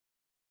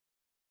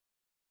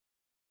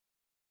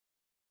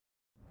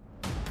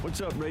What's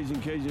up, Ragin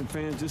Cajun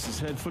fans? This is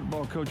head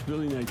football coach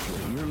Billy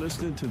Napier, and you're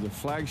listening to the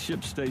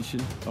flagship station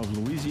of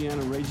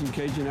Louisiana Ragin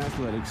Cajun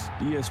Athletics,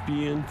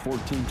 ESPN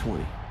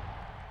 1420.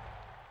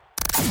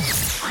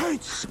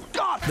 Great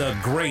Scott! The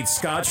Great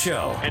Scott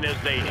Show. And as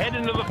they head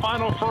into the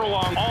final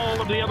furlong, all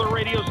of the other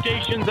radio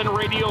stations and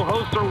radio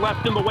hosts are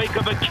left in the wake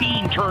of a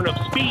keen turn of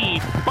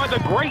speed by the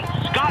Great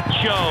Scott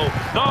Show,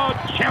 the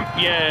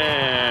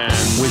champion.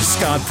 With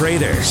Scott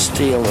Prather.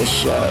 Steal the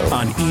show.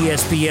 On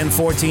ESPN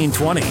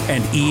 1420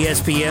 and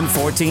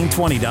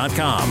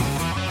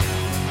ESPN1420.com.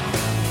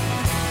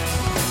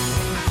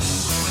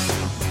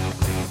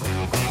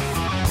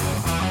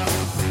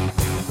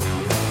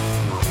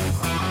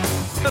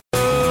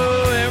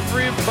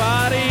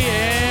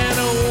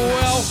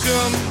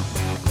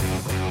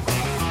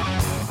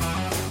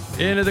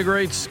 Into the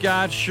Great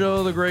Scott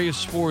Show, the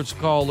greatest sports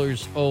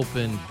callers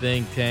open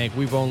think tank.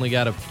 We've only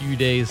got a few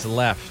days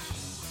left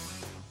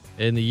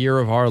in the year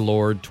of our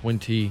Lord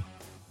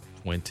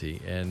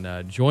 2020.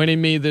 And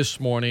joining me this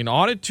morning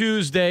on a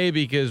Tuesday,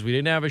 because we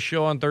didn't have a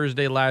show on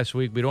Thursday last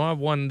week. We don't have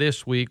one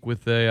this week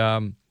with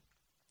the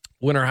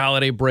winter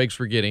holiday breaks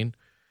we're getting.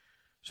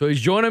 So he's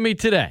joining me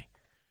today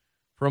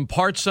from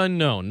parts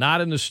unknown,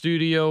 not in the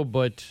studio,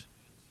 but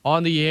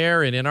on the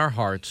air and in our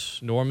hearts.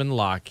 Norman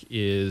Locke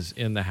is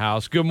in the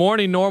house. Good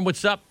morning, Norm.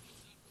 What's up?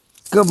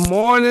 Good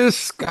morning,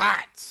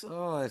 Scott.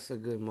 Oh, it's a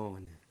good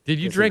morning. Did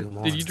you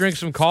drink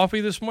some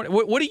coffee this morning?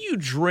 What do you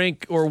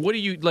drink, or what do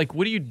you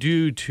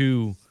do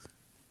to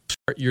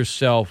start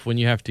yourself when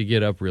you have to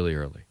get up really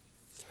early?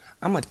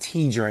 I'm a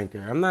tea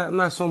drinker. I'm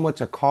not so much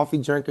a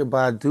coffee drinker, but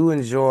I do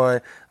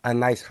enjoy a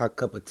nice hot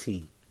cup of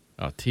tea.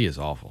 Oh, tea is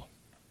awful.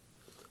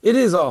 It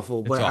is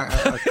awful, but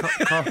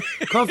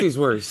coffee's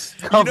worse.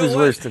 Coffee's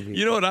worse to me.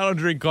 You know what? I don't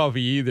drink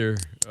coffee either.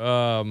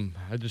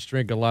 I just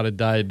drink a lot of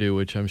Diet Dew,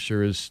 which I'm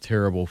sure is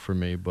terrible for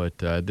me.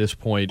 But at this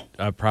point,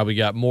 I've probably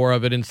got more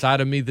of it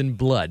inside of me than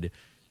blood.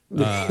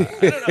 I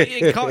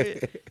don't know.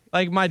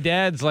 Like, my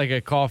dad's like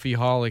a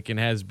coffeeholic and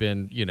has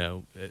been,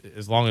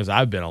 as long as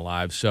I've been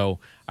alive. So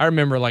I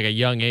remember, like, a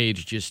young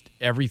age, just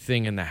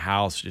everything in the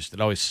house,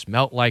 it always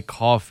smelled like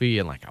coffee,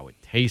 and like I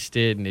would taste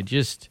it, and it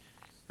just,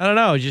 I don't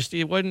know,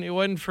 it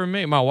wasn't for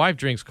me. My wife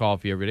drinks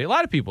coffee every day. A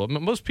lot of people,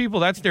 most people,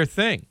 that's their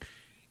thing.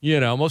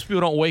 Most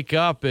people don't wake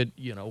up at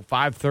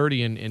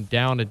 5:30 and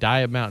down a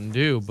Diet Mountain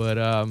Dew, but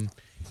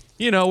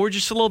we're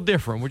just a little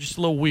different. We're just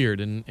a little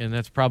weird, and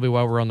that's probably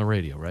why we're on the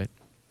radio, right?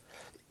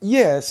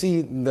 Yeah.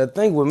 See, the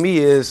thing with me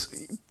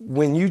is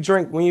when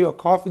you're a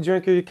coffee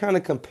drinker, you're kind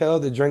of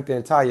compelled to drink the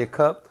entire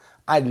cup.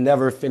 I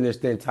never finish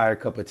the entire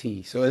cup of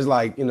tea, so it's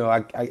like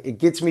it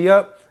gets me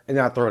up and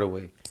then I throw it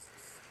away.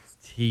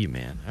 Tea,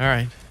 man. All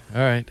right.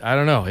 I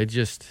don't know. It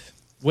just,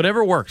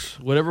 whatever works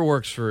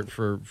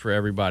for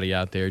everybody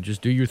out there.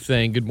 Just do your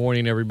thing. Good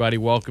morning, everybody.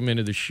 Welcome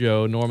into the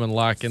show. Norman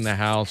Locke in the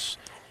house,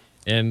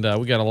 and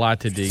we got a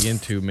lot to dig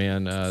into,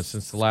 man.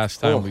 Since the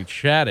last time we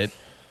chatted,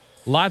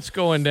 lots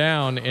going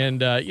down, and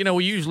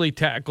we usually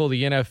tackle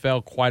the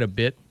NFL quite a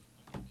bit.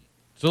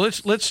 So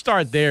let's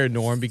start there,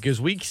 Norm,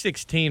 because Week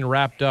 16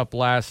 wrapped up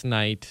last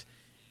night.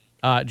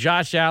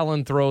 Josh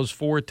Allen throws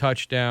 4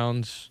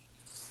 touchdowns.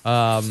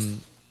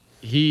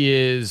 He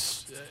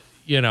is,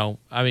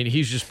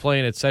 he's just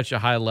playing at such a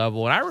high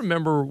level. And I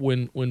remember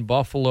when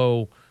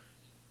Buffalo,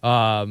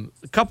 a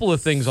couple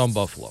of things on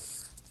Buffalo.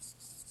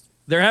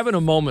 They're having a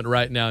moment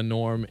right now,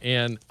 Norm,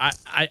 and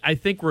I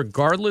think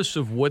regardless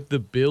of what the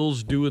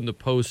Bills do in the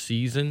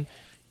postseason,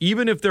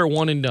 even if they're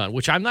one and done,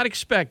 which I'm not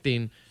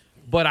expecting,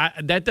 but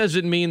that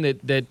doesn't mean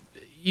that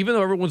even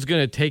though everyone's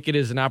going to take it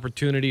as an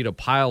opportunity to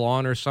pile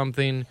on or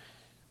something,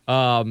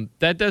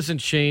 that doesn't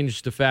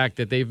change the fact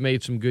that they've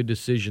made some good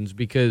decisions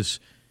because,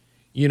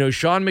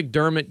 Sean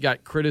McDermott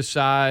got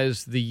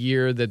criticized the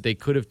year that they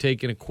could have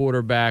taken a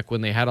quarterback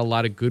when they had a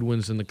lot of good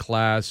ones in the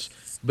class,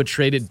 but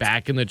traded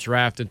back in the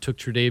draft and took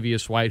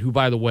Tre'Davious White, who,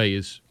 by the way,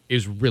 is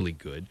really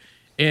good.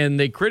 And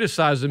they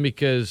criticized him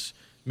because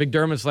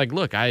McDermott's like,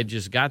 look, I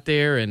just got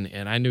there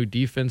and I knew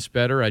defense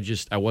better. I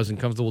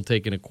wasn't comfortable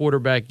taking a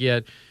quarterback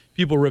yet.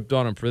 People ripped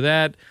on him for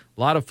that. A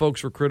lot of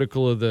folks were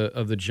critical of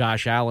the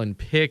Josh Allen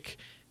pick.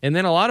 And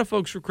then a lot of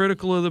folks were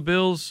critical of the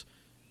Bills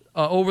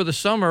over the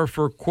summer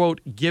for, quote,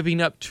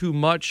 giving up too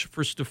much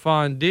for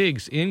Stephon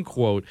Diggs, end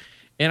quote.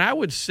 And I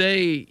would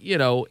say,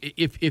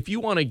 if you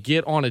want to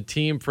get on a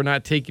team for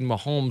not taking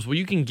Mahomes, well,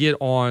 you can get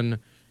on,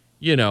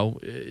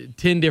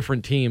 10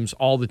 different teams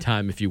all the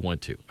time if you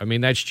want to. I mean,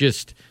 that's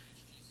just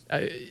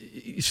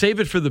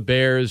save it for the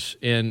Bears,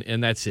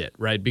 and that's it,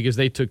 right? Because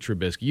they took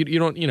Trubisky. You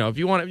don't, if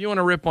you want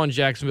to rip on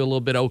Jacksonville a little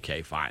bit,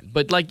 okay, fine.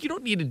 But you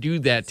don't need to do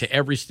that to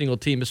every single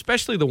team,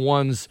 especially the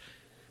ones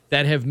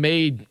that have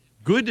made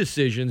good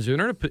decisions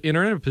and are in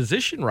a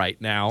position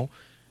right now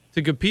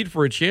to compete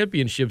for a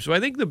championship. So I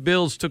think the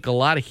Bills took a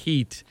lot of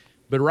heat,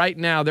 but right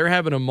now they're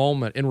having a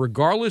moment, and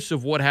regardless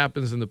of what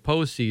happens in the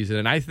postseason,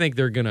 and I think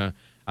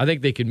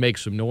they could make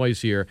some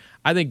noise here.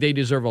 I think they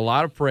deserve a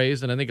lot of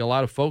praise, and I think a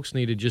lot of folks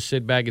need to just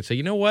sit back and say,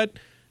 you know what?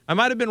 I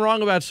might have been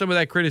wrong about some of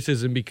that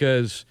criticism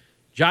because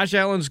Josh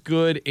Allen's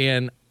good,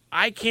 and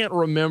I can't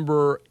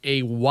remember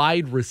a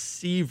wide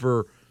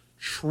receiver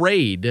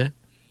trade,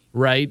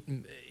 right,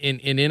 in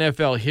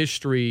NFL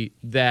history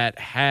that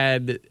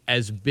had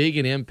as big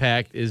an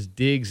impact as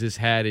Diggs has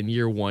had in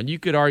year one. You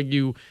could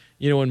argue,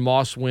 when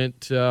Moss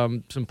went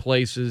some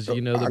places, I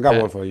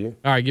got one for you.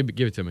 All right, give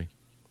it to me.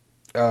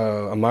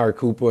 Amari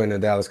Cooper and the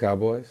Dallas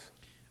Cowboys.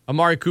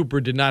 Amari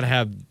Cooper did not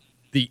have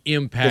the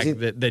impact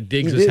that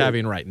Diggs is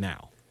having right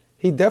now.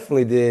 He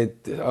definitely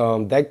did.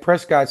 Dak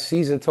Prescott's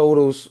season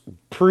totals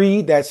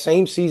pre that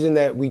same season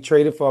that we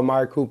traded for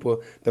Amari Cooper,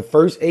 the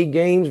first 8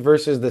 games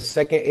versus the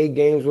second 8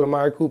 games with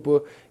Amari Cooper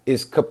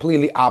is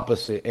completely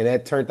opposite, and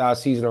that turned our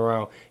season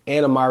around.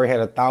 And Amari had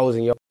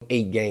 1,000 yards in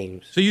 8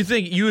 games. So you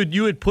think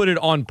you would put it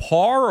on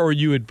par, or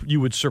you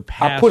would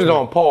surpass? I put it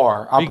on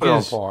par. I put it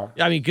on par.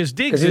 I mean, because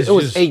Diggs it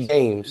was 8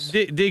 games.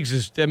 Diggs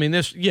is. I mean,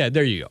 this. Yeah,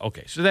 there you go.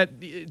 Okay, so that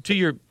to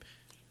your.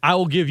 I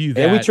will give you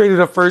that. And we traded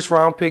a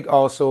first-round pick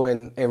also,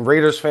 and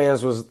Raiders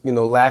fans was,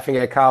 laughing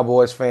at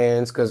Cowboys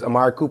fans because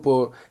Amari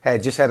Cooper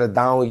had just had a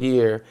down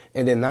year,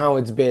 and then now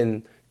it's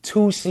been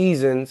 2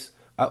 seasons,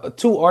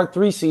 2 or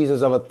 3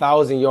 seasons of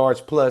 1,000 yards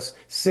plus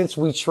since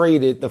we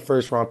traded the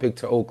first-round pick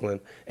to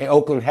Oakland, and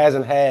Oakland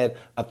hasn't had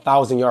a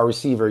 1,000-yard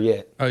receiver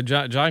yet.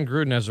 John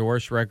Gruden has a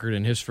worse record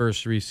in his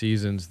first 3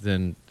 seasons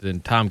than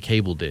Tom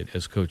Cable did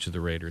as coach of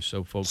the Raiders.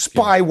 So folks,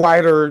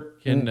 Spy-Wider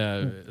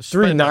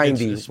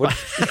 390.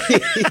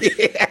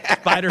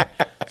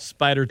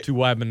 Spider 2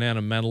 wide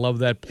banana, man. Love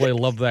that play,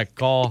 love that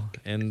call.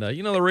 And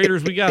the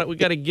Raiders, we got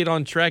to get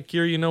on track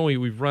here.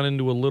 We've run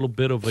into a little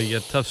bit of a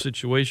tough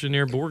situation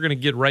here, but we're going to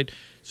get right.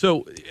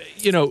 So,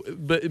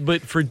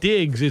 but for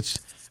Diggs,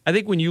 I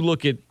think when you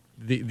look at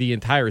the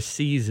entire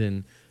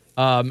season,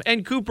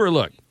 and Cooper,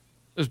 look,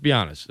 let's be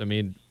honest. I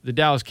mean, the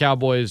Dallas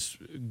Cowboys,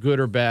 good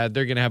or bad,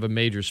 they're going to have a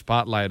major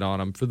spotlight on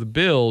them. For the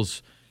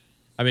Bills,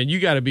 I mean, you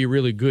got to be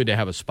really good to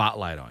have a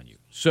spotlight on you.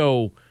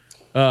 So,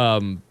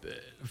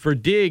 for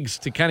Diggs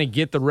to kind of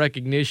get the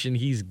recognition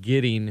he's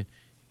getting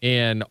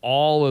and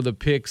all of the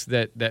picks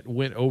that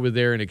went over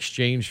there in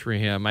exchange for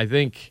him, I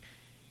think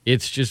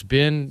it's just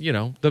been,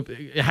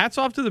 the hats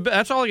off to the.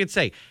 That's all I can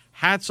say.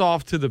 Hats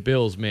off to the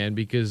Bills, man,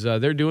 because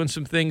they're doing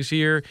some things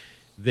here.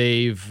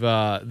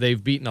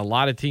 They've beaten a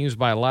lot of teams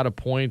by a lot of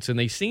points, and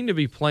they seem to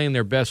be playing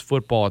their best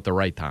football at the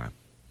right time.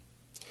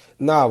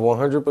 Nah,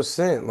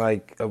 100%.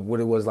 Like what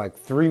it was like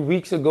 3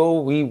 weeks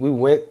ago, we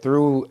went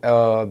through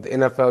the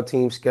NFL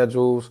team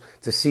schedules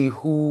to see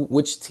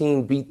which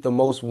team beat the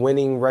most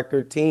winning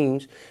record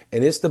teams,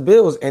 and it's the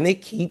Bills, and they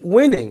keep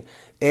winning.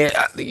 And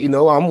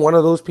I'm one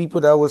of those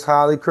people that was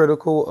highly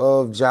critical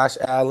of Josh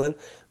Allen,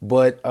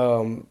 but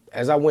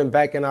as I went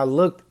back and I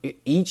looked,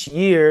 each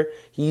year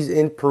he's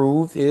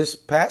improved his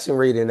passing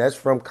rating. That's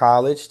from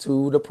college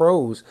to the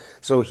pros.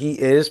 So he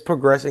is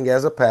progressing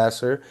as a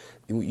passer.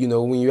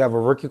 When you have a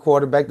rookie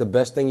quarterback, the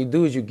best thing you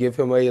do is you give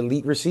him an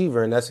elite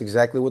receiver, and that's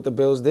exactly what the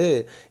Bills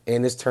did,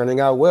 and it's turning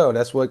out well.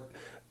 That's what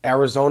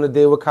Arizona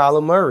did with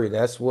Kyler Murray.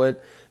 That's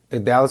what the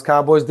Dallas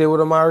Cowboys did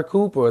with Amari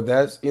Cooper.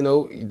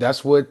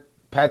 That's what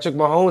Patrick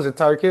Mahomes and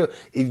Tyreek Hill.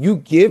 If you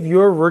give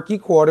your rookie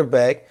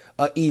quarterback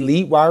an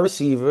elite wide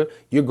receiver,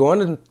 you're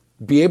going to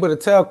be able to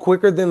tell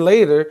quicker than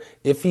later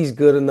if he's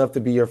good enough to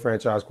be your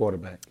franchise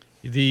quarterback.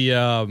 The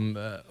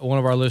one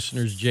of our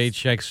listeners, Jay,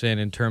 checks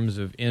in terms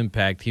of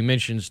impact. He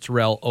mentions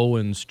Terrell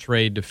Owens'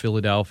 trade to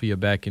Philadelphia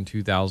back in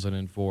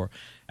 2004.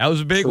 That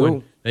was a big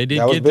one. They did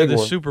get to the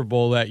Super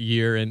Bowl that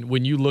year, and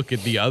when you look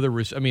at the other,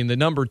 the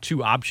number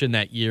 2 option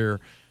that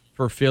year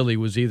for Philly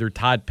was either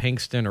Todd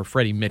Pinkston or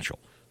Freddie Mitchell.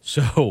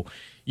 So,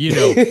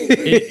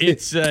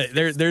 there's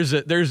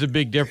a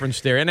big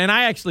difference there, and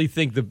I actually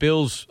think the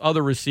Bills'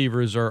 other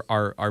receivers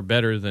are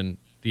better than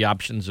the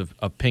options of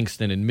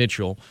Pinkston and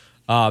Mitchell.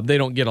 They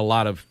don't get a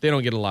lot of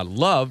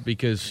love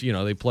because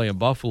they play in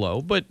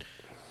Buffalo, but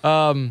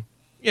Cole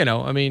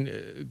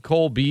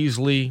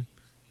Beasley.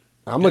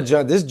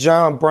 This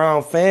John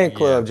Brown fan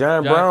club.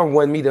 John Brown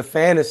won me the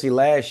fantasy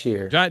last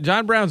year.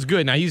 John Brown's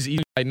good now. He's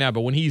right now, but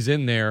when he's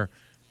in there.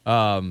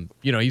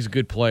 He's a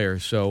good player.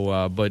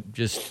 So, but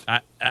just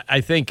I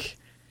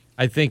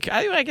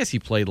guess he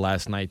played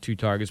last night 2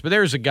 targets. But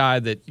there's a guy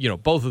that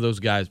both of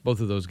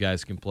those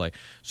guys can play.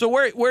 So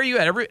where are you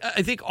at?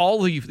 I think all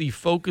the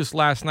focus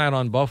last night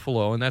on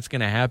Buffalo, and that's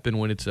going to happen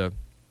when it's a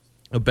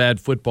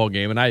bad football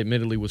game. And I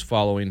admittedly was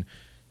following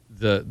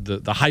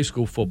the high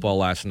school football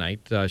last night.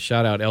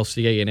 Shout out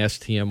LCA and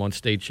STM on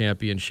state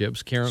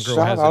championships. Karen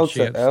Crow has a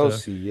chance. Shout out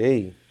to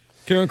LCA.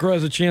 Karen Crow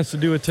has a chance to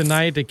do it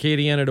tonight,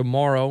 Acadiana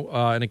tomorrow,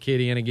 and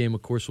Acadiana game,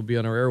 of course, will be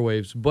on our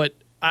airwaves. But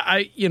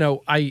I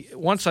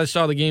once I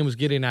saw the game was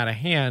getting out of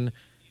hand,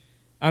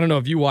 I don't know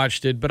if you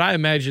watched it, but I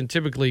imagine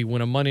typically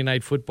when a Monday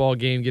night football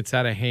game gets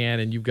out of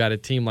hand and you've got a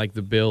team like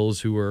the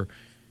Bills who are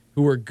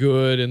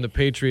good and the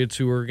Patriots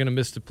who are going to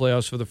miss the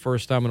playoffs for the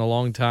first time in a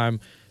long time,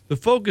 the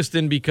focus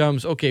then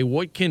becomes, okay,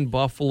 what can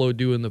Buffalo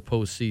do in the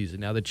postseason?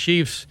 Now the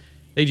Chiefs,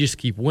 they just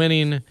keep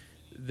winning.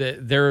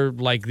 They're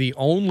like the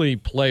only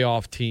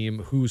playoff team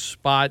whose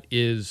spot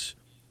is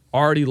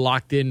already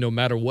locked in no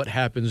matter what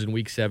happens in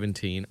Week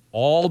 17.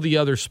 All the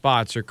other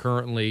spots are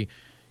currently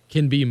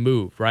can be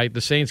moved, right? The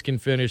Saints can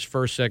finish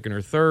first, second,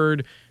 or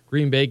third.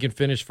 Green Bay can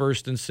finish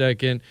first and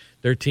second.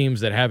 They're teams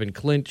that haven't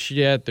clinched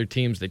yet. They're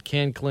teams that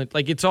can clinch.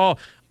 Like, it's all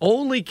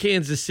only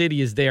Kansas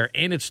City is there,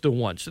 and it's the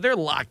one. So they're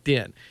locked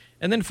in.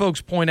 And then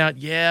folks point out,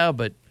 yeah,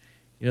 but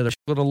they're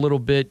a little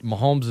bit.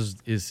 Mahomes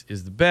is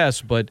the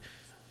best, but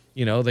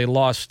they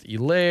lost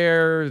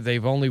Hilaire.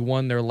 They've only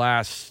won their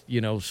last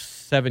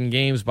 7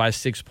 games by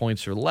 6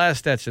 points or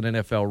less. That's an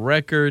NFL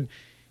record.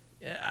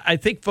 I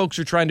think folks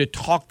are trying to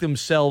talk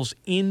themselves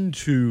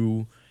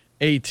into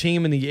a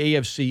team in the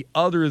AFC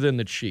other than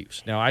the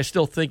Chiefs. Now, I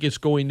still think it's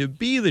going to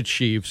be the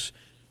Chiefs,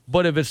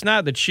 but if it's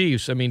not the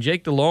Chiefs, I mean,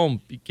 Jake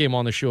Delhomme came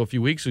on the show a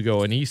few weeks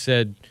ago, and he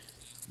said,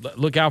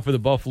 look out for the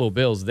Buffalo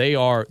Bills. They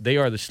are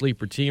the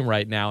sleeper team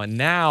right now, and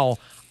now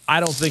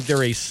I don't think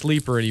they're a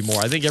sleeper anymore.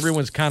 I think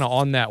everyone's kind of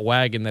on that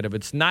wagon that if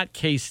it's not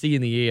KC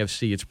in the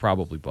AFC, it's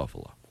probably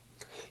Buffalo.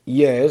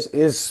 Yeah, it's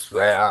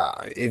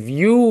if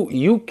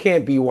you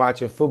can't be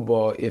watching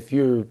football if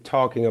you're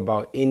talking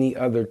about any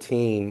other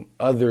team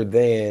other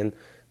than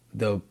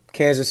the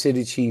Kansas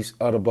City Chiefs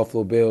or the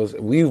Buffalo Bills.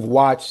 We've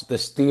watched the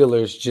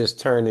Steelers just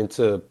turn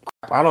into,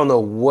 I don't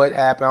know what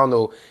happened. I don't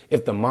know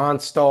if the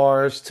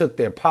Monstars took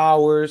their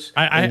powers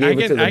and gave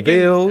it to the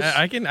Bills.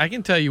 I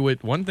can tell you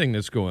one thing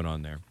that's going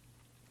on there.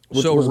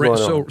 What's going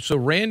on? So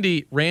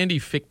Randy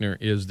Fichtner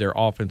is their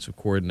offensive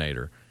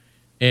coordinator,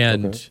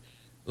 and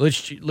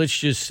Okay. let's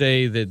just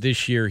say that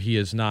this year he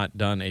has not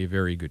done a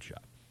very good job.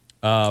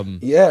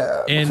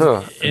 Yeah, And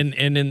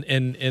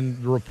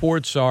the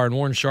reports are, and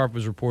Warren Sharp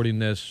was reporting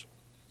this,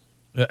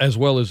 as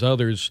well as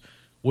others,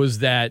 was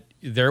that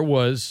there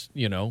was,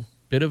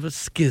 bit of a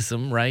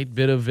schism, right?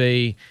 Bit of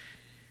a,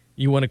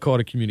 you want to call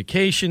it a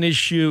communication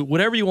issue,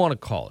 whatever you want to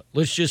call it.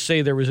 Let's just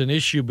say there was an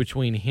issue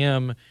between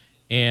him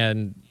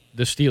and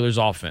the Steelers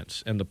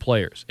offense and the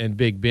players and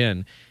Big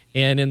Ben.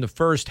 And in the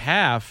first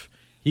half,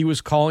 he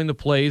was calling the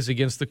plays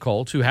against the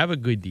Colts, who have a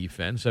good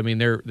defense. I mean,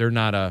 they're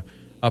not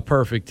a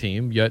perfect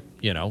team, yet,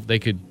 they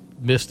could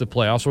miss the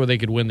playoffs or they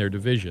could win their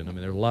division. I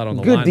mean, there's a lot on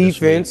the line.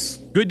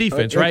 Good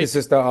defense, right?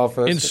 Consistent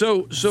offense. And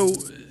so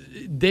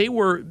they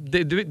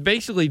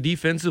basically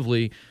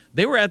defensively,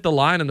 they were at the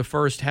line in the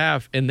first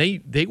half, and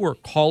they were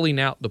calling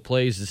out the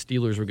plays the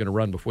Steelers were going to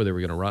run before they were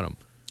going to run them.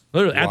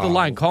 Literally at the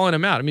line, calling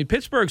them out. I mean,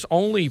 Pittsburgh's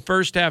only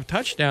first half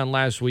touchdown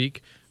last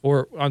week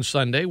or on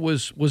Sunday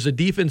was a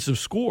defensive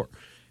score.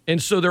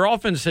 And so their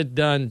offense had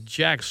done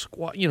jack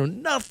squat,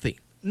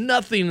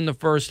 nothing in the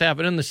first half.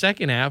 And in the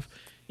second half,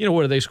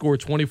 what did they score,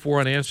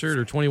 24 unanswered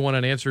or 21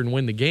 unanswered and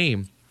win the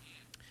game?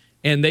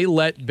 And they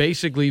let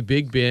basically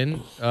Big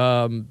Ben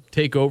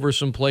take over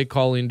some play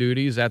calling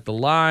duties at the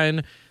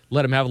line,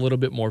 let him have a little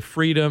bit more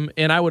freedom,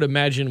 and I would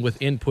imagine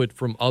with input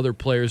from other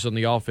players on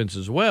the offense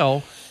as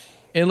well.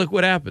 And look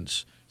what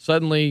happens.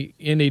 Suddenly,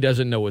 Indy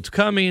doesn't know what's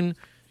coming.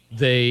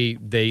 They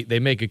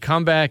make a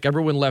comeback.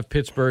 Everyone left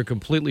Pittsburgh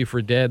completely for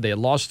dead. They had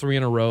lost 3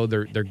 in a row.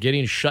 They're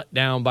getting shut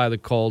down by the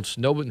Colts.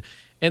 And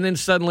then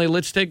suddenly,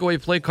 let's take away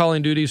play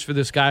calling duties for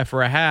this guy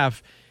for a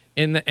half.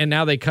 And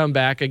now they come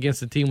back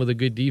against a team with a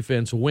good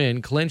defense,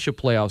 win, clinch a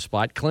playoff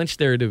spot, clinch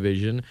their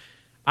division.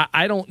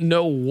 I don't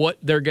know what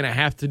they're going to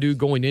have to do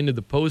going into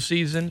the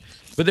postseason,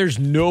 but there's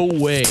no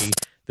way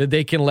that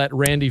they can let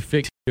Randy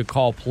Fichtner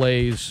call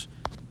plays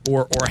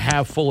or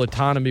have full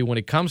autonomy when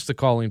it comes to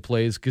calling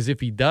plays, because if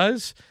he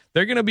does,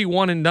 they're going to be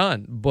one and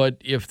done. But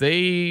if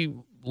they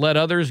let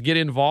others get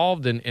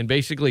involved and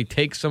basically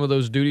take some of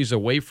those duties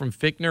away from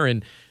Fichtner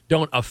and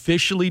don't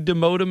officially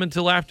demote him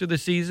until after the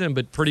season,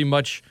 but pretty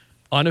much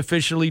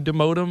unofficially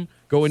demote him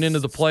going into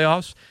the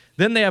playoffs,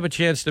 then they have a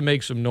chance to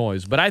make some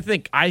noise. But I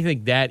think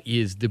that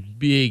is the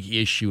big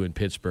issue in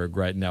Pittsburgh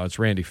right now. It's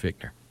Randy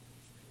Fichtner.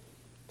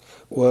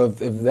 Well,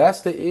 if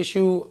that's the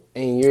issue,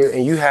 and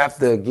you have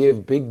to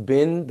give Big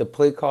Ben the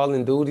play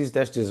calling duties,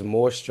 that's just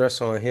more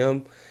stress on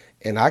him.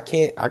 And I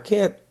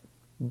can't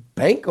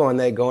bank on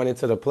that going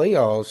into the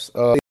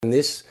playoffs in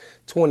this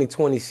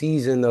 2020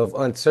 season of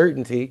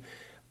uncertainty.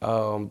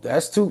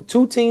 That's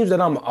two teams that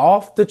I'm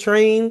off the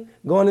train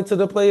going into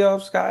the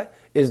playoffs, Scott,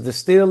 is the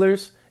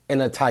Steelers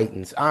and the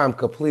Titans. I'm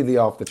completely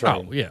off the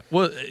train. Oh, yeah.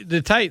 Well,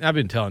 the Titans, I've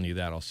been telling you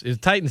that also. The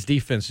Titans'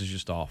 defense is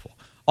just awful.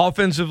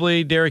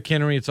 Offensively, Derrick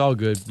Henry, it's all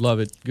good.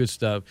 Love it. Good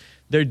stuff.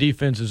 Their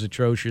defense is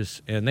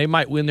atrocious, and they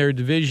might win their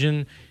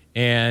division,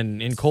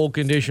 and in cold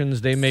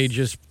conditions, they may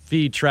just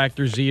feed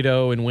Tractor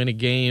Zito and win a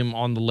game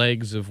on the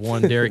legs of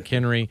one Derrick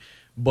Henry,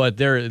 but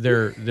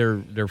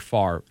they're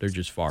far. They're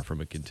just far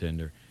from a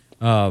contender.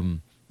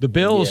 The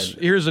Bills,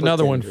 here's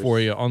another one for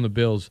you on the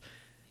Bills.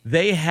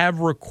 They have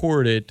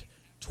recorded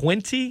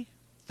 20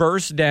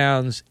 first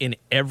downs in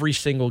every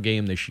single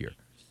game this year.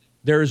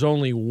 There is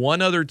only one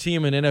other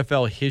team in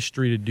NFL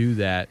history to do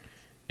that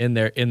in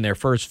their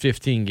first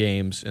 15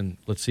 games, and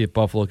let's see if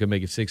Buffalo can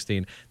make it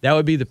 16. That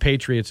would be the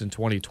Patriots in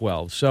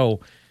 2012. So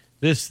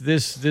this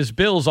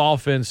Bills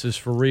offense is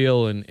for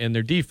real, and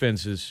their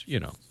defense is,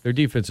 their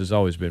defense has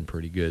always been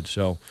pretty good.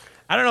 So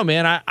I don't know,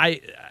 man.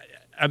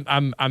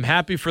 I'm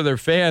happy for their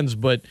fans,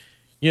 but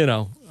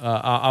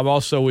I'm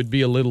also would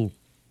be a little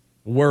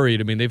worried.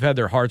 I mean, they've had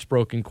their hearts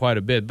broken quite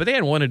a bit, but they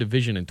hadn't won a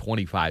division in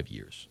 25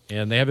 years,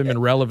 and they haven't been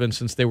relevant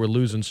since they were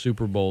losing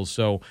Super Bowls.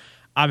 So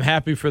I'm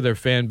happy for their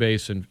fan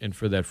base and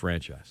for that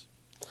franchise.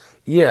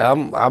 Yeah,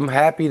 I'm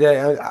happy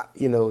that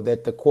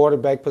that the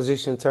quarterback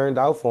position turned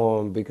out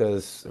for him,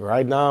 because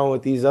right now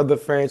with these other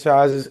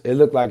franchises, it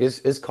looked like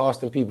it's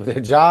costing people their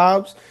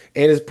jobs,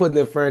 and it's putting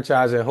their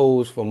franchise in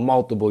holes for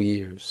multiple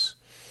years.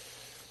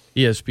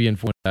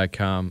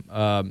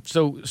 ESPN4.com.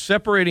 So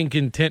separating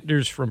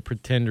contenders from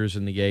pretenders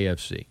in the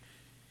AFC.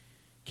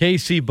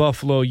 KC,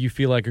 Buffalo, you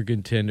feel like are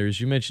contenders.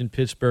 You mentioned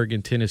Pittsburgh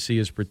and Tennessee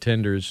as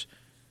pretenders.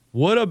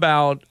 What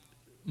about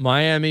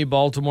Miami,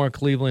 Baltimore,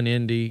 Cleveland,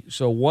 Indy?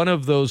 So one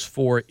of those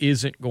four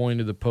isn't going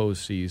to the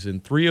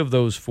postseason. Three of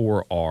those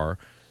four are.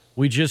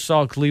 We just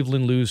saw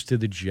Cleveland lose to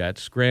the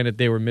Jets. Granted,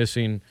 they were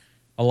missing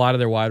a lot of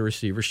their wide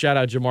receivers. Shout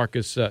out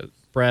Jamarcus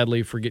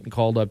Bradley for getting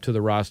called up to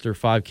the roster.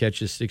 5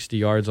 catches, 60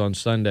 yards on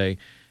Sunday.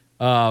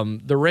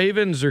 The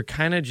Ravens are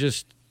kind of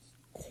just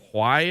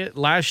quiet.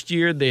 Last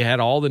year, they had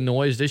all the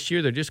noise. This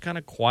year, they're just kind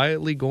of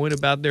quietly going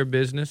about their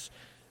business.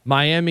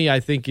 Miami, I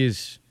think, I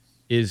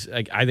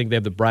think they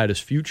have the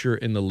brightest future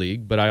in the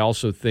league, but I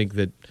also think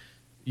that,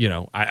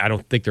 I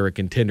don't think they're a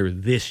contender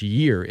this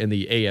year in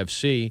the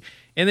AFC.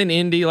 And then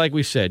Indy, like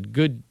we said,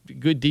 good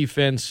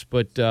defense,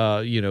 but,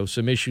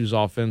 some issues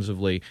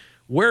offensively.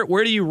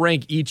 Where do you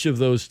rank each of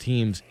those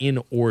teams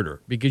in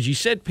order? Because you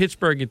said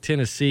Pittsburgh and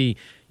Tennessee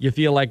you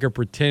feel like are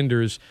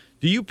pretenders.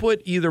 Do you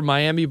put either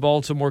Miami,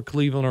 Baltimore,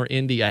 Cleveland, or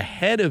Indy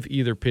ahead of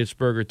either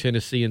Pittsburgh or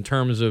Tennessee in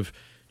terms of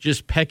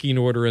just pecking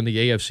order in the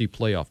AFC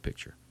playoff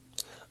picture?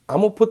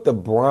 I'm going to put the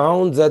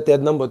Browns at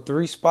that number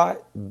 3 spot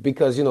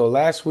because,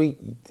 last week,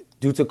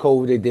 due to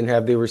COVID, they didn't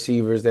have their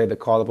receivers. They had to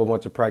call up a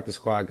bunch of practice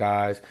squad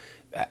guys.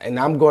 And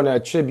I'm going to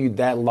attribute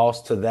that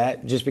loss to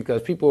that just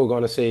because people are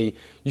going to say,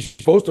 you're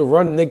supposed to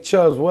run Nick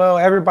Chubb. Well,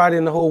 everybody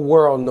in the whole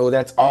world know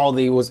that's all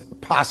they was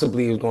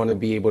going to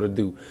be able to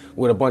do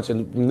with a bunch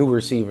of new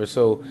receivers.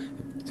 So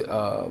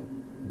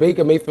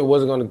Baker Mayfield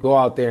wasn't going to go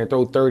out there and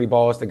throw 30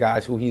 balls to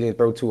guys who he didn't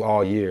throw to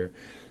all year.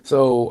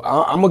 So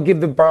I'm going to give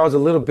the Browns a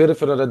little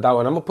benefit of the doubt,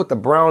 and I'm going to put the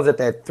Browns at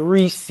that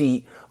 3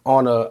 seat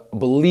on a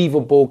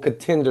believable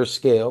contender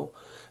scale.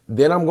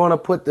 Then I'm going to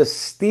put the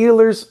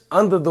Steelers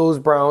under those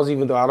Browns,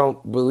 even though I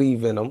don't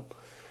believe in them.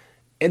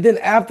 And then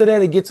after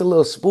that, it gets a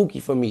little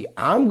spooky for me.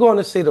 I'm going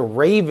to say the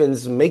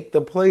Ravens make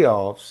the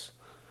playoffs.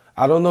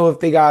 I don't know if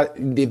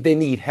they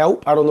need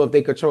help. I don't know if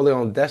they control their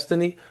own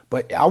destiny.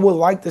 But I would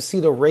like to see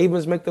the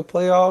Ravens make the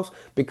playoffs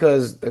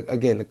because,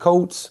 again, the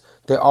Colts,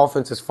 their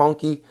offense is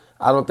funky.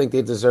 I don't think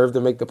they deserve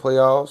to make the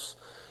playoffs.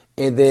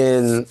 And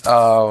then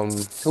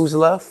who's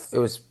left? It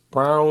was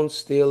Browns,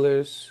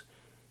 Steelers,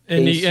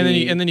 and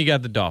then you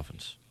got the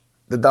Dolphins.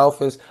 The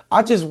Dolphins.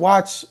 I just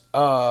watched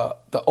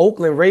the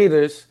Oakland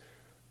Raiders.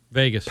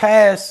 Vegas.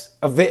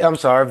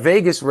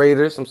 Vegas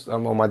Raiders.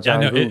 I'm on my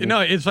John.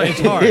 It's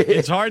hard.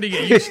 It's hard to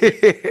get used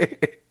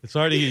to. It's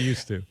hard to get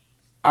used to.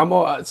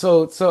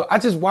 So I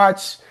just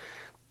watched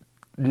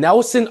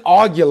Nelson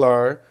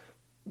Aguilar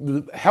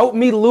help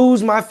me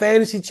lose my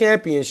fantasy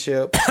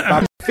championship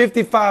by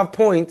 55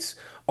 points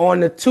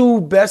on the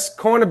 2 best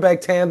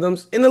cornerback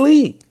tandems in the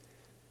league.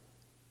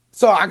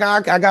 So I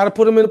got to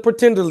put him in the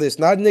pretender list,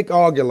 not Nick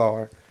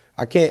Aguilar.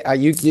 I can't.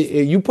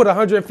 You put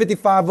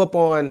 155 up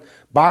on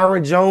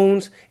Byron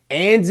Jones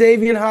and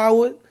Xavier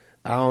Howard.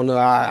 I don't know.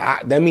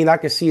 That means I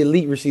can see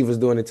elite receivers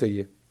doing it to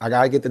you. I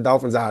got to get the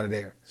Dolphins out of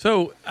there.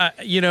 So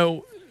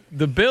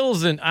the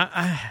Bills and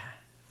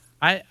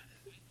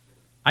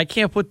I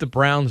can't put the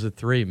Browns at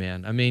 3,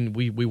 man. I mean,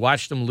 we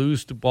watched them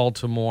lose to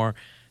Baltimore.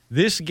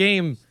 This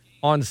game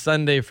on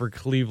Sunday for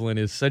Cleveland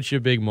is such a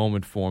big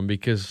moment for them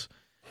because,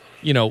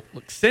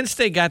 since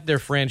they got their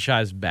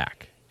franchise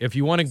back, if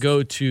you want to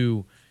go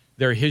to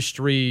their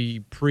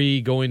history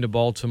pre-going to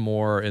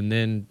Baltimore and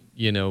then,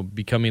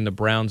 becoming the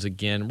Browns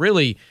again,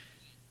 really,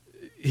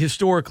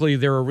 historically,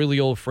 they're a really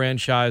old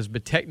franchise,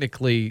 but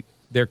technically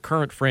their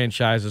current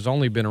franchise has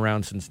only been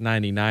around since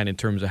 99 in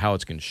terms of how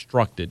it's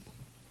constructed.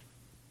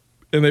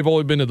 And they've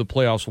only been to the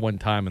playoffs one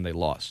time, and they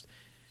lost.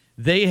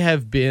 They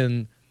have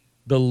been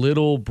the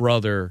little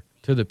brother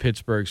to the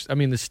Pittsburghs. I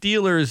mean, the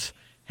Steelers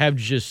have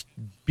just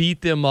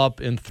beat them up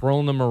and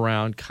thrown them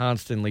around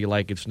constantly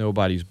like it's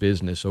nobody's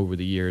business over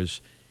the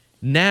years.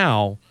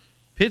 Now,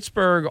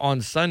 Pittsburgh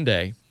on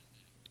Sunday,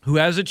 who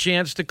has a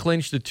chance to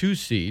clinch the 2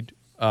 seed,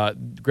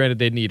 granted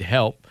they need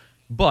help,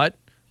 but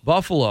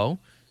Buffalo,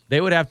 they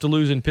would have to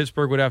lose and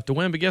Pittsburgh would have to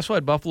win. But guess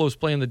what? Buffalo's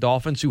playing the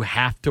Dolphins, who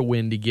have to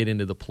win to get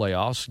into the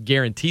playoffs,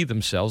 guarantee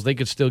themselves. They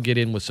could still get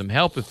in with some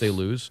help if they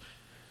lose.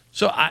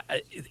 So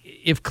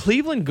if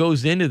Cleveland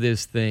goes into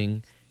this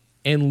thing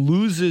and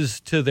loses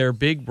to their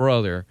big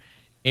brother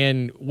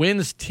and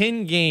wins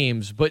 10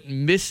 games but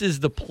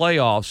misses the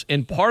playoffs,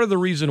 and part of the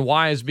reason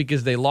why is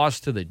because they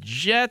lost to the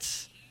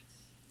Jets,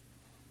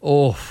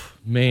 oh,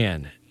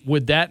 man.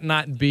 Would that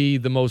not be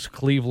the most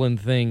Cleveland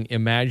thing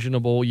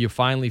imaginable? You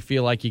finally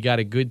feel like you got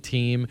a good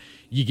team.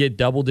 You get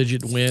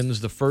double-digit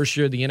wins. The first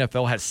year the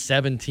NFL has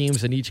 7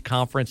 teams in each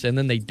conference, and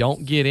then they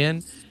don't get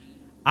in.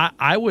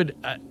 I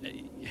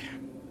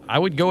I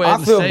would go ahead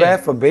and say I feel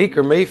bad for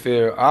Baker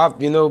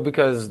Mayfield,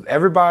 because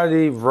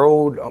everybody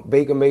rode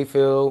Baker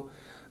Mayfield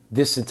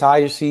this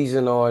entire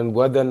season on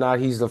whether or not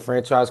he's the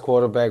franchise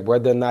quarterback,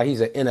 whether or not he's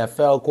an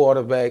NFL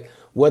quarterback,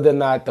 whether or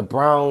not the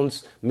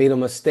Browns made a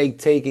mistake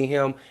taking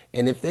him.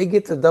 And if they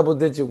get to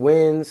double-digit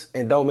wins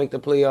and don't make the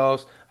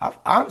playoffs, I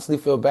honestly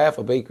feel bad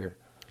for Baker.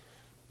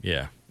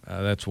 Yeah,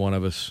 that's one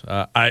of us.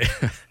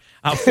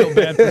 I'll feel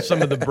bad for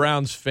some of the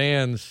Browns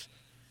fans,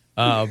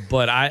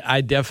 but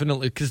I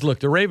definitely – because, look,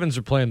 the Ravens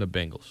are playing the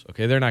Bengals.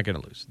 Okay, they're not going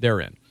to lose.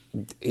 They're in.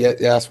 Yeah,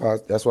 that's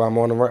why I'm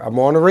on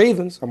the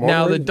Ravens.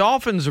 The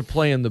Dolphins are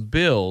playing the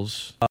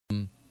Bills,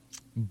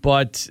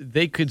 but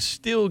they could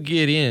still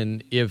get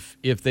in if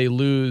they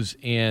lose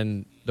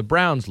and the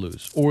Browns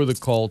lose, or the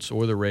Colts,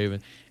 or the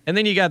Ravens. And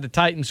then you got the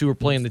Titans who are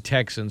playing the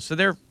Texans, so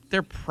they're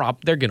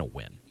going to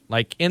win.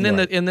 And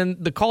then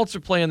the Colts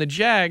are playing the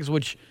Jags,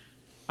 which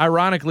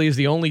ironically is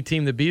the only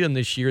team that beat them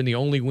this year and the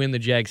only win the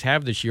Jags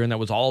have this year, and that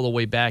was all the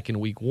way back in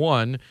Week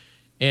 1.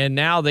 And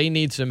now they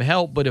need some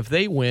help, but if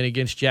they win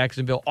against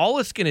Jacksonville, all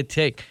it's going to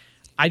take,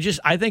 I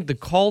think the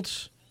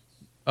Colts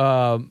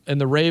and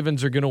the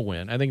Ravens are going to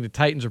win. I think the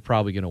Titans are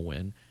probably going to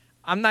win.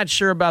 I'm not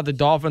sure about the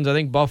Dolphins. I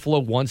think Buffalo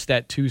wants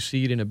that 2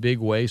 seed in a big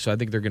way, so I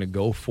think they're going to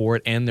go for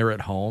it, and they're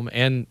at home,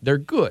 and they're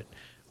good.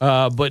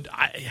 But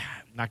I'm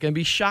not going to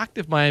be shocked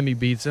if Miami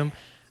beats them.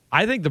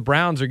 I think the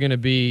Browns are going to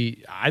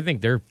be. I don't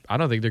think they're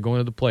going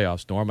to the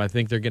playoffs, Norm. I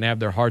think they're going to have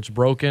their hearts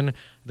broken.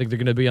 I think they're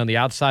going to be on the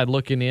outside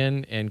looking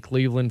in, and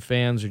Cleveland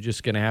fans are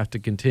just going to have to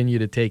continue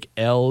to take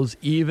L's,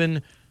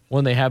 even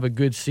when they have a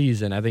good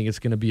season. I think it's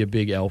going to be a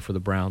big L for the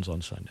Browns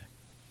on Sunday.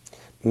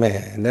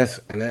 Man,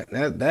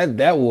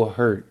 that will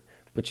hurt.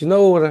 But you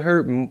know what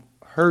would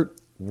hurt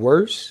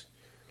worse?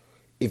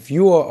 If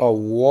you are a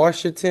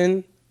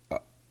Washington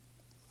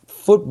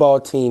football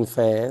team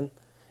fan,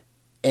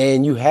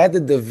 and you had the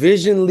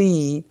division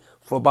lead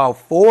for about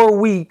 4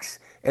 weeks,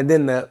 and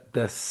then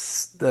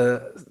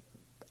the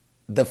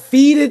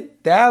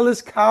defeated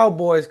Dallas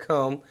Cowboys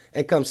come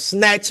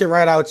snatch it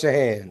right out your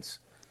hands.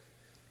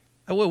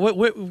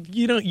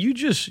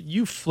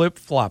 You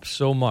flip-flop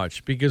so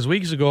much, because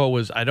weeks ago it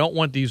was, I don't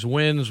want these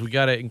wins. We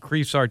got to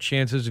increase our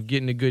chances of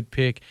getting a good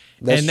pick.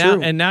 That's true.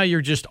 And now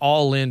you're just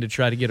all in to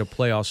try to get a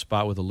playoff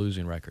spot with a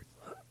losing record.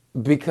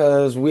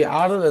 Because we're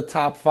out of the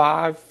top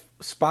 5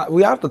 spot.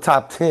 We out the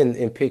top 10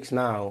 in picks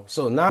now.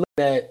 So now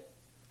that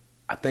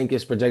I think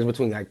it's projected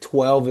between like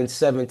 12 and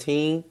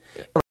 17,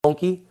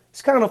 funky.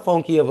 It's kind of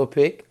funky of a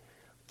pick.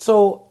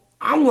 So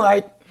I'm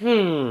like,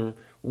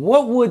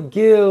 what would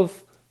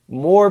give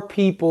more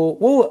people,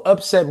 what would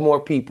upset more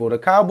people? The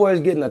Cowboys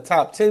getting a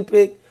top 10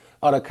 pick,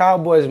 or the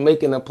Cowboys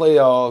making the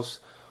playoffs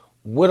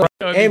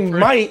and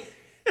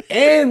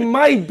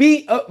might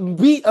beat a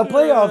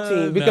playoff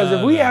team? Because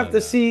if we have to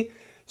see.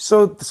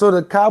 So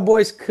the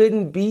Cowboys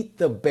couldn't beat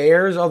the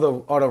Bears or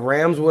the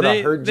Rams would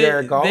have hurt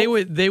Jared Goff?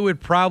 They would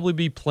probably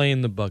be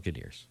playing the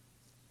Buccaneers.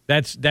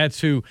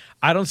 That's who.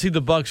 I don't see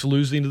the Bucs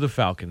losing to the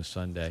Falcons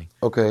Sunday.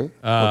 Okay.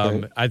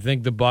 I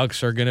think the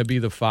Bucs are going to be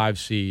the 5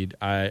 seed.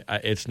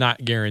 It's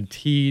not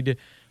guaranteed,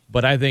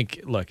 but I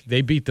think, look,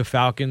 they beat the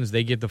Falcons,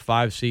 they get the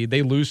 5 seed.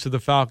 They lose to the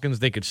Falcons,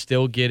 they could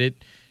still get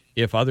it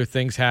if other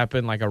things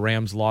happen, like a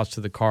Rams loss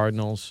to the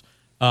Cardinals.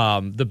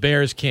 The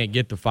Bears can't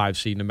get the 5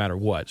 seed no matter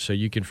what, so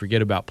you can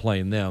forget about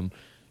playing them.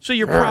 So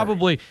you're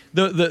probably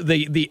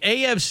the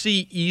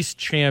AFC East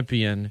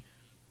champion.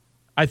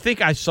 I think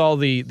I saw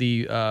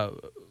the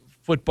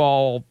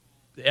football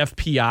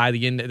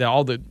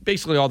FPI,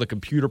 basically all the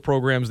computer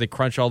programs. They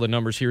crunch all the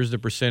numbers. Here's the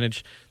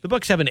percentage. The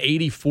Bucs have an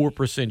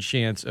 84%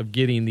 chance of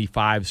getting the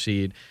 5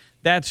 seed.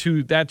 That's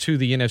who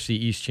the NFC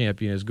East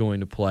champion is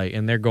going to play,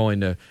 and they're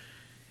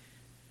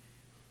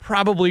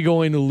probably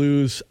going to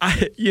lose.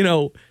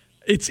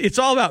 It's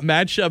all about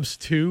matchups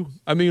too.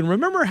 I mean,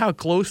 remember how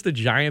close the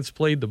Giants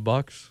played the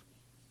Bucs?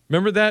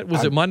 Remember that?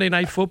 Was it Monday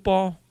Night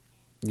Football?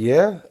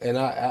 Yeah, and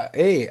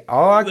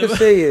all I can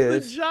say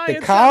is the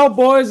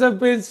Cowboys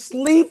have been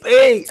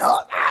sleeping.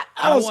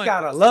 I was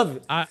gotta love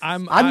it.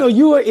 I know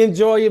you would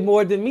enjoy it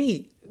more than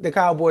me. The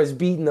Cowboys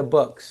beating the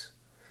Bucs.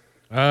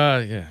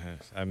 Yeah.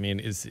 I mean,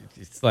 it's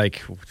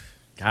like,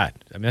 God.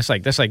 I mean,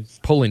 that's like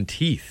pulling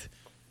teeth.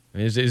 I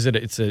mean,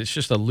 it's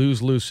just a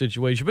lose-lose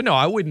situation. But no,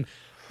 I wouldn't.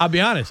 I'll be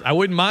honest. I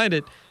wouldn't mind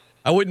it.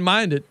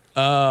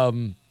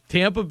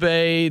 Tampa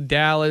Bay,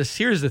 Dallas.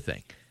 Here's the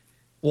thing.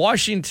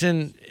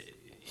 Washington,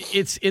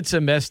 it's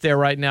a mess there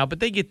right now, but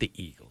they get the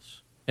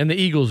Eagles. And the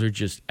Eagles are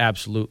just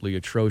absolutely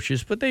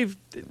atrocious, but they've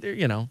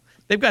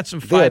got some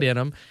fight in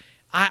them.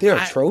 They're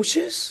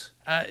atrocious?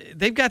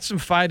 They've got some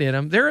fight in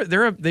them.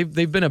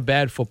 They've been a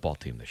bad football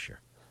team this year.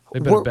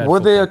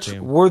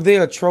 Were they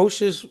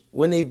atrocious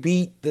when they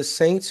beat the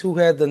Saints, who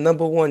had the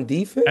number 1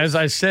 defense? As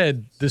I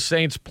said, the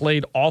Saints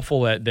played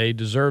awful that day,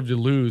 deserved to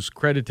lose.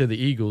 Credit to the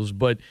Eagles,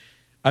 but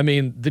I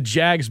mean, the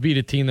Jags beat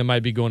a team that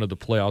might be going to the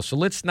playoffs. So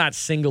let's not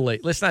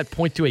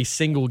point to a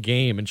single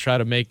game and try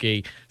to make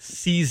a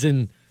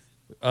season.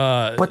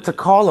 But to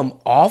call them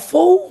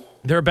awful?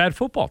 They're a bad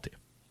football team.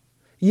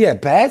 Yeah,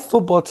 bad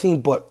football team,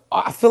 but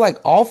I feel like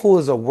awful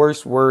is a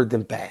worse word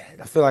than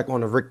bad. I feel like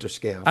on a Richter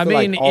scale. I feel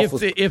mean, like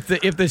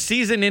if the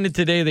season ended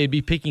today, they'd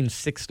be picking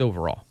 6th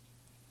overall.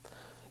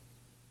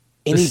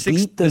 and he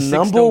beat the sixth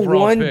number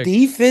overall one pick.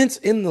 defense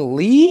in the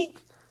league.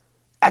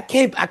 I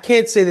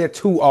can't say they're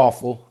too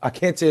awful. I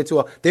can't say it too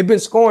awful. They've been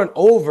scoring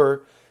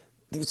over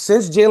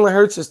since Jalen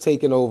Hurts has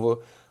taken over.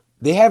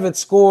 They haven't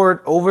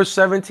scored over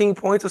 17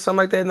 points or something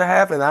like that in the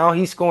half, and now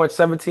he's scoring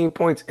 17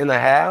 points in the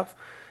half.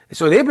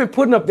 So they've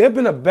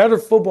been a better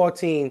football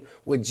team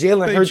with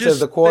Jalen Hurts as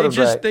the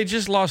quarterback. They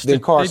just lost. They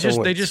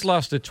just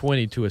lost a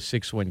 20 to a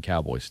 6-win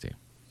Cowboys team.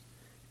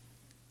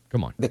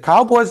 Come on. The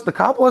Cowboys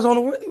on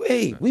the win.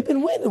 Hey, we've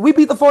been winning. We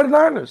beat the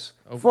 49ers.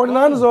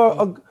 49ers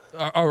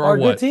are a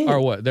good team. Are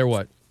what? They're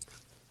what?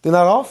 They're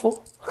not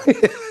awful.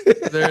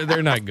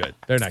 They're not good.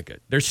 They're not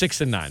good. They're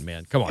 6-9,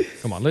 man. Come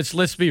on.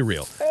 Let's be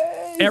real.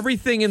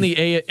 Everything in the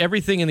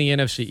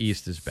NFC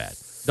East is bad.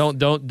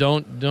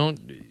 Don't.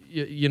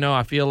 You know,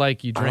 I feel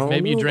like you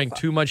drank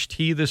too much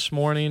tea this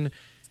morning.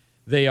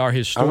 They are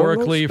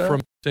historically,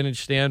 from a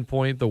percentage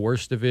standpoint, the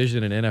worst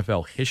division in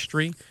NFL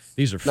history.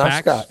 These are facts.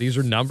 Scott, these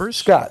are numbers.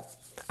 Scott,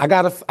 I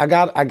got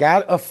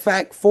a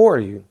fact for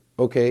you.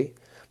 Okay,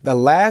 the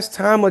last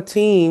time a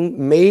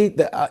team made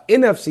the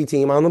NFC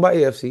team, I don't know about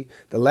AFC.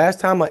 The last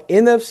time an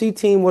NFC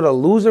team with a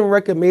losing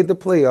record made the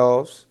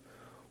playoffs,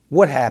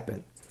 what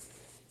happened?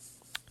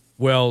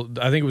 Well,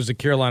 I think it was the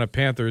Carolina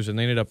Panthers, and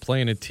they ended up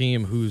playing a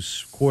team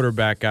whose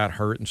quarterback got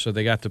hurt, and so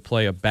they got to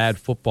play a bad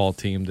football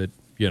team that,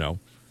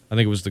 I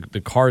think it was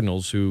the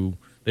Cardinals, who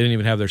they didn't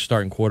even have their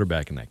starting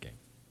quarterback in that game.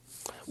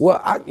 Well,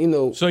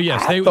 So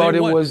yes,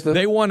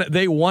 they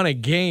won a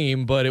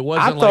game, but it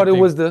wasn't. I thought it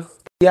was the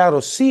Seattle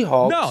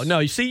Seahawks. No.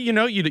 You see,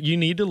 you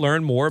need to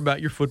learn more about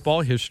your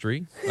football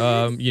history.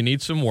 You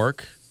need some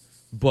work.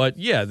 But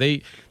yeah,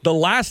 the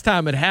last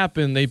time it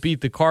happened, they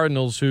beat the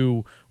Cardinals,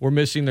 who were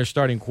missing their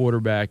starting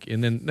quarterback,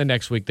 and then the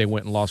next week they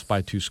went and lost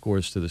by 2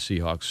 scores to the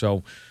Seahawks.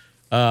 So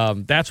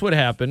that's what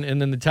happened.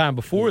 And then the time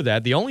before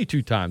that, the only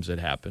 2 times it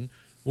happened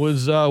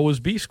was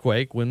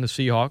Beastquake, when the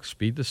Seahawks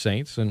beat the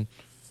Saints, and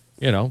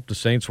the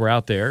Saints were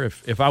out there.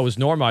 If I was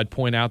Norm, I'd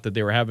point out that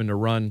they were having to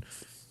run,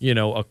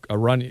 a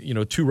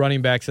run, 2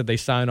 running backs that they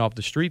signed off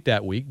the street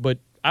that week, but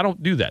I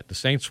don't do that. The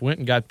Saints went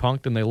and got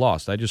punked, and they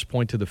lost. I just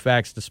point to the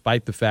facts,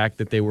 despite the fact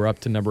that they were up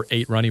to number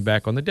 8 running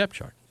back on the depth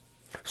chart.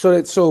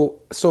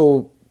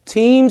 So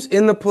teams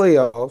in the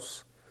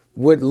playoffs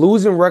with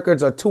losing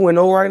records are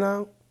 2-0 right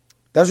now?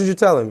 That's what you're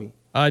telling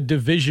me?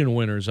 Division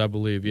winners, I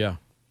believe, yeah.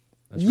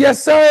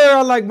 Yes, sir.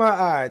 I like my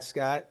odds,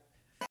 Scott.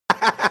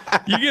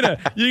 You're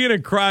gonna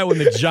cry when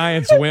the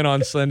Giants win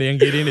on Sunday and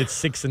get in at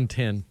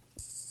 6-10.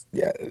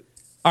 Yeah.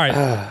 All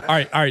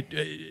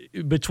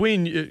right.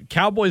 Between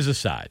Cowboys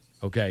aside,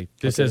 okay.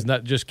 This is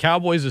not just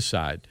Cowboys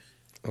aside.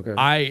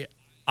 Okay.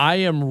 I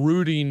am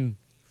rooting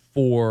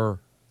for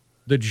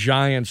the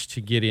Giants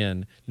to get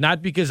in,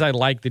 not because I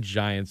like the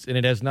Giants, and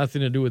it has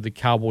nothing to do with the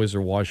Cowboys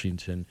or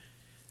Washington.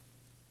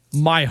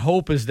 My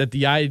hope is that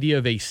the idea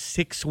of a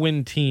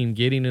 6-win team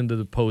getting into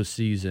the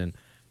postseason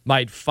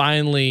might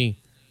finally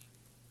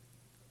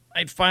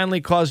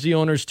cause the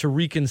owners to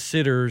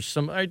reconsider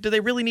do they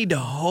really need to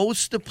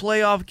host a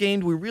playoff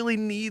game? Do we really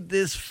need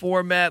this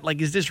format? Like,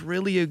 is this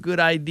really a good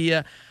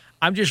idea?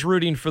 I'm just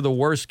rooting for the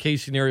worst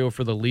case scenario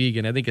for the league,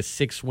 and I think a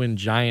 6-win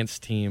Giants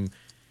team,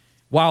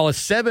 while a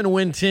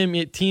 7-win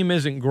team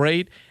isn't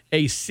great,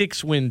 a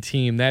 6-win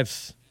team,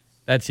 that's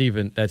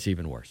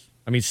even worse.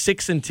 I mean,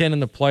 6-10 in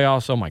the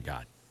playoffs, oh my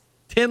God.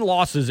 10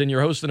 losses and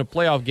you're hosting a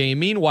playoff game.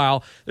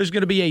 Meanwhile, there's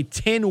going to be a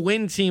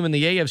 10-win team in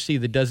the AFC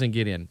that doesn't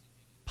get in.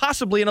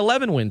 Possibly an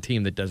 11-win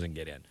team that doesn't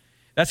get in.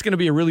 That's going to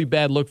be a really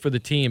bad look for the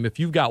team. If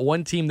you've got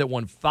one team that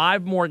won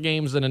 5 more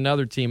games than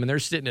another team and they're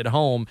sitting at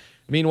home,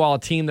 meanwhile a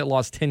team that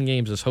lost 10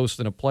 games is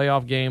hosting a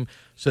playoff game.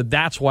 So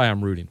that's why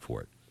I'm rooting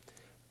for it.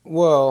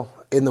 Well,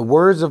 in the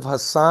words of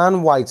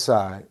Hassan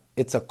Whiteside,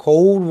 it's a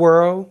cold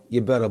world.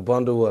 You better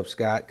bundle up,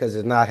 Scott, because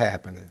it's not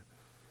happening.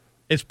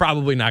 It's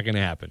probably not going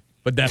to happen,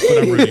 but that's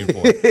what I'm rooting for.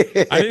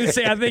 I didn't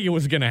say I think it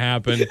was going to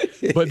happen,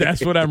 but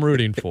that's what I'm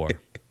rooting for.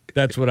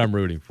 That's what I'm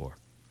rooting for.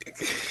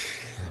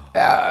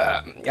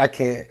 I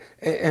can't.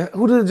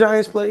 Who do the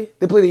Giants play?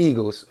 They play the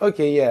Eagles.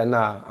 Okay, yeah, I'm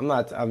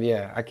not.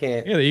 I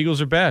can't. Yeah, the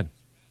Eagles are bad.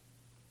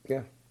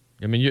 Yeah.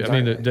 I mean,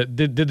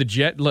 did the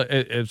Jets?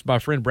 As my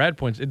friend Brad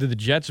points, did the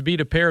Jets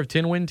beat a pair of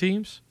 10-win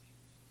teams?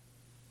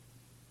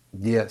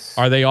 Yes.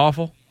 Are they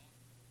awful?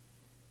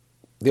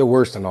 They're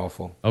worse than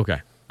awful. Okay.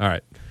 All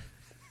right.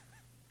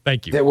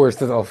 Thank you. They're worse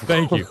than awful.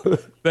 Thank you.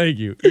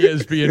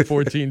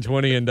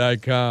 ESPN1420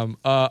 and .com.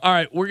 All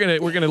right, we're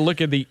gonna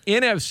look at the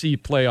NFC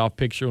playoff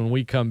picture when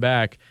we come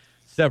back.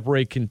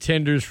 Separate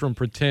contenders from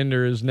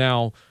pretenders.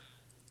 Now,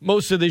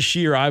 most of this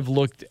year, I've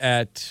looked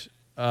at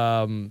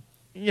 3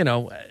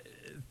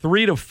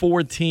 to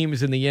 4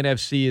 teams in the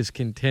NFC as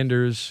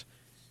contenders.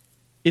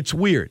 It's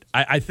weird.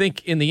 I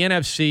think in the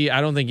NFC,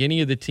 I don't think any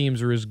of the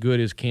teams are as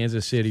good as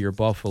Kansas City or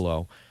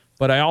Buffalo,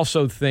 but I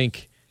also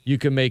think you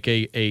can make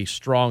a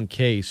strong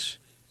case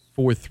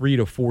for 3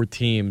 to 4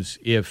 teams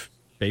if,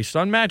 based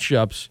on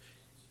matchups,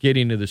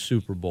 getting to the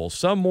Super Bowl.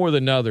 Some more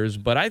than others,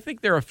 but I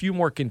think there are a few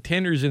more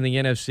contenders in the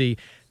NFC,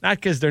 not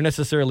because they're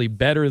necessarily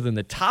better than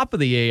the top of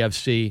the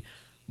AFC,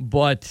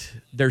 but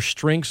their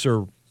strengths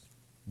are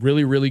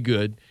really, really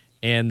good,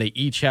 and they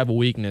each have a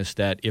weakness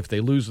that if they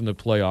lose in the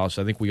playoffs,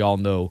 I think we all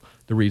know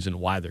the reason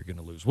why they're going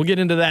to lose. We'll get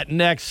into that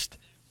next.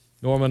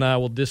 Norm and I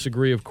will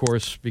disagree, of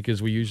course,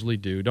 because we usually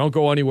do. Don't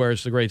go anywhere.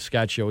 It's the Great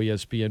Scott Show,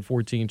 ESPN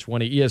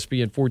 1420,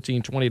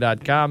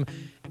 ESPN1420.com,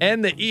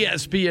 and the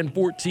ESPN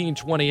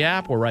 1420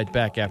 app. We're right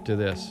back after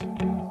this.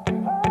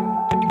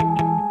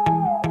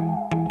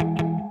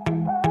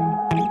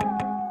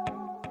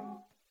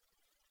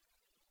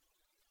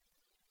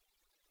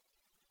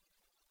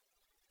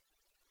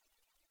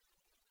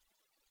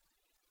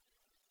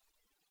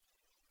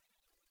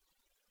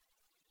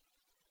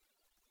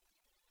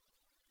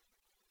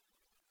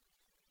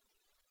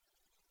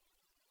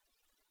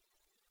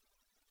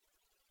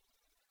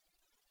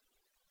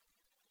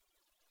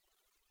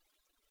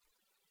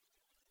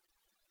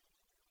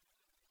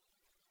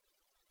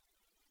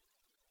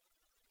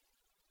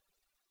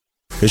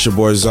 It's your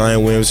boy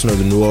Zion Williamson of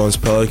the New Orleans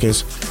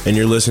Pelicans, and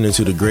you're listening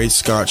to The Great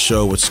Scott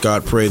Show with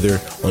Scott Prather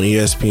on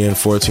ESPN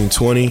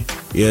 1420,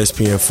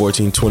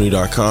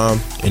 ESPN1420.com,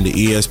 and the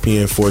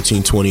ESPN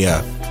 1420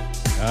 app.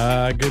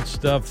 Good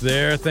stuff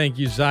there. Thank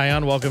you,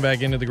 Zion. Welcome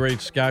back into The Great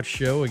Scott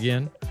Show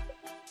again.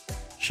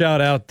 Shout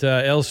out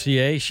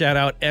LCA. Shout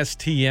out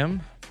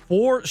STM.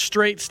 4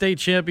 straight state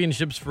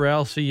championships for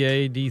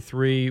LCA,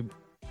 D3,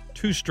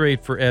 2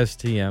 straight for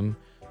STM.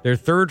 Their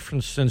third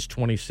since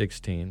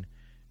 2016.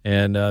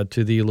 And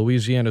to the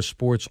Louisiana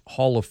Sports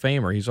Hall of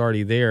Famer, he's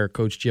already there,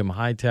 Coach Jim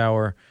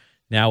Hightower,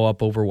 now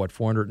up over,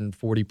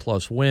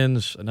 440-plus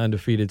wins, an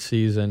undefeated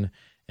season,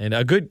 and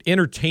a good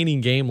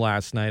entertaining game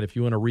last night. If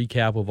you want a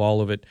recap of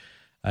all of it,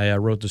 I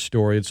wrote the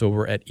story. It's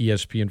over at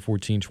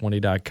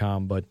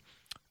ESPN1420.com, but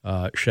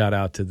shout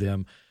out to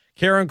them.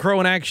 Karen Crow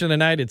in action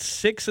tonight. It's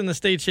 6 in the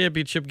state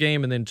championship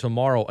game, and then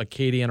tomorrow,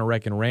 Acadiana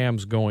Wrecking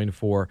Rams going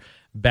for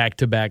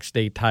back-to-back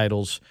state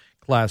titles.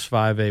 Class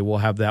 5A, we'll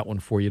have that one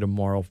for you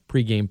tomorrow.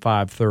 Pregame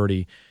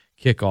 5:30,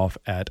 kickoff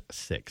at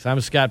 6.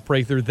 I'm Scott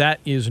Prather. That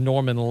is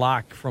Norman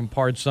Locke from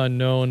Parts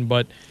Unknown,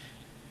 but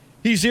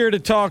he's here to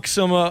talk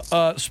some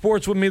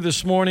sports with me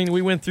this morning.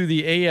 We went through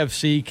the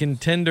AFC,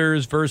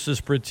 contenders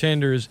versus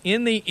pretenders.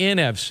 In the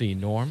NFC,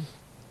 Norm,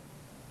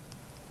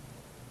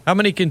 how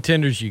many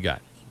contenders you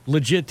got?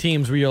 Legit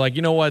teams where you're like,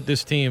 you know what,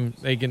 this team,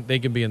 they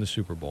can be in the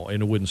Super Bowl,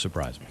 and it wouldn't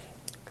surprise me.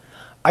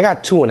 I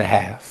got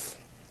 2.5.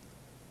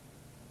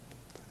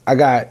 I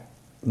got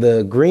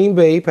the Green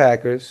Bay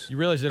Packers. You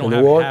realize they don't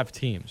have half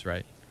teams,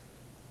 right?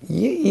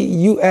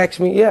 You asked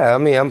me, yeah. I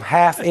mean, I'm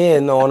half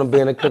in on them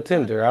being a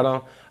contender. I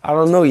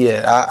don't know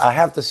yet. I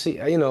have to see.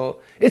 You know,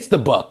 it's the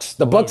Bucks.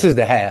 The Bucks is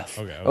the half.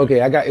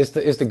 Okay. I got it's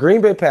the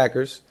Green Bay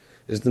Packers,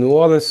 it's the New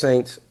Orleans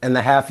Saints, and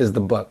the half is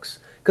the Bucks.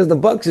 Because the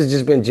Bucks has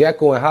just been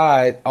Jekyll and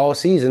Hyde all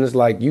season. It's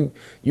like you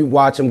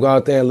watch them go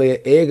out there and lay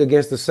an egg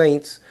against the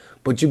Saints,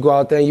 but you go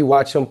out there and you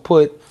watch them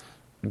put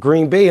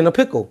Green Bay in a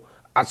pickle.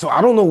 So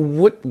I don't know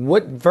what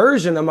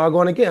version am I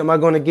going to get. Am I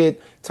going to get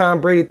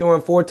Tom Brady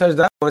throwing 4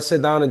 touchdowns and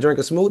sit down and drink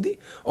a smoothie?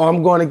 Or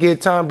I'm going to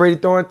get Tom Brady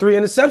throwing 3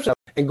 interceptions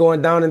and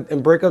going down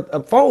and break up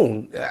a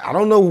phone? I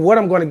don't know what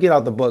I'm going to get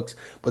out the Bucks,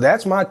 but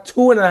that's my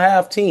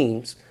 2.5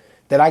 teams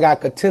that I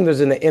got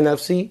contenders in the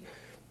NFC.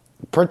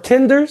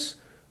 Pretenders,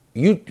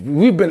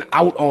 we've been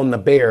out on the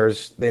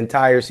Bears the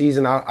entire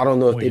season. I don't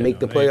know if they make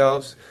the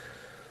playoffs.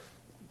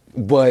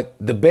 But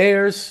the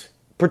Bears,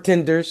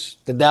 pretenders,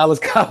 the Dallas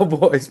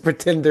Cowboys,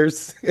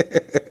 pretenders.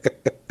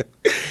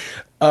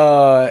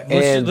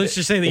 Let's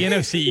just say the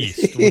NFC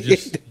East. We'll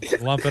just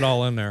lump it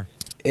all in there.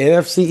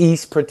 NFC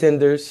East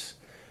pretenders,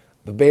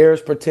 the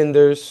Bears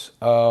pretenders.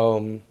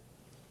 Yeah,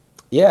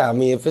 I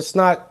mean, if it's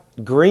not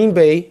Green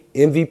Bay,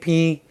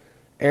 MVP,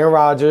 Aaron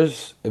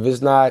Rodgers, if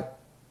it's not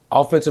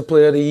Offensive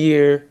Player of the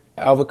Year,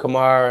 Alvin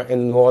Kamara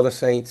and the New Orleans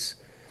Saints,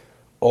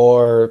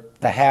 or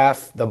the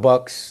half, the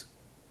Bucks,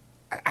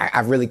 I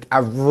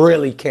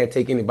really can't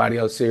take anybody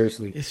else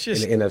seriously in the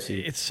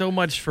NFC. It's so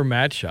much for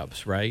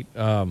matchups, right?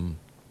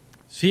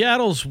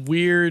 Seattle's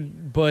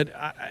weird, but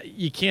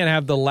you can't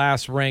have the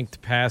last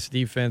ranked pass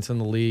defense in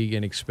the league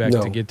and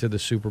expect to get to the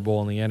Super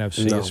Bowl in the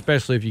NFC,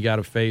 especially if you got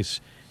to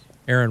face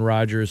Aaron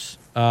Rodgers.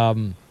 For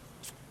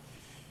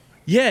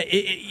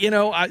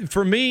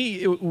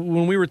me,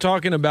 when we were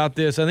talking about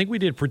this, I think we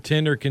did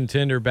pretender,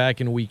 contender back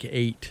in week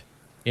 8,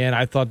 and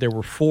I thought there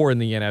were 4 in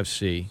the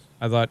NFC.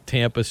 I thought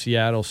Tampa,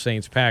 Seattle,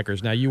 Saints,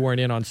 Packers. Now, you weren't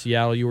in on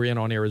Seattle. You were in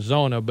on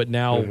Arizona, but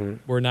now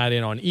we're not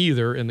in on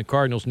either, and the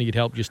Cardinals need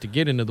help just to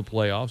get into the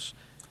playoffs.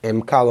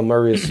 And Kyler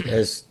Murray,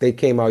 as they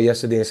came out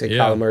yesterday and said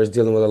Kyler Murray is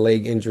dealing with a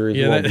leg injury.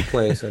 He won't be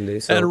playing Sunday.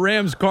 So. That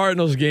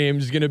Rams-Cardinals game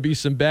is going to be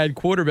some bad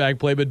quarterback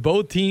play, but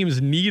both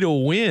teams need a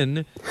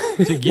win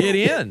to get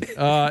in.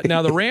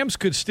 Now, the Rams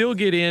could still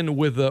get in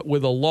with a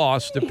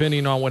loss,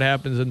 depending on what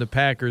happens in the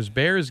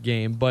Packers-Bears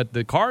game, but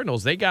the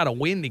Cardinals, they got to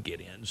win to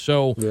get in.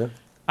 So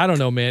I don't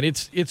know, man.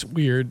 It's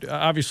weird.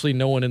 Obviously,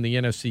 no one in the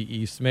NFC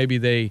East. Maybe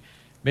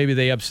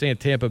they upset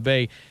Tampa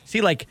Bay.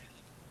 See, like,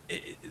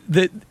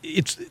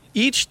 it's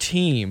each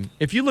team.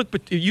 If you look,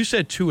 you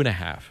said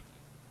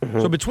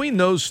 2.5. So between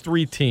those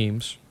three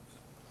teams,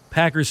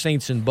 Packers,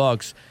 Saints, and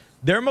Bucks,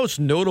 their most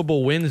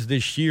notable wins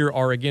this year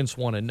are against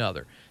one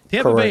another.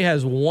 Tampa Bay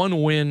has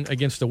one win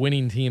against a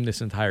winning team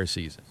this entire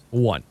season.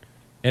 One.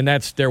 And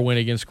that's their win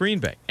against Green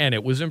Bay. And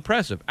it was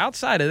impressive.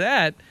 Outside of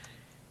that,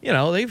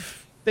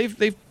 they've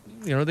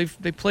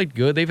played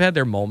good. They've had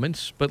their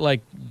moments, but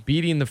like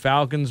beating the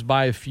Falcons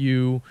by a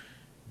few,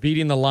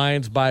 beating the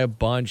Lions by a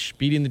bunch,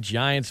 beating the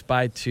Giants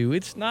by 2,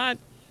 it's not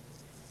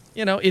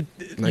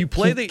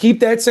keep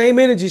that same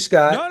energy,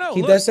 Scott.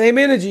 Keep that same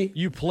energy.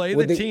 You play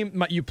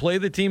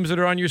the teams that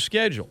are on your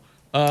schedule.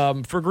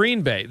 For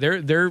Green Bay,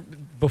 they're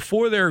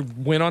before their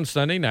win on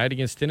Sunday night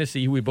against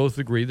Tennessee, we both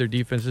agree their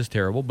defense is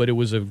terrible, but it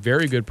was a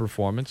very good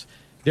performance.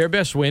 Their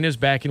best win is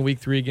back in Week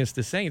 3 against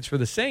the Saints. For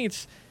the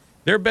Saints,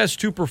 their best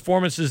 2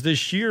 performances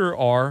this year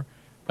are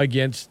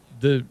against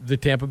the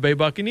Tampa Bay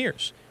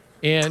Buccaneers.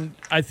 And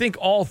I think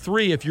all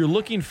 3, if you're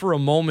looking for a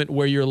moment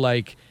where you're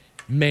like,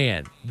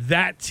 man,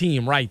 that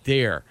team right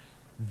there,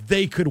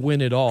 they could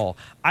win it all.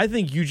 I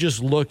think you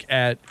just look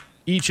at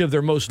each of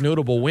their most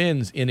notable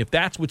wins, and if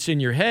that's what's in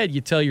your head, you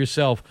tell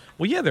yourself,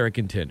 well, yeah, they're a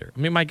contender. I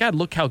mean, my God,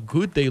 look how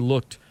good they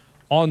looked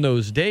on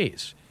those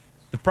days.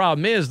 The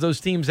problem is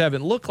those teams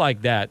haven't looked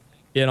like that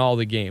in all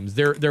the games.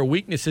 Their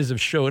weaknesses have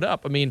showed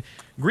up. I mean,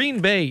 Green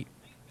Bay,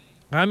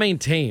 I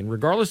maintain,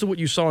 regardless of what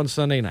you saw on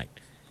Sunday night,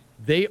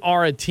 they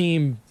are a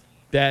team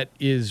that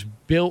is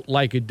built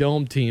like a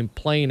dome team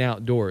playing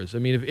outdoors. I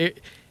mean,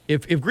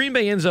 if Green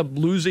Bay ends up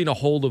losing a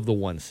hold of the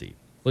 1 seed,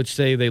 let's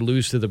say they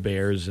lose to the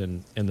Bears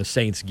and the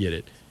Saints get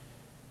it,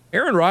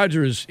 Aaron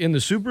Rodgers in the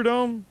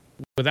Superdome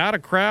without a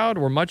crowd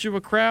or much of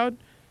a crowd,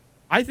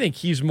 I think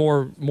he's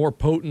more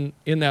potent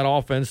in that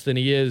offense than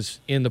he is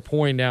in the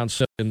pouring down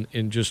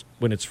in just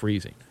when it's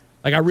freezing.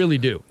 Like, I really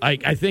do.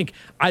 I think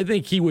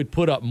he would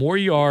put up more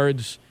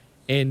yards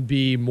and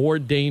be more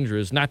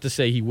dangerous. Not to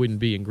say he wouldn't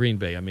be in Green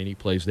Bay. I mean, he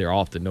plays there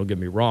often, don't get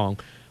me wrong.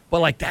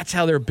 But, like, that's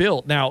how they're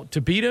built. Now, to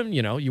beat him,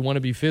 you want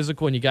to be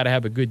physical and you got to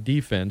have a good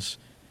defense.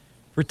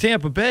 For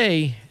Tampa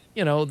Bay,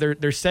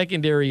 their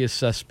secondary is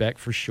suspect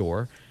for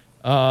sure.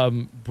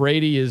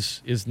 Brady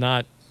is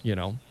not,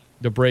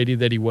 the Brady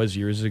that he was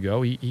years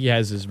ago. He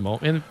has his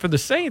moment. And for the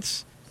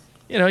Saints,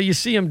 you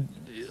see him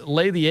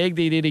lay the egg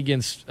they did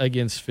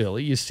against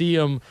Philly. You see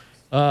him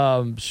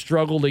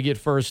struggle to get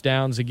first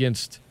downs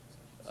against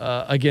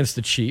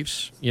the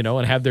Chiefs,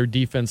 and have their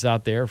defense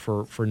out there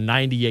for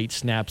 98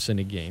 snaps in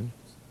a game.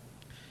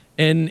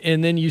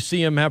 And then you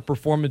see him have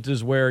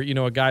performances where,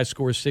 a guy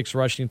scores 6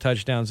 rushing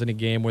touchdowns in a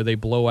game where they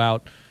blow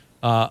out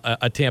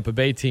a Tampa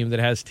Bay team that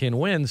has 10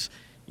 wins.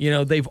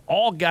 They've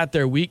all got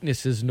their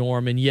weaknesses,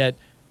 Norm, and yet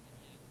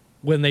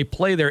when they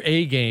play their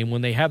A game,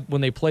 when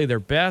they play their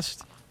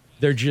best,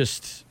 they're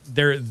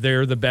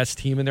the best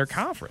team in their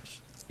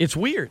conference. It's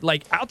weird.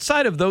 Like,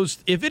 outside of those,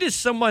 if it is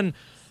someone,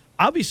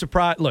 I'll be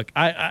surprised. Look,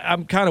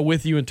 I'm kind of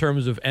with you in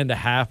terms of end of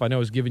half. I know I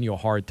was giving you a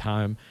hard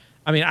time.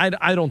 I mean,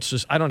 I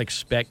don't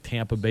expect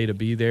Tampa Bay to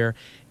be there.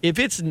 If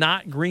it's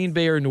not Green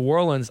Bay or New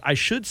Orleans, I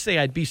should say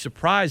I'd be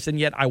surprised, and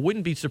yet I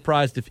wouldn't be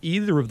surprised if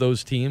either of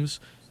those teams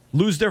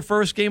lose their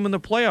first game in the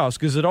playoffs,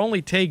 because it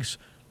only takes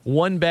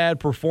one bad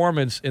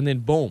performance and then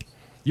boom,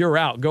 you're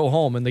out, go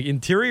home. And the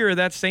interior of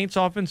that Saints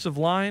offensive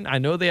line, I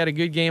know they had a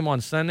good game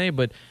on Sunday,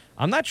 but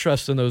I'm not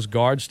trusting those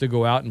guards to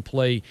go out and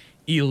play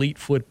elite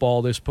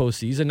football this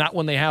postseason, not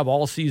when they have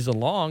all season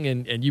long,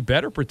 and you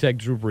better protect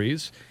Drew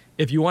Brees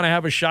if you want to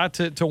have a shot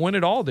to win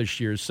it all this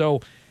year.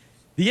 So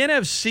the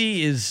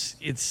NFC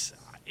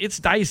it's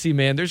dicey,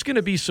 man. There's going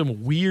to be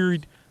some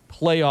weird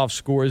playoff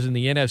scores in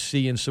the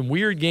NFC and some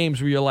weird games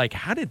where you're like,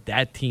 how did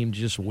that team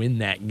just win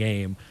that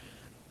game?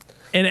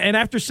 And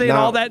after saying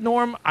all that,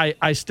 Norm,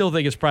 I still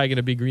think it's probably going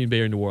to be Green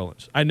Bay or New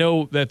Orleans. I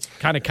know that's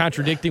kind of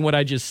contradicting what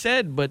I just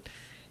said, but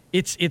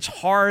it's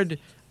hard.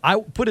 I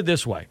put it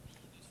this way.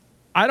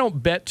 I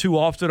don't bet too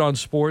often on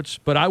sports,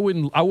 but I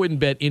wouldn't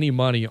bet any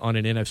money on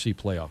an NFC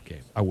playoff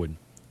game. I wouldn't.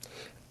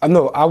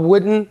 No, I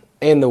wouldn't.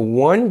 And the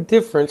one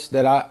difference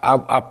that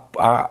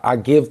I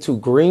give to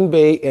Green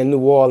Bay and New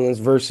Orleans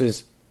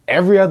versus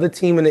every other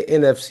team in the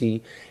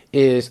NFC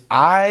is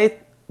I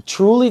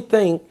truly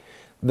think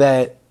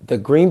that the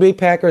Green Bay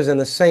Packers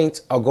and the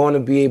Saints are going to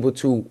be able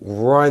to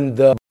run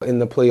in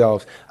the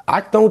playoffs.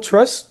 I don't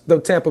trust the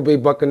Tampa Bay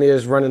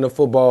Buccaneers running the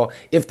football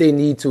if they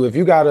need to. If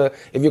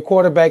your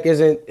quarterback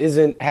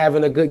isn't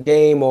having a good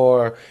game,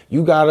 or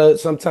you gotta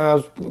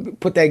sometimes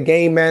put that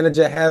game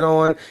manager hat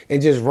on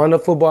and just run the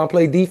football and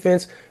play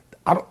defense,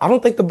 I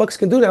don't think the Bucs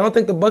can do that. I don't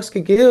think the Bucs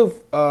can give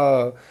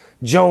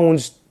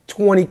Jones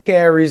 20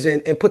 carries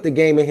and put the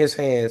game in his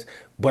hands.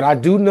 But I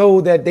do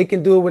know that they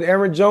can do it with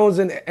Aaron Jones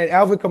and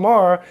Alvin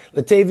Kamara,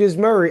 Latavius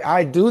Murray.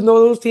 I do know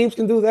those teams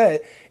can do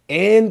that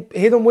and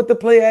hit them with the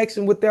play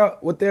action with their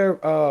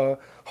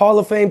Hall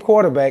of Fame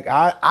quarterback.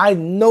 I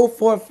know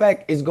for a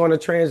fact it's going to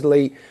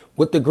translate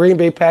with the Green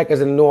Bay Packers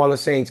and the New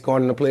Orleans Saints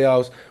going in the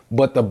playoffs.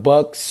 But the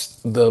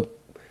Bucs,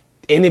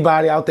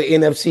 anybody out the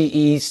NFC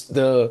East,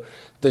 the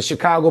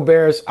Chicago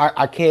Bears,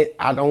 I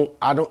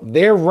don't.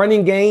 Their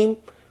running game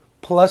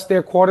plus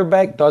their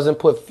quarterback doesn't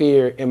put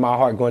fear in my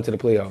heart going to the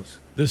playoffs.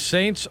 The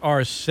Saints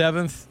are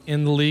 7th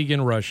in the league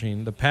in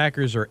rushing. The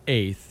Packers are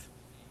 8th.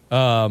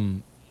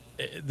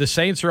 The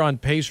Saints are on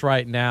pace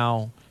right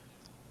now,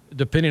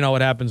 depending on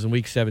what happens in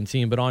Week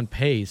 17, but on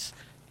pace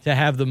to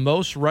have the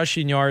most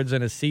rushing yards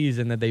in a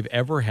season that they've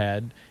ever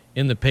had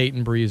in the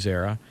Peyton Breeze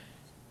era.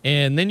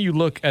 And then you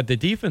look at the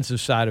defensive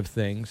side of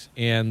things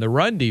and the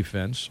run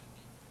defense,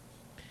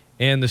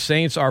 and the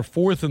Saints are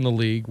 4th in the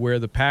league, where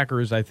the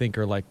Packers, I think,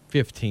 are like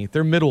 15th.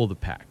 They're middle of the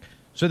pack.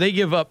 So they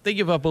give up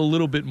a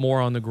little bit more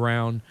on the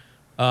ground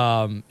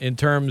in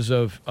terms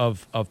of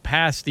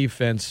pass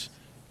defense.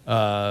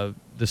 The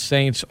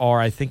Saints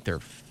are, I think, they're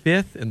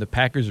 5th, and the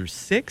Packers are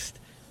 6th.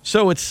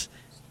 So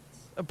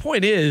the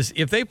point is,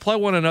 if they play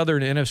one another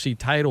in an NFC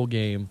title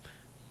game,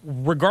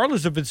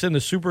 regardless if it's in the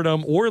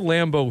Superdome or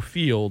Lambeau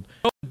Field,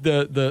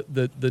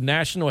 the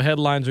national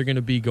headlines are going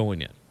to be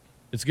going in.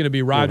 It's going to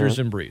be Rodgers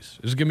and Breeze.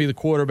 It's going to be the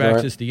quarterbacks.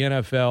 Right. It's the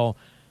NFL.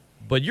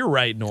 But you're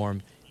right,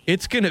 Norm.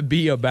 It's going to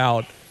be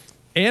about,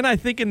 and I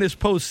think in this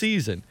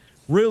postseason,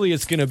 really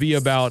it's going to be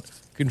about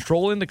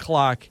controlling the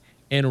clock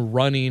and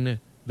running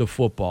the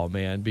football,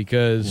 man,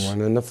 because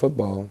running the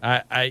football.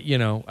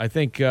 I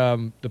think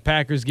the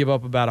Packers give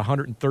up about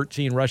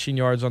 113 rushing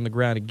yards on the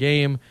ground a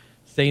game.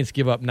 Saints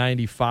give up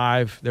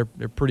 95. They're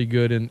pretty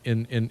good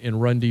in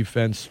run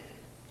defense.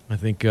 I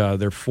think they're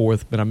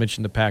 4th, but I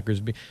mentioned the Packers.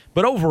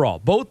 But overall,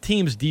 both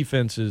teams'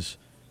 defenses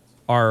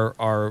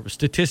are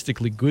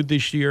statistically good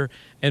this year,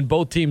 and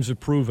both teams have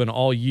proven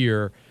all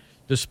year,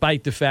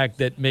 despite the fact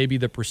that maybe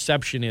the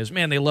perception is,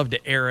 man, they love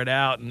to air it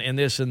out and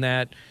this and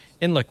that.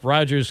 And look,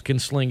 Rodgers can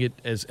sling it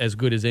as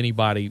good as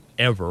anybody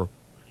ever.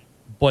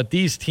 But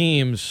these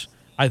teams,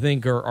 I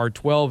think, are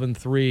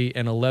 12-3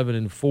 and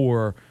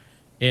 11-4.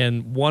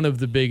 And one of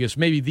the biggest,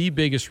 maybe the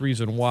biggest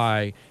reason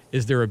why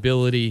is their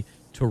ability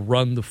to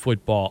run the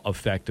football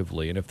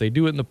effectively. And if they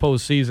do it in the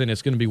postseason,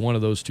 it's going to be one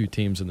of those two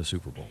teams in the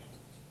Super Bowl.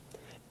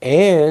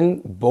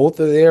 And both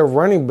of their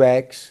running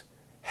backs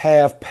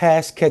have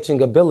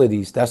pass-catching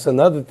abilities. That's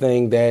another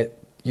thing that,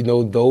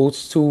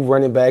 those two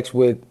running backs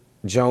with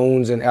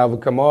Jones and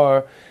Alvin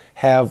Kamara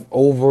have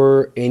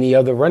over any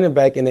other running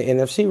back in the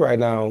NFC right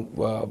now.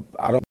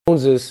 I don't know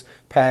Jones's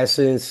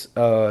passing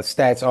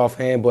stats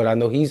offhand, but I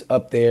know he's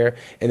up there.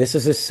 And this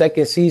is his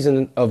second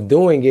season of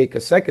doing it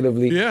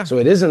consecutively. Yeah. So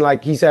it isn't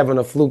like he's having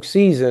a fluke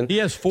season. He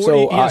has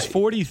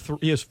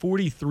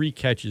 43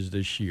 catches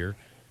this year,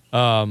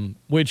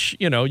 which,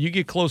 you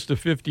get close to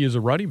 50 as a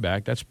running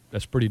back.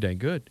 That's pretty dang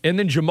good. And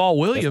then Jamal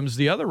Williams,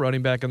 the other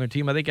running back on their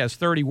team, I think has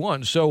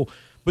 31. So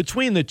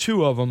between the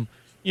two of them,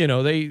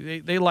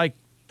 they like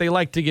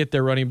to get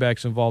their running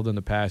backs involved in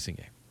the passing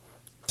game.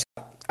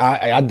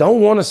 I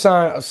don't want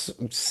to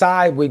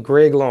side with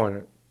Greg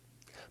Larner,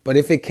 but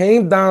if it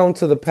came down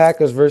to the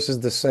Packers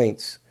versus the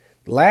Saints,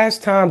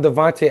 last time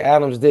Devontae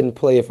Adams didn't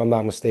play, if I'm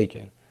not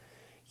mistaken,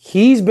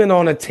 he's been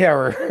on a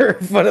terror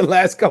for the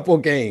last couple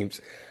games.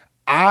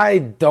 I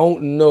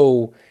don't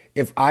know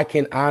if I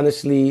can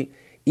honestly,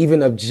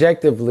 even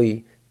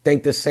objectively,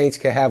 think the Saints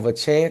can have a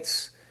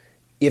chance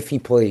if he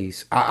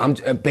plays. I'm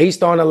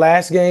based on the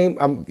last game.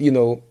 A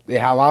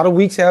lot of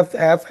weeks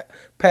have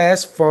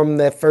passed from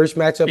that first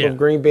matchup of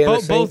Green Bay and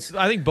the Saints.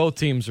 I think both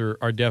teams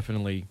are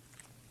definitely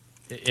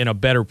in a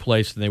better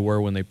place than they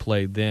were when they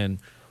played then,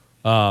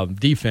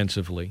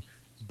 defensively.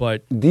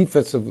 But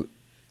defensively,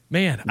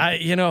 man,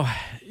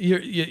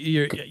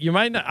 you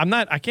might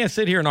not. I can't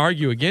sit here and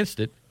argue against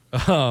it.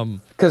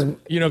 Because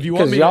if you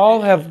want me,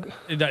 y'all have.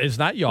 It's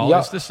not y'all.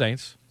 It's the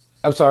Saints.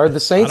 I'm sorry. The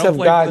Saints have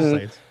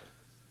gotten.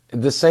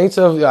 The Saints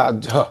have. I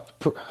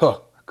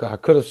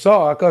could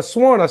have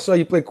sworn I saw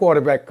you play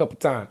quarterback a couple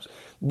times.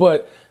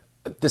 But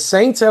the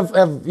Saints have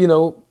like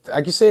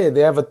you said, they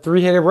have a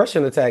three-headed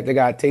rushing attack. They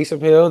got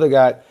Taysom Hill, they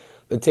got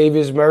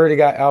Latavius Murray, they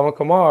got Alvin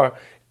Kamara.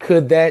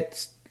 Could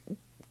that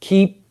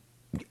keep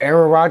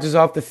Aaron Rodgers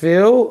off the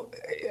field?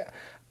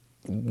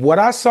 What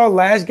I saw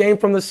last game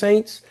from the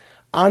Saints,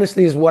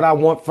 honestly, is what I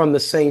want from the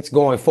Saints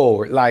going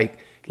forward. Like,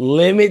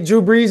 limit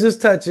Drew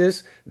Brees'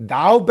 touches,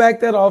 dial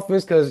back that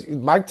offense, because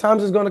Mike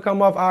Thomas is going to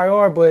come off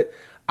IR, but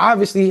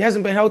obviously, he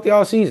hasn't been healthy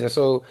all season.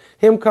 So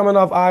him coming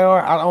off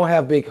IR, I don't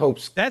have big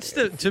hopes.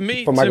 To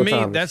me,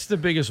 that's the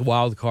biggest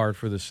wild card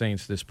for the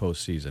Saints this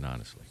postseason,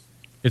 honestly.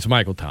 It's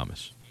Michael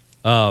Thomas.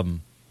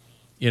 Sean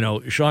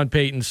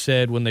Payton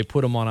said when they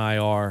put him on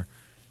IR,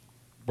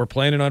 we're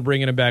planning on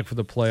bringing him back for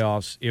the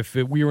playoffs. If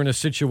we were in a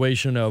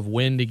situation of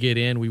when to get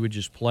in, we would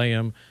just play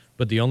him.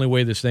 But the only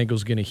way this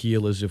ankle's going to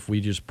heal is if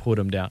we just put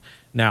him down.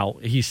 Now,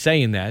 he's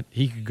saying that.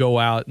 He could go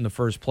out in the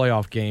first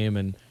playoff game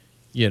and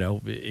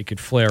it could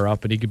flare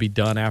up, and he could be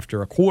done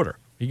after a quarter.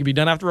 He could be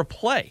done after a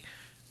play.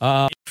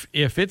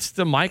 If it's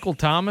the Michael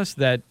Thomas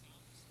that,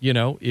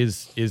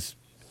 is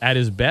at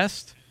his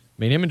best,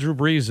 I mean, him and Drew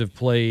Brees have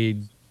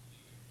played,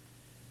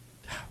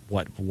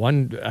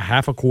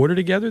 half a quarter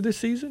together this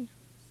season?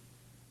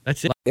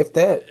 That's it. If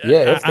that.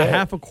 Yeah, a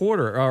half a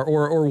quarter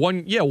or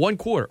one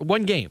quarter,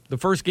 one game, the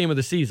first game of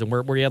the season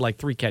where he had like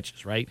 3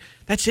 catches, right?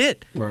 That's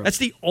it. Right. That's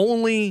the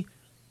only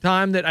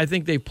time that I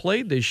think they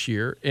played this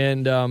year.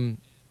 And,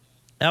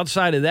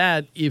 outside of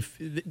that, if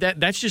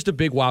that's just a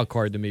big wild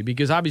card to me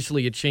because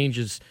obviously it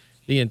changes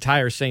the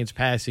entire Saints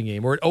passing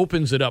game, or it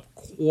opens it up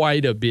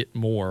quite a bit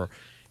more.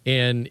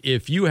 And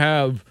if you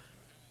have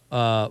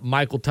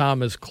Michael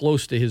Thomas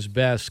close to his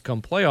best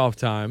come playoff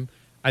time,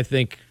 I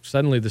think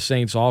suddenly the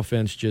Saints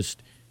offense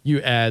you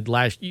add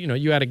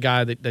a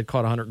guy that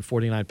caught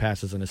 149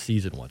 passes in a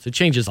season once. It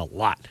changes a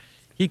lot.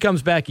 He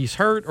comes back, he's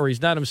hurt, or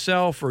he's not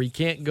himself, or he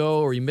can't go,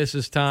 or he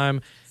misses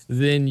time.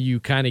 Then you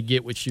kind of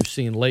get what you've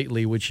seen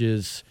lately, which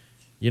is,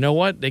 you know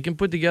what? They can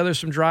put together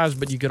some drives,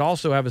 but you could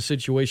also have a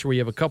situation where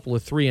you have a couple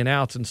of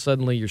 3-and-outs and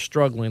suddenly you're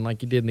struggling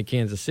like you did in the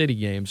Kansas City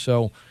game.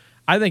 So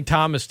I think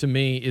Thomas, to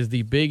me, is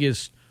the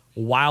biggest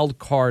wild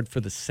card for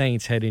the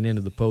Saints heading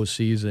into the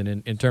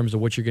postseason in terms of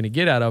what you're going to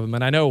get out of him.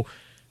 And I know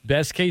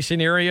best case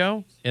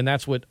scenario, and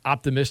that's what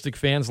optimistic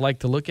fans like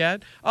to look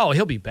at, oh,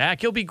 he'll be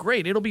back. He'll be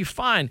great. It'll be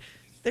fine.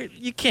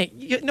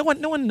 No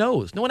one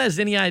knows. No one has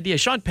any idea.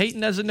 Sean Payton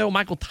doesn't know.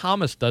 Michael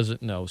Thomas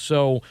doesn't know.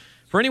 So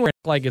for anyone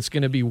like it's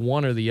going to be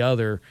one or the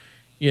other,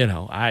 we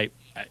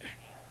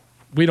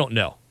don't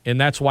know, and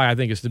that's why I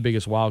think it's the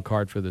biggest wild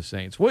card for the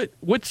Saints.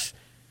 What's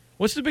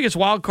the biggest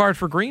wild card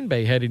for Green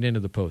Bay heading into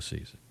the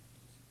postseason?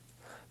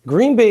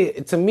 Green Bay,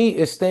 to me,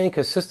 is staying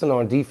consistent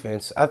on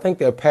defense. I think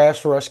their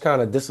pass rush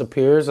kind of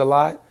disappears a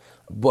lot,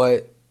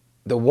 but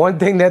the one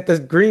thing that the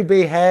Green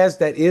Bay has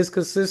that is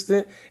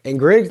consistent, and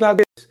Greg's not.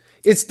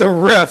 It's the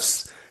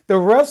refs. The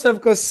refs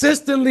have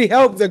consistently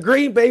helped the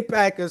Green Bay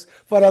Packers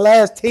for the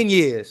last 10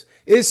 years.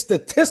 It's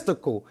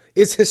statistical.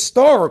 It's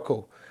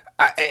historical.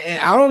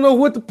 I don't know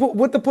what to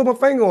put my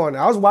finger on.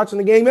 I was watching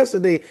the game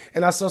yesterday,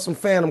 and I saw some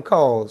phantom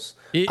calls.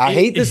 I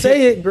hate to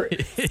say it, bro,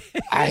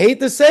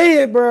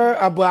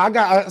 but I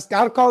got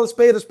to call a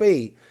spade a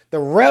spade. The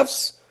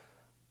refs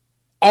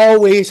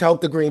always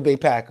help the Green Bay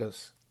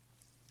Packers.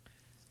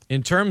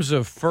 In terms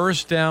of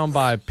first down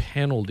by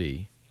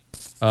penalty,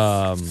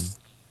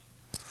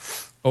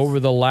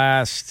 over the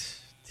last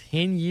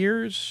 10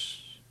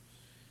 years,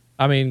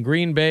 I mean,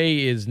 Green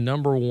Bay is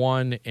number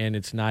one, and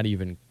it's not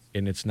even close.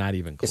 It's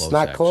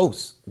not actually.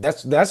 Close.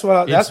 That's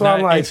what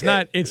I'm like.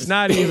 It's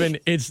not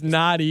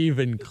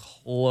even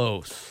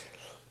close.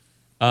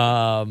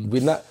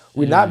 We're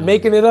not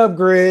making it up,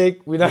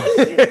 Greg. We're not.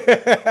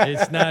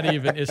 It's not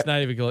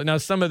even close. Now,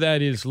 some of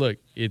that is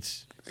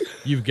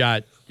you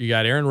got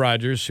Aaron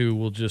Rodgers who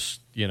will just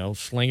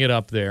sling it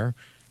up there.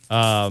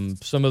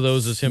 Some of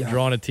those is him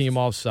drawing a team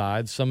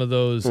offside. Some of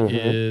those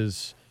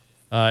is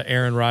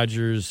Aaron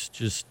Rodgers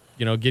just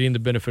getting the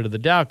benefit of the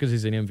doubt because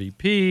he's an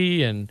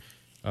MVP and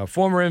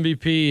former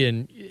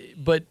MVP.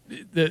 But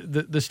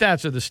the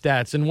stats are the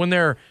stats,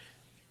 and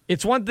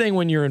it's one thing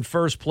when you're in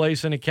first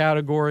place in a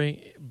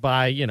category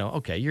by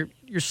okay, you're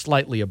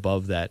slightly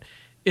above that.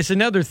 It's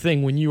another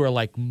thing when you are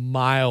like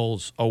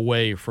miles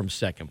away from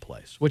second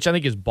place, which I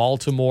think is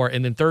Baltimore,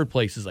 and then third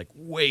place is like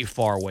way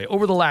far away.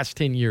 Over the last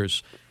 10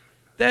 years.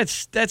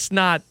 That's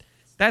not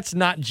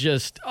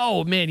just,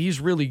 oh man, he's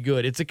really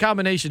good. It's a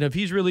combination of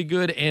he's really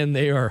good and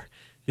they are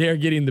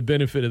getting the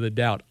benefit of the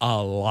doubt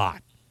a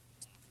lot.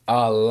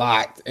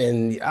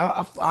 And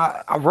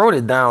I wrote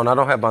it down. I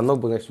don't have my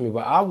notebook next to me,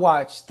 but I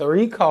watched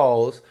 3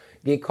 calls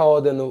get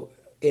called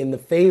in the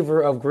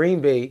favor of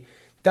Green Bay.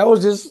 That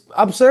was just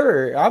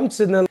absurd. I'm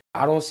sitting there,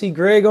 I don't see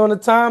Greg on the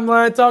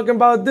timeline talking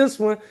about this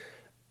one.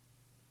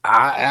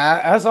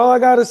 That's all I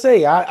gotta say.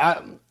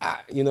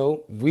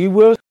 We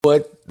will,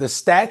 but the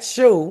stats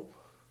show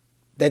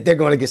that they're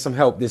going to get some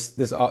help this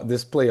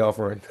playoff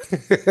run.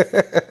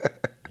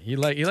 He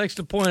likes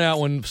to point out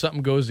when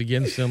something goes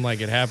against him,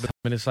 like it happened,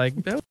 and it's like,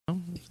 it's a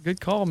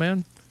good call,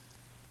 man.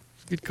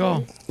 It's a good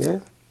call. Yeah.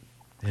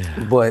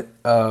 But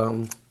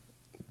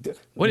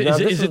what is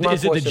it? Is it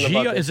the G?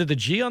 Is it the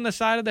G on the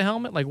side of the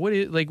helmet? What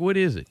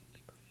is it?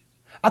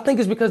 I think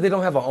it's because they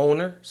don't have an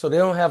owner, so they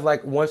don't have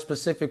one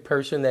specific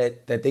person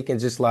that they can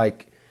just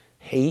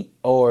hate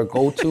or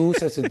go to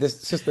since and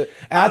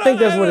I think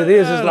that's what it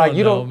is. It's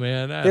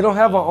they don't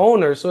have an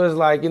owner, so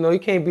it's you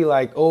can't be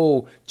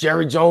oh,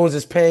 Jerry Jones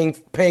is paying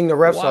the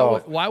refs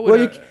off. Why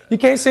would you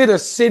can't say the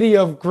city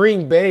of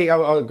Green Bay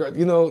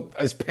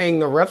is paying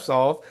the refs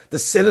off, the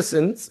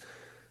citizens.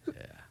 Yeah,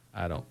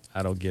 I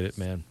don't get it,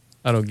 man.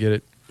 I don't get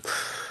it.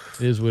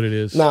 It is what it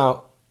is.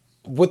 Now,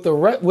 with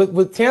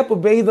with Tampa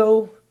Bay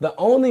though, the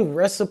only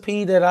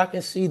recipe that I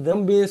can see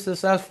them being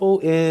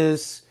successful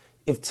is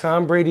if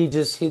Tom Brady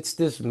just hits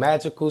this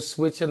magical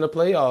switch in the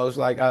playoffs.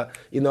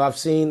 I've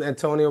seen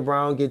Antonio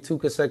Brown get 2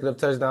 consecutive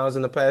touchdowns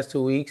in the past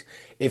 2 weeks.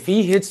 If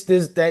he hits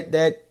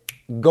that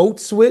GOAT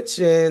switch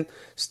and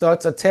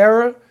starts a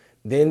terror,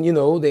 then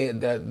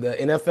the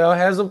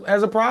NFL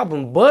has a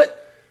problem. But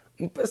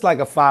it's like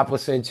a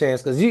 5%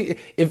 chance because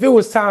if it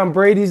was Tom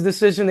Brady's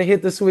decision to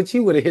hit the switch,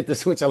 he would have hit the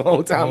switch a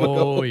long time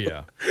ago. Oh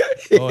yeah,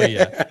 oh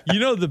yeah.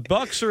 The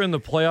Bucs are in the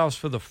playoffs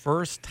for the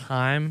first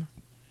time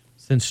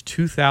since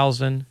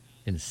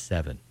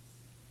 2007.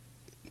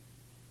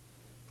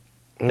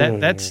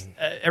 That's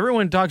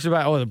everyone talks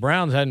about. The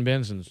Browns hadn't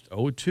been since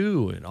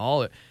 2002 and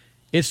all that.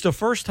 It's the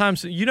first time.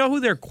 You know who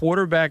their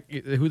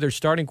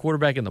starting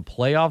quarterback in the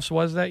playoffs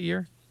was that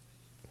year?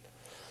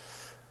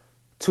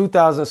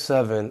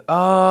 2007.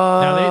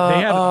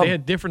 Now they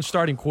had different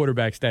starting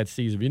quarterbacks that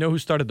season. You know who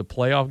started the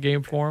playoff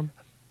game for him?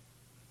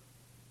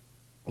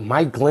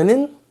 Mike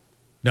Glennon?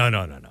 No.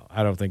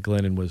 I don't think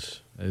Glennon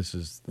was. This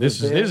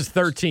is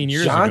 13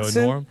 years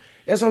Johnson? ago, Norm.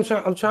 That's what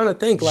I'm trying to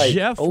think. Like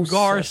Jeff 07.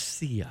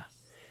 Garcia.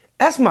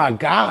 That's my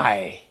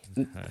guy.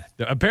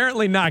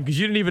 Apparently not, because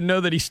you didn't even know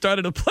that he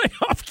started a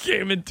playoff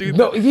game in 2000.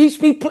 No,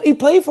 he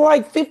played for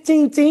like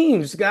 15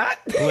 teams, Scott.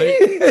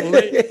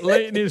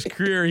 late in his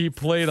career, he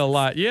played a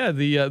lot. Yeah,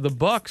 the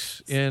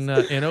Bucks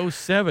in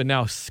 07.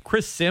 Now,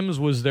 Chris Sims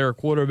was their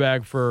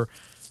quarterback for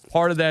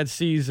part of that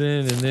season,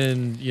 and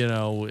then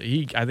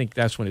I think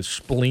that's when his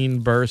spleen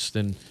burst,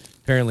 and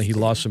apparently he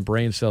lost some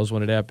brain cells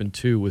when it happened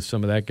too, with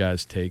some of that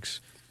guy's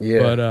takes.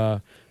 Yeah,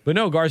 but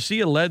no,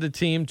 Garcia led the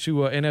team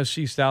to an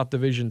NFC South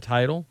Division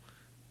title.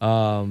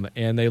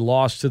 And they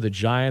lost to the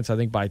Giants, I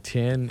think, by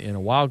 10 in a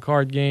wild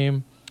card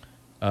game.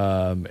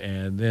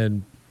 And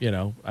then,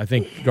 I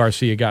think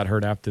Garcia got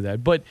hurt after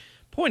that. But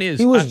point is,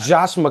 he was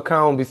Josh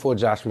McCown before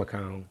Josh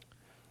McCown.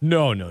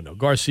 No.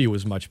 Garcia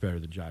was much better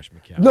than Josh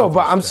McCown. No,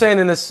 but I'm saying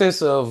in the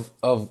sense of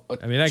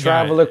that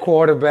traveler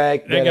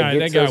quarterback.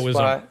 That guy was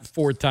a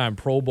 4-time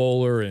Pro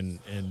Bowler, and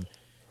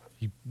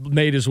he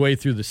made his way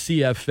through the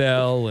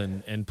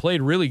CFL and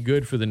played really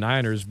good for the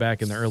Niners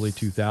back in the early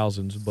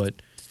 2000s. But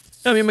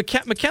I mean,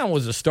 McCown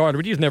was a starter,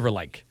 but he was never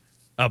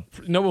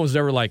no one was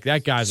ever like,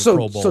 that guy's a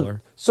Pro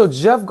Bowler. So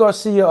Jeff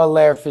Garcia or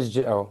Larry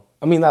Fitzgerald?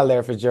 I mean, not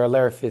Larry Fitzgerald,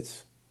 Larry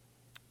Fitz.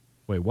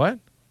 Wait, what?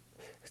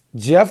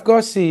 Jeff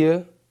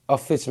Garcia or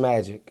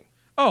Fitzmagic?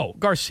 Oh,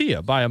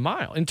 Garcia by a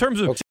mile. In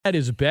terms of at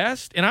his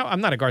best, and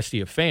I'm not a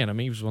Garcia fan. I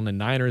mean, he was on the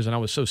Niners, and I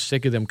was so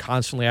sick of them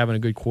constantly having a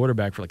good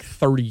quarterback for like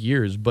 30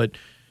 years. But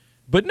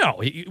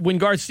no, when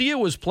Garcia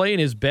was playing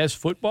his best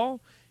football,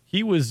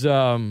 he was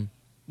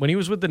when he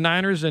was with the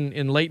Niners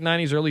in late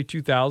 90s, early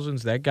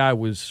 2000s, that guy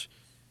was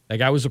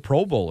a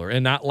Pro Bowler,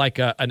 and not like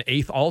an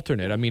eighth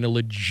alternate. I mean, a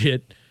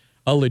legit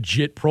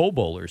Pro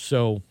Bowler.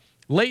 So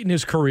late in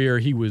his career,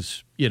 he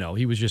was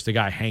just a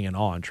guy hanging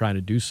on, trying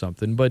to do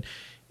something. But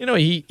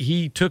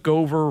he took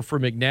over for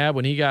McNabb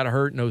when he got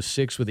hurt in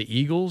 2006 with the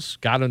Eagles,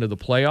 got into the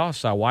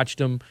playoffs. I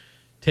watched him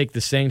take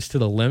the Saints to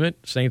the limit.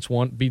 Saints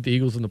beat the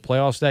Eagles in the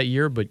playoffs that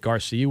year, but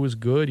Garcia was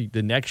good.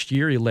 The next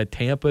year, he led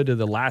Tampa to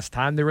the last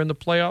time they were in the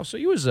playoffs. So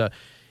he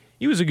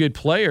was a good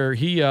player.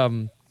 He,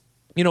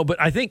 but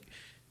I think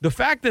the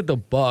fact that the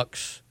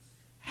Bucks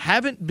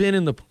haven't been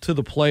to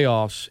the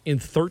playoffs in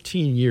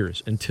 13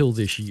 years until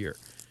this year,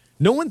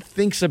 no one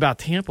thinks about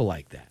Tampa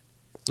like that.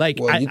 Like,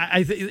 well,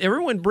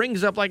 everyone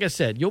brings up, like I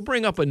said, you'll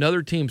bring up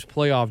another team's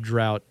playoff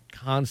drought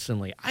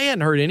constantly. I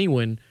hadn't heard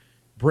anyone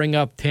bring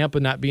up Tampa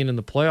not being in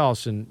the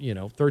playoffs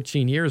in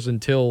 13 years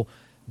until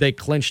they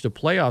clinched a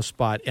playoff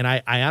spot. And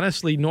I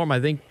honestly, Norm, I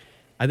think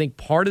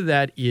part of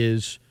that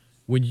is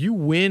when you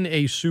win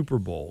a Super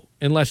Bowl,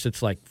 unless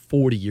it's like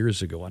 40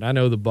 years ago, and I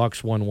know the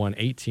Bucks won one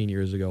 18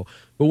 years ago,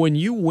 but when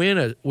you win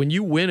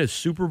a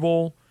Super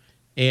Bowl,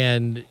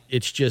 and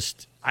it's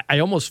just, I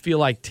almost feel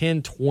like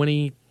 10,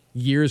 20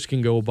 years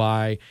can go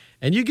by,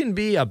 and you can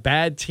be a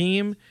bad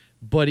team,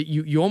 but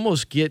you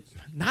almost get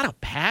not a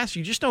pass.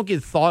 You just don't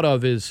get thought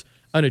of as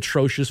an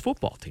atrocious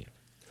football team.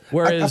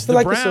 Whereas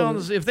the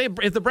Browns, if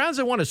the Browns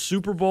had won a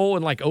Super Bowl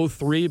in like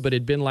 2003, but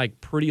had been like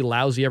pretty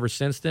lousy ever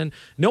since then,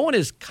 no one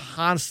is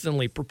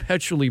constantly,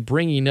 perpetually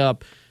bringing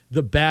up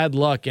the bad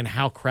luck and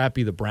how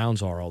crappy the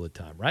Browns are all the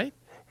time, right?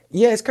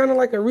 Yeah, it's kind of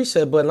like a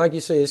reset button, like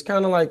you say. It's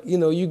kind of like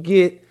you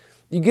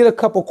get a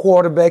couple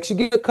quarterbacks, you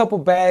get a couple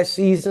bad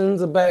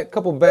seasons,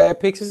 couple bad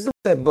picks. It's a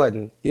reset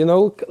button,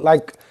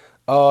 like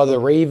the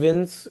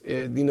Ravens.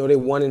 They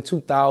won in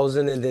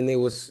 2000, and then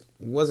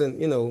wasn't.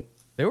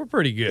 They were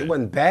pretty good. It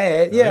wasn't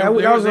bad. Yeah, I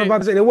was about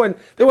to say they wasn't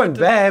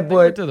bad, but they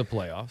went to the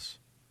playoffs.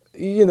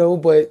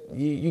 But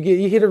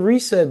you hit a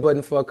reset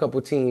button for a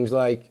couple teams.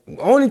 Like,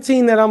 only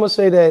team that I'm gonna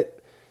say that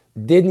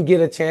didn't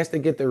get a chance to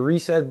get the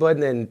reset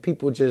button and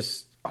people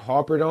just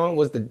harped on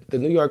was the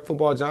New York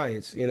Football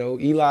Giants.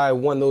 Eli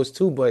won those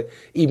two, but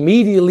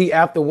immediately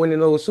after winning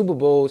those Super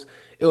Bowls,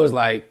 it was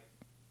like,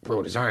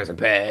 bro, the Giants are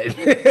bad.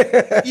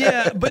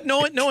 Yeah, but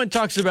no one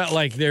talks about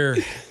like their.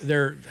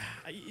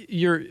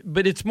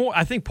 But it's more.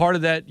 I think part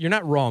of that, you're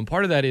not wrong.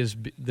 Part of that is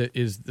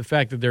the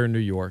fact that they're in New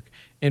York,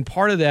 and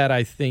part of that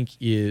I think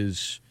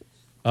is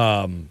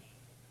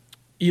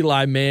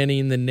Eli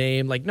Manning, the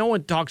name. Like, no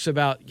one talks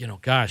about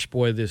gosh,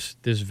 boy, this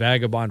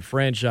vagabond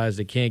franchise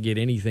that can't get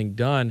anything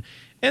done,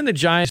 and the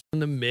Giants in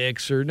the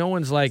mix. Or no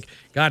one's like,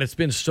 God, it's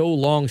been so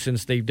long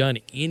since they've done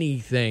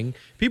anything.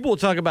 People will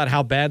talk about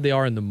how bad they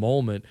are in the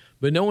moment,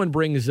 but no one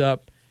brings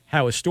up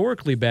how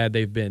historically bad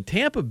they've been.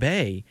 Tampa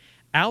Bay,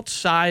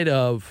 outside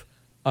of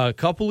a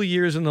couple of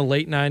years in the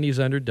late 90s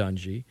under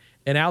Dungy,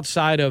 and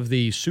outside of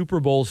the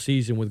Super Bowl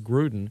season with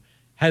Gruden,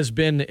 has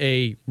been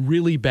a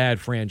really bad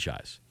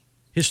franchise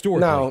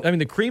historically. No. I mean,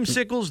 the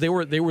Creamsicles, they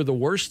were the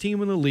worst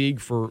team in the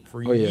league for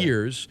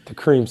years. The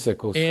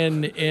Creamsicles.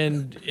 And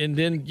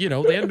then,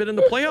 they hadn't been in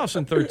the playoffs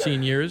in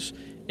 13 years.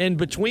 And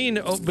between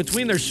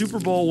their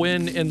Super Bowl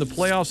win and the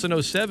playoffs in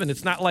 2007,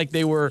 it's not like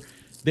they were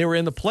they were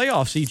in the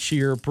playoffs each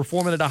year,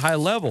 performing at a high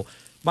level.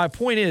 My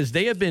point is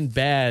they have been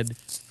bad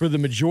for the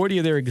majority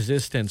of their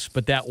existence,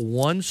 but that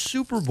one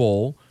Super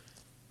Bowl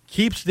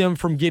keeps them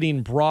from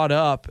getting brought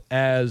up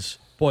as,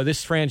 boy,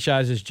 this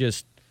franchise is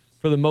just,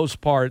 for the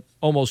most part,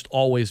 almost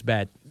always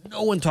bad.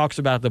 No one talks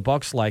about the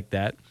Bucs like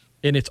that,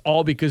 and it's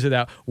all because of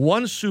that.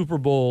 One Super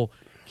Bowl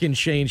can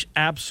change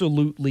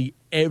absolutely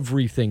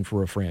everything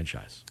for a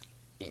franchise.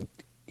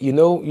 You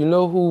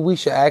know who we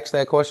should ask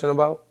that question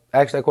about?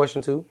 Ask that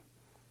question to?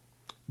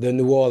 The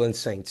New Orleans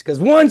Saints. Because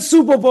one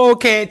Super Bowl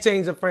can't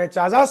change a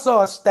franchise. I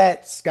saw a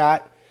stat,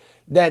 Scott,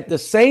 that the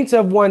Saints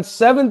have won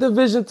 7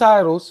 division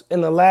titles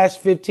in the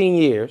last 15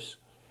 years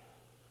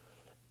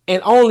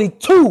and only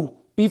 2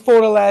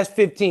 before the last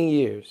 15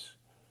 years.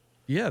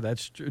 Yeah,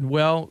 that's true.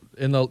 Well,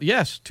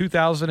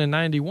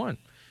 2091.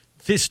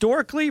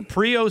 Historically,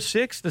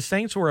 pre-06, the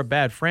Saints were a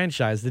bad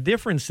franchise. The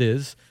difference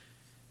is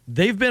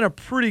they've been a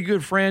pretty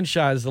good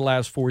franchise the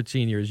last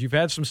 14 years. You've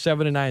had some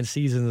 7-9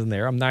 seasons in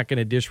there. I'm not going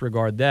to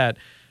disregard that.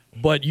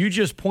 But you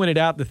just pointed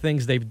out the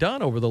things they've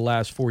done over the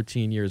last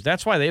 14 years.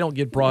 That's why they don't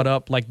get brought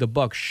up like the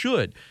Bucs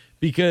should.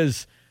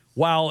 Because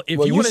while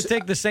if you want to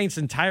take the Saints'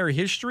 entire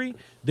history,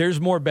 there's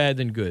more bad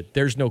than good.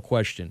 There's no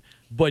question.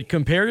 But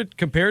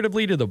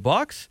comparatively to the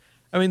Bucs,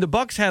 I mean, the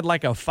Bucs had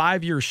like a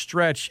 5-year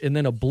stretch and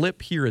then a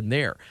blip here and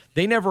there.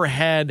 They never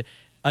had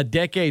a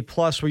decade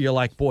plus where you're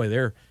like, boy,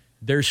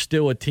 they're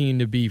still a team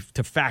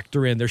to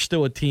factor in. They're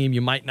still a team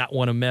you might not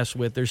want to mess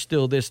with. There's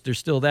still this, there's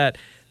still that.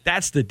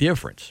 That's the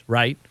difference,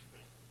 right?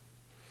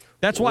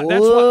 That's why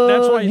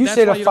you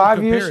said a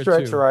 5-year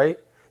stretch, right?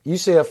 You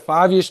said a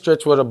 5-year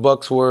stretch where the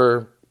Bucs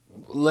were,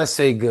 let's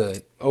say,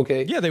 good.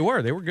 Okay. Yeah, they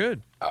were. They were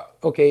good.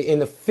 Okay, in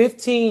the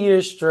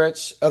 15-year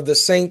stretch of the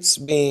Saints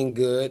being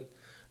good,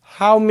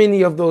 how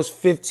many of those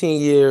 15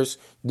 years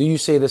do you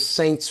say the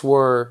Saints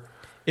were?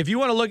 If you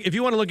want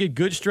to look at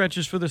good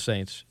stretches for the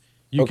Saints,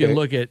 you can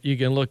look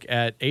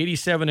at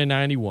 87 and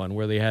 91,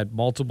 where they had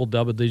multiple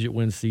double-digit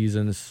win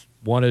seasons,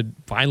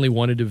 finally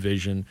won a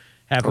division.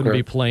 Happened to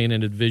be playing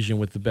in a division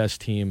with the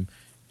best team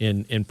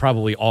in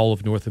probably all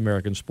of North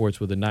American sports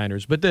with the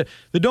Niners. But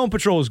the Dome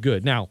Patrol is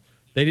good. Now,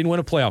 they didn't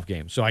win a playoff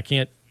game, so I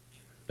can't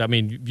 – I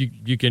mean,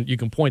 you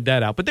can point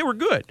that out. But they were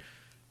good.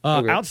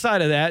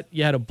 Outside of that,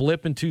 you had a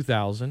blip in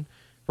 2000.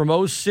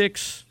 From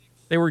 06,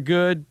 they were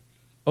good.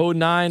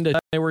 09 to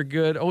they were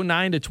good.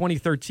 09 to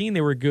 2013, they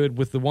were good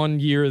with the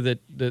 1 year that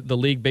the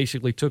league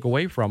basically took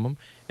away from them.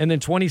 And then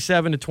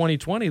 27 to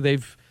 2020,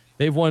 they've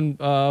won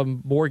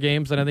more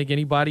games than I think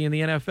anybody in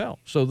the NFL.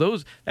 So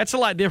that's a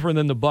lot different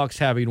than the Bucs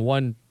having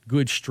one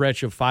good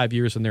stretch of 5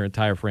 years in their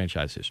entire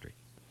franchise history.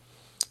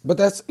 But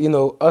that's,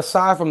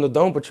 aside from the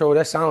Dome Patrol,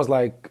 that sounds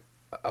like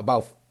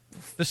about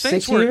the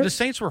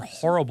Saints were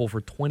horrible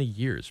for 20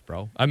 years,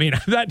 bro. I mean,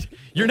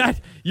 you're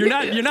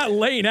not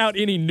laying out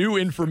any new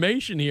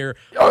information here.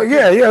 Oh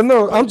yeah,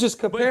 no. I'm just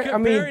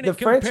comparing. The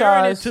franchise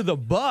comparing it to the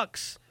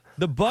Bucs.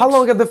 The Bucs. How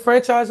long has the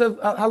franchise?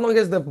 How long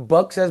has the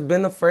Bucs has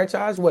been the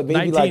franchise? What,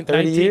 maybe like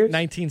 30 years?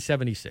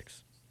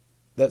 1976.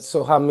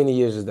 So how many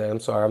years is that? I'm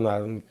sorry,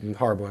 I'm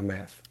horrible at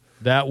math.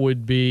 That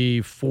would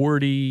be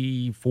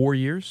 44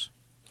 years.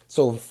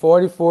 So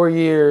 44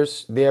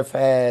 years, they've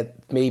had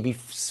maybe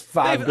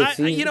 5 good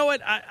seasons. You know what?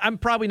 I'm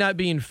probably not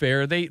being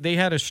fair. They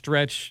had a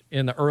stretch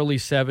in the early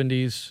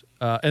 70s,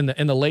 in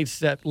the late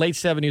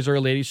 70s,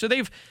 early 80s. So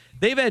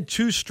they've had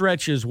 2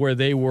 stretches where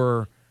they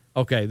were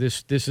okay.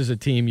 This is a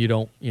team you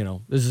don't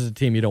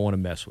want to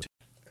mess with.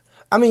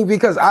 I mean,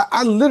 because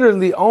I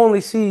literally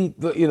only see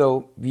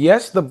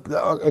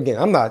again,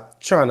 I'm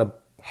not trying to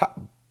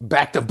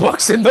back the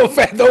Bucs in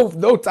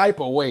no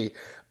type of way.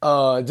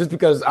 Just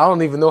because I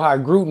don't even know how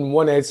Gruden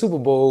won that Super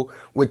Bowl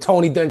with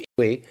Tony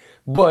Dungy.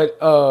 But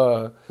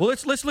well,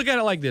 let's look at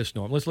it like this,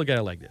 Norm. Let's look at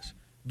it like this.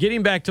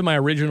 Getting back to my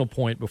original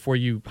point before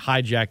you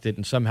hijacked it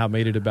and somehow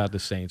made it about the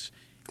Saints,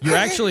 you're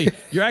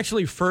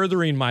actually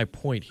furthering my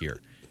point here.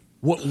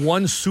 What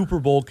one Super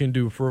Bowl can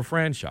do for a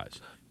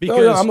franchise?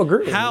 Because I'm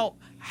agreeing.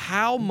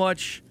 How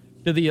much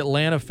do the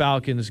Atlanta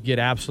Falcons get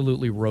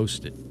absolutely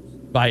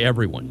roasted by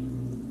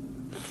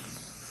everyone?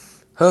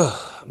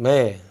 Oh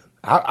man.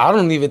 I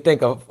don't even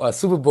think a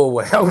Super Bowl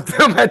would help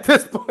them at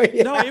this point.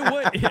 No, it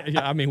would.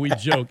 I mean, we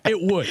joke. It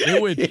would.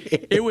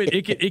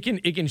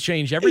 It can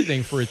change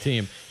everything for a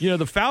team.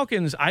 The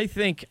Falcons, I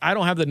think, I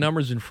don't have the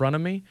numbers in front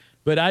of me,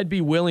 but I'd be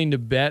willing to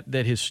bet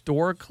that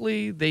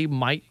historically they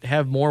might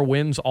have more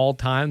wins all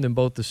time than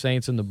both the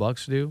Saints and the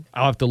Bucs do.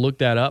 I'll have to look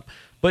that up.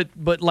 But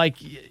like,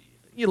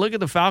 you look at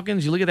the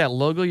Falcons, you look at that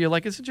logo, you're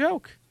like, it's a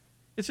joke.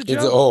 It's a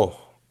joke.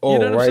 You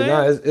know right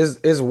now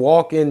it's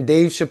walking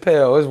Dave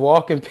Chappelle. It's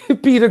walking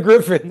Peter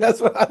Griffin.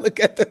 That's what I look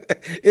at.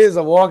 It's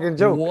a walking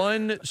joke.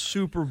 One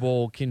Super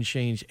Bowl can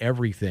change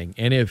everything,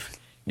 and if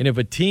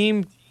a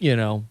team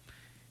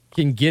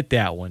can get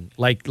that one,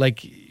 like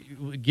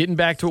getting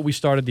back to what we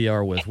started the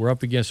hour with, we're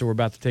up against it. We're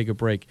about to take a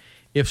break.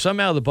 If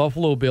somehow the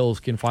Buffalo Bills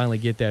can finally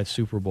get that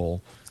Super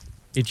Bowl,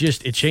 it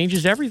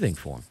changes everything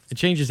for them. It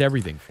changes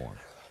everything for them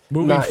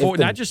moving forward,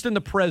 not just in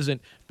the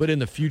present, but in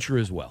the future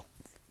as well.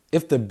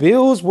 If the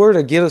Bills were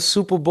to get a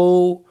Super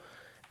Bowl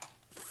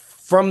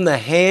from the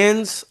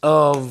hands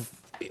of,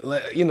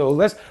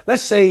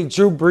 let's say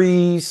Drew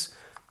Brees,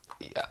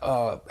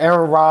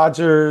 Aaron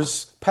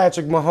Rodgers,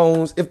 Patrick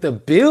Mahomes. If the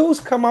Bills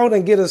come out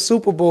and get a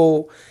Super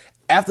Bowl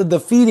after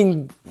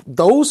defeating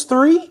those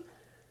three,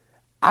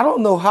 I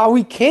don't know how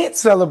we can't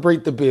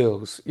celebrate the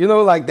Bills.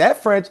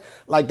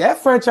 That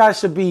franchise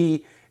should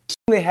be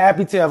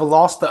happy to have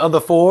lost the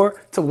other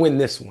four to win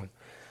this one.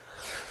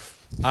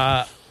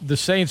 The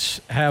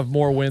Saints have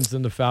more wins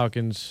than the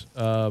Falcons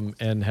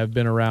and have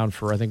been around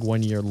for, I think,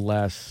 1 year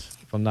less,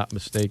 if I'm not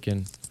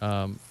mistaken.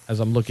 As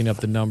I'm looking up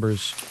the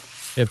numbers,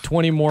 they have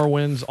 20 more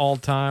wins all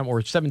time,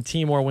 or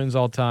 17 more wins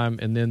all time,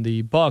 and then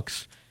the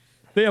Bucs,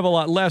 they have a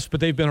lot less, but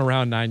they've been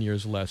around 9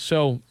 years less.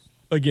 So,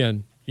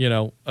 again,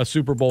 a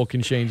Super Bowl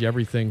can change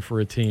everything for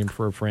a team,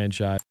 for a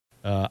franchise.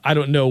 I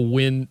don't know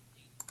when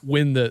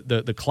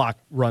the clock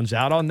runs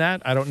out on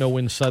that. I don't know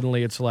when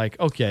suddenly it's like,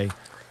 okay,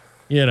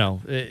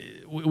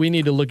 we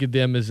need to look at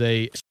them as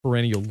a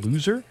perennial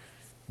loser,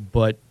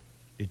 but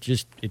it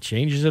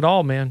changes it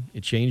all, man.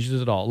 It changes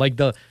it all. Like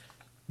the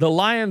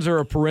Lions are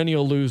a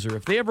perennial loser.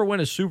 If they ever win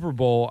a Super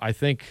Bowl, I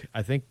think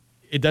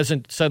it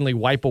doesn't suddenly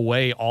wipe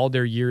away all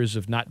their years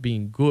of not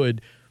being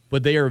good,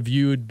 but they are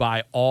viewed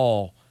by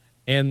all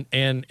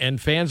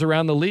and fans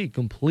around the league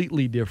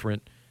completely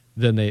different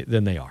than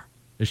they are.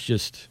 It's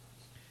just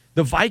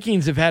the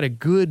Vikings have had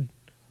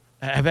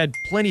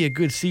plenty of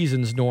good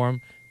seasons, Norm.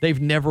 They've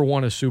never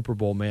won a Super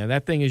Bowl, man.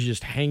 That thing is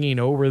just hanging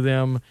over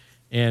them,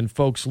 and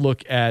folks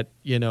look at,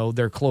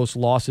 their close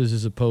losses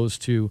as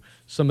opposed to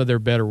some of their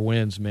better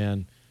wins,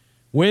 man.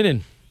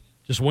 Winning.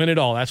 Just win it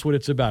all. That's what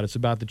it's about. It's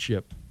about the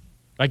chip.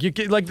 Like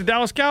the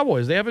Dallas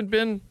Cowboys. They haven't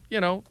been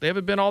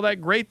all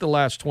that great the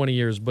last 20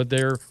 years, but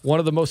they're one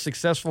of the most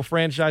successful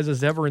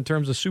franchises ever in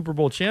terms of Super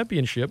Bowl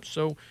championships.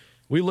 So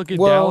we look at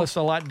Dallas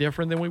a lot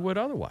different than we would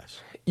otherwise.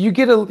 You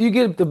get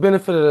the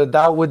benefit of the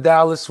doubt with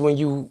Dallas when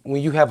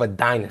you have a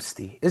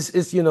dynasty. It's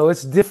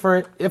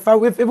different. If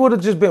it would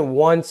have just been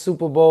one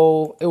Super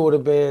Bowl, it would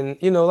have been,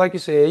 like you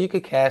said, you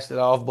could cast it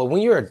off. But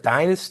when you're a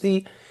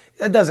dynasty,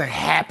 that doesn't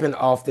happen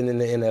often in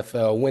the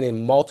NFL.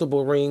 Winning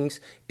multiple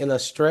rings in a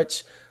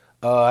stretch.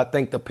 I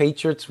think the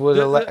Patriots were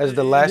the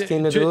last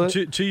team to do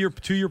it.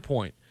 To your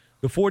point,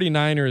 the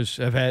 49ers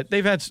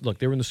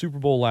they were in the Super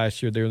Bowl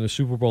last year. They were in the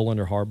Super Bowl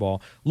under Harbaugh.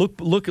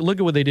 Look at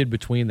what they did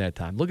between that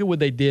time. Look at what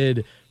they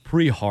did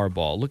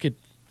pre-Harbaugh. Look at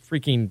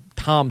freaking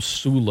Tom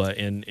Sula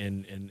and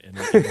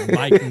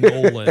Mike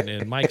Nolan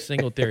and Mike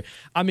Singletary.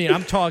 I mean,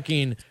 I'm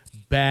talking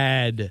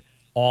bad,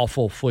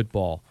 awful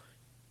football.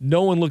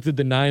 No one looked at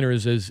the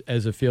Niners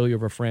as a failure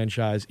of a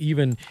franchise,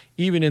 even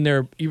in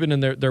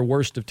their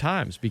worst of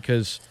times,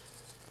 because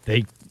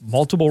they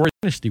multiple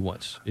dynasty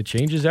ones. It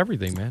changes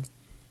everything, man.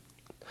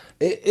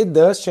 It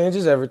does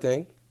changes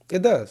everything.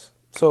 It does.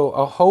 So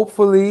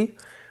hopefully,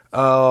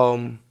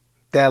 the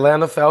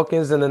Atlanta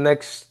Falcons in the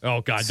next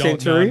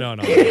century. No.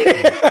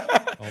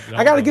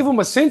 I got to give them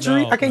a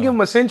century. I can't give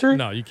them a century.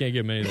 No, you can't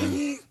give them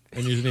anything.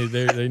 And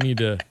they need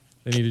to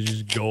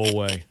just go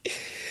away.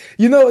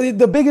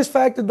 The biggest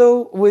factor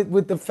though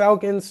with the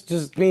Falcons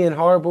just being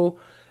horrible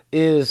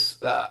is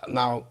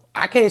now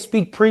I can't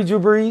speak pre-Drew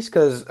Brees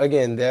because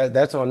again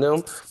that's on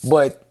them.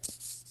 But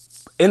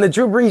in the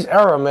Drew Brees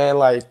era, man,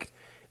 like.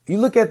 You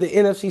look at the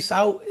NFC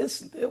South,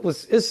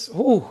 it's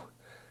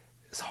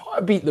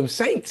hard beating them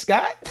Saints,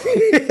 Scott.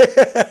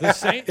 The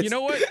Saints, you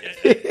know what?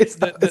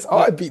 It's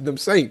hard beating them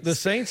Saints. The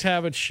Saints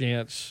have a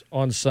chance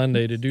on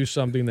Sunday to do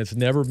something that's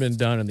never been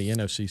done in the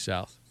NFC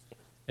South.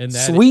 And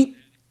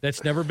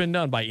that's never been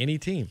done by any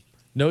team.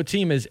 No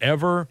team has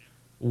ever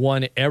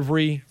won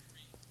every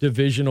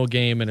divisional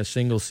game in a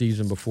single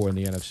season before in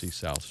the NFC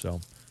South. So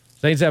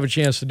Saints have a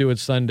chance to do it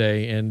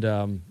Sunday,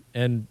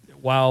 and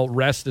while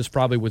rest is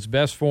probably what's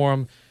best for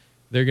them,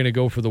 they're going to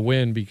go for the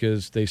win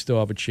because they still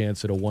have a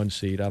chance at a 1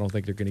 seed. I don't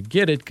think they're going to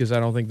get it because I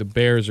don't think the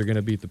Bears are going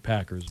to beat the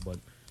Packers, but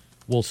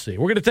we'll see.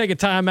 We're going to take a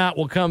timeout.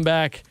 We'll come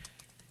back.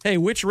 Hey,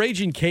 which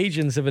Ragin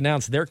Cajuns have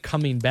announced they're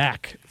coming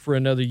back for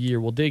another year?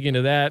 We'll dig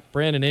into that.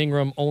 Brandon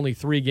Ingram, only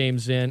 3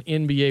 games in,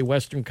 NBA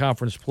Western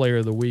Conference Player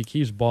of the Week.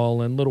 He's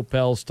balling. Little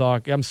Pels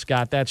talk. I'm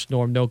Scott. That's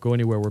Norm. Don't go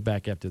anywhere. We're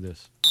back after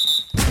this.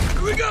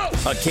 Here we go.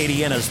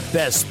 Acadiana's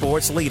best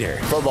sports leader.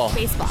 Football.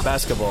 Baseball.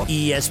 Basketball.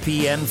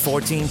 ESPN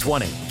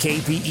 1420.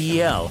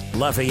 KPEL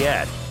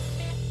Lafayette.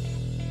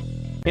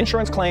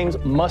 Insurance claims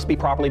must be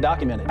properly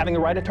documented. Having the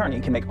right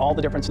attorney can make all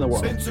the difference in the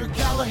world. Spencer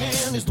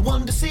Callahan is the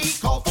one to see.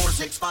 Call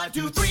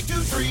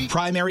 465-2323.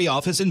 Primary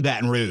office in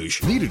Baton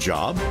Rouge. Need a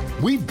job?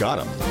 We've got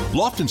them.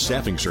 Lofton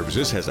Staffing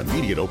Services has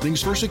immediate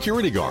openings for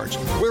security guards,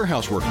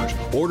 warehouse workers,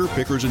 order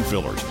pickers and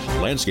fillers,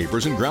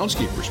 landscapers and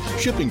groundskeepers,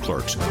 shipping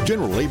clerks,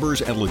 general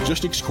laborers, and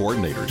logistics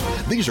coordinators.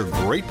 These are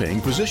great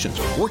paying positions,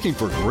 working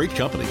for great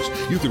companies.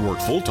 You can work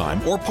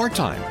full-time or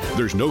part-time.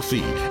 There's no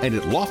fee, and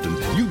at Lofton,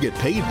 you get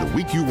paid the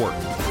week you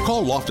work.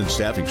 Call Lofton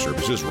Staffing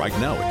Services right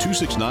now at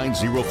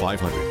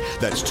 269-0500.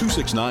 That's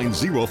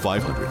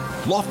 269-0500.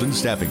 Lofton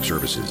Staffing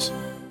Services.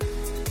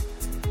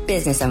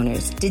 Business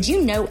owners, did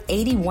you know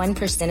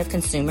 81% of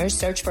consumers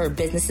search for a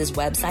business's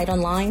website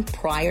online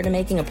prior to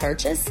making a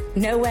purchase?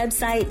 No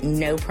website,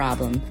 no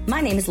problem.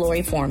 My name is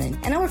Lori Foreman,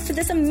 and I work for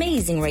this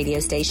amazing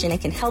radio station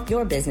and can help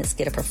your business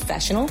get a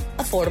professional,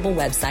 affordable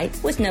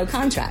website with no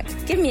contract.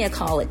 Give me a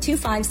call at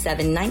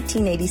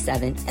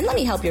 257-1987 and let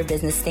me help your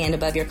business stand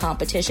above your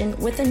competition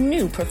with a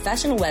new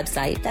professional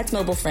website that's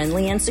mobile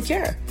friendly and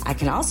secure. I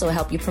can also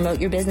help you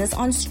promote your business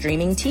on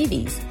streaming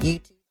TVs,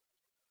 YouTube.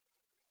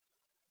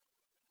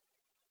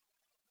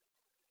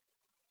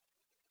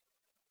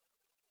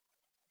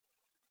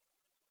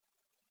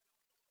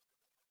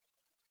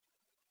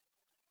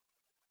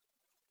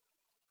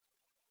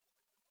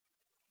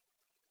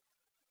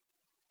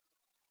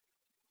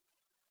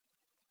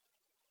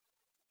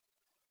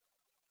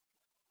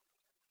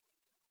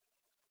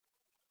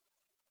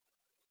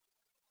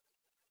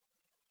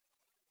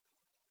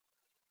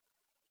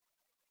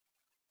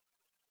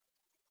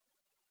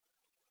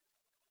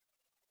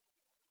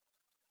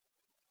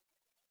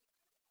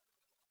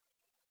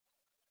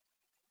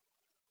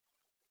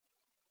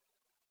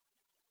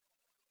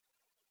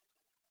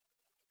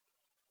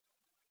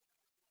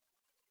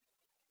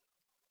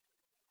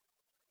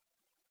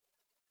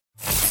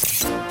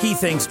 He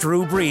thinks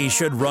Drew Brees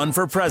should run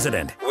for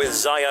president, with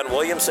Zion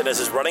Williamson as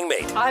his running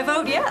mate. I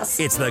vote yes.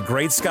 It's the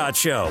Great Scott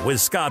Show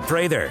with Scott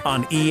Prather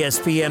on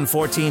ESPN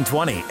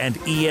 1420 and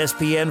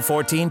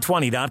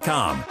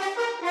ESPN1420.com.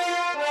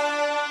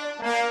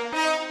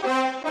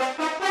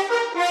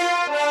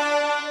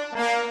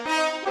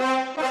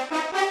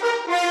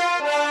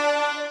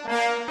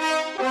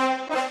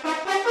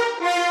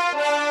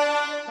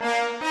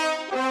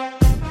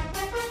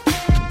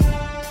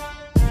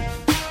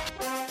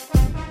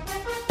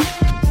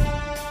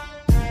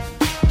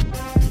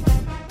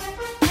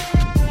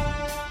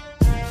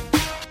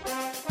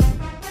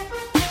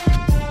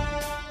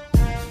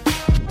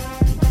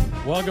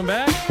 Welcome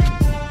back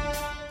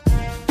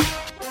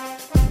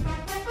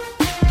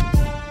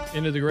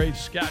into the Great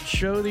Scott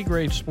Show, the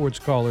Great Sports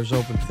Callers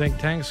Open Think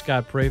Tank.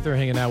 Scott Prather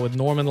hanging out with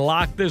Norman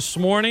Locke this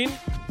morning.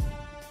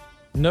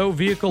 No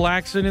vehicle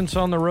accidents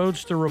on the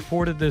roads to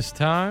report at this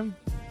time.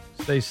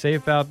 Stay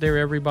safe out there,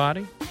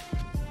 everybody.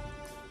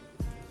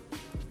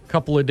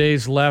 Couple of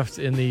days left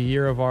in the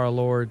year of our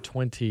Lord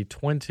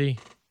 2020.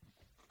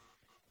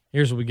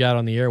 Here's what we got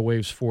on the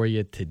airwaves for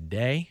you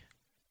today.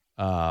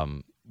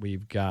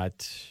 We've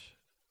got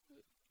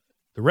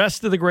the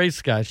rest of the Great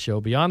Scott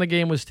Show. Beyond the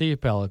Game with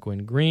Steve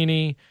Peliquin,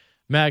 Greeny,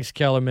 Max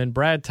Kellerman,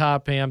 Brad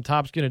Topham.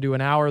 Top's going to do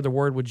an hour of the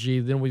Word with G.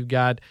 Then we've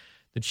got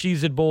the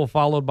Cheez-It Bowl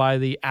followed by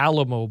the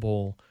Alamo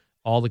Bowl.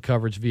 All the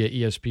coverage via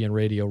ESPN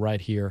Radio right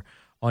here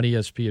on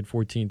ESPN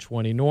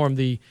 1420. Norm,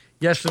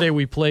 yesterday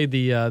we played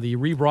the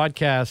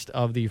rebroadcast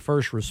of the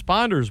First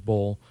Responders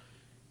Bowl.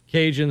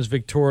 Cajuns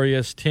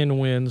victorious, 10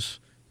 wins,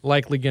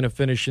 likely going to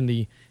finish in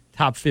the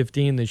top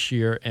 15 this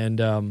year.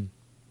 And,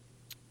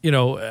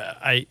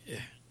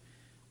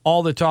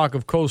 all the talk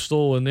of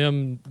Coastal and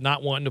them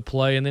not wanting to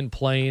play and then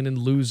playing and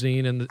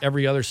losing and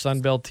every other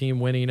Sunbelt team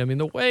winning. I mean,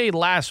 the way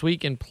last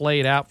weekend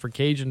played out for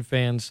Cajun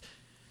fans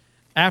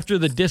after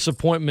the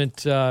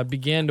disappointment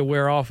began to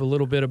wear off a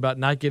little bit about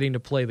not getting to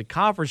play the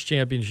conference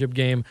championship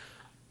game,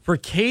 for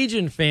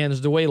Cajun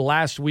fans, the way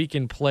last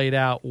weekend played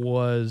out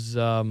was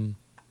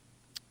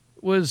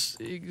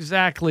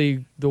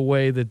exactly the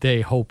way that they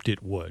hoped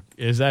it would.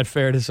 Is that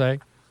fair to say?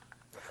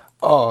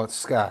 Oh,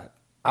 Scott,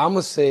 I'm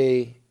going to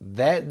say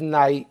that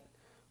night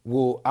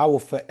I will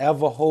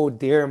forever hold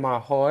dear in my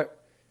heart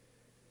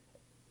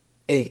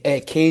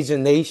at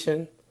Cajun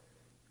Nation.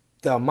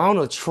 The amount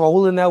of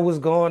trolling that was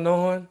going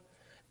on,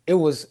 it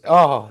was,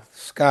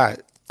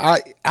 Scott,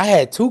 I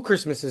had 2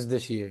 Christmases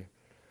this year.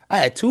 I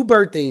had 2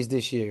 birthdays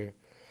this year.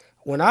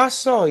 When I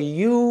saw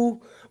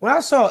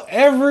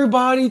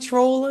everybody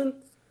trolling,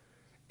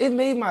 it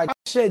made my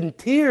shedding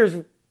tears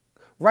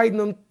writing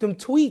them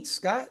tweets,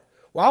 Scott.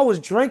 While I was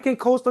drinking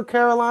Coastal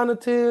Carolina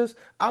tears,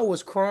 I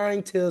was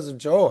crying tears of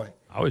joy.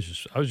 I was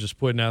just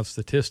putting out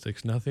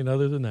statistics, nothing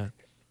other than that.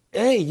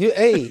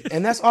 Hey,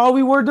 and that's all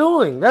we were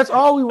doing.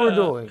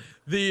 Cajuns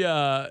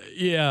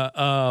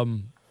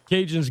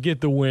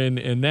get the win,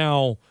 and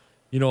now,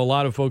 a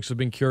lot of folks have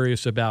been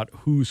curious about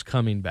who's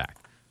coming back.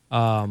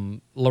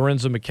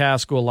 Lorenzo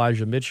McCaskill,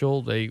 Elijah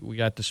Mitchell, we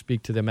got to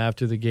speak to them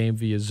after the game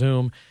via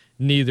Zoom.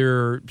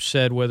 Neither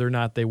said whether or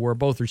not they were.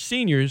 Both are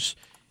seniors.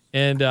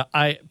 And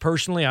I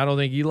don't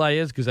think Eli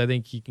is, because I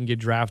think he can get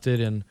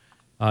drafted. And,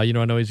 I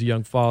know he's a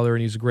young father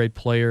and he's a great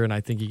player, and I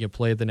think he can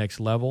play at the next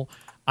level.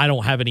 I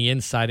don't have any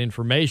inside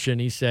information.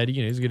 He said,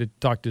 he's going to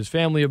talk to his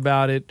family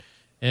about it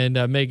and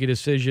make a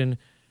decision.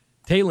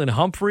 Taylon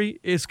Humphrey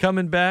is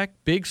coming back.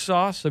 Big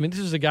sauce. I mean, this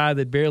is a guy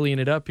that barely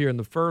ended up here in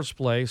the first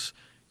place.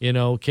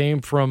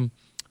 Came from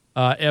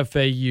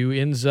FAU,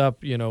 ends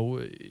up,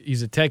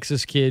 he's a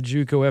Texas kid,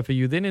 JUCO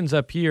FAU, then ends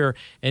up here,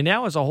 and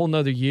now it's a whole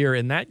nother year.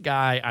 And that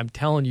guy, I'm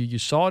telling you, you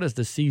saw it as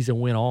the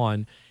season went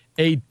on,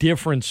 a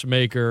difference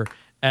maker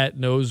at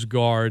nose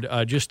guard,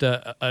 just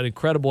an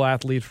incredible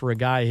athlete for a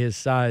guy his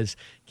size.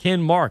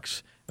 Ken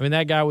Marks, I mean,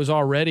 that guy was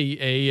already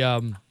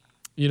a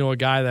a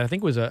guy that I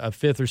think was a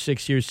 5th or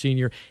 6th year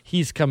senior.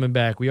 He's coming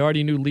back. We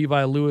already knew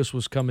Levi Lewis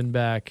was coming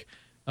back.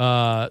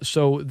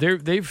 So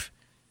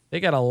they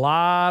got a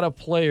lot of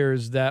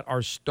players that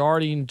are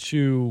starting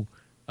to,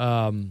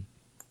 Cameron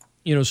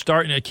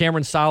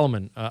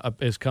Solomon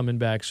is coming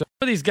back. So some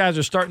of these guys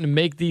are starting to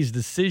make these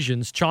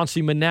decisions.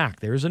 Chauncey Manac,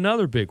 there's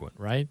another big one,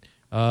 right?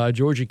 A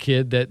Georgia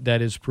kid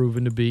that is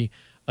proven to be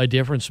a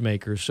difference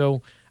maker.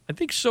 So I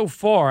think so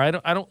far, I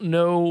don't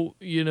know,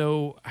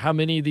 how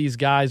many of these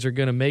guys are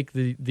going to make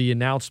the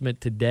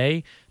announcement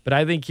today, but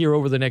I think here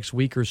over the next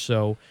week or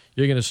so,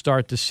 you're going to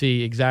start to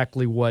see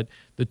exactly what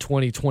the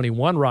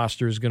 2021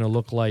 roster is going to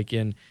look like.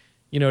 And,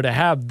 to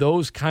have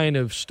those kind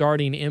of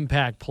starting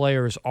impact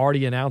players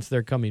already announced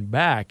they're coming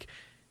back,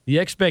 the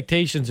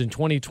expectations in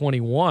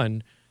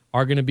 2021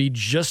 are going to be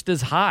just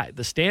as high.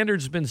 The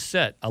standard's been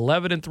set,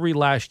 11-3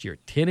 last year,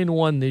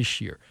 10-1 this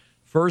year.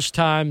 First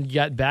time you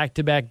got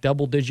back-to-back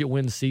double-digit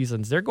win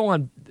seasons. They're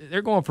going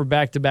for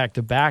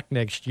back-to-back-to-back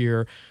next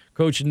year.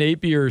 Coach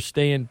Napier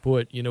staying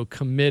put,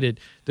 committed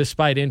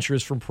despite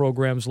interest from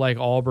programs like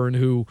Auburn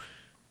who,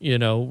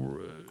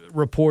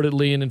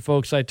 reportedly and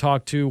folks I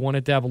talked to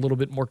wanted to have a little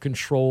bit more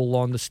control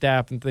on the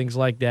staff and things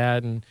like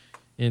that. And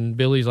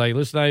Billy's like,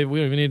 listen, we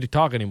don't even need to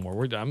talk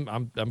anymore.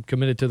 I'm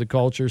committed to the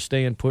culture,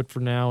 staying put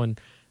for now.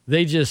 And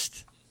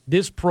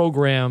this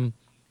program,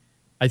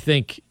 I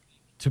think,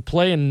 to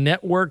play in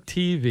network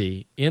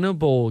TV in a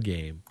bowl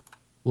game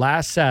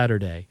last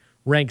Saturday,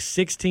 ranked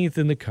 16th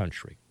in the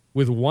country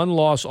with one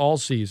loss all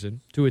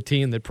season to a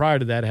team that prior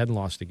to that hadn't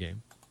lost a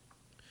game.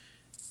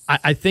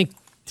 I think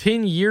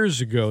 10 years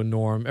ago,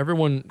 Norm,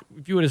 everyone,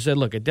 if you would have said,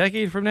 look, a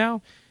decade from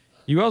now,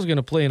 UL's going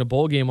to play in a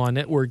bowl game on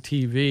network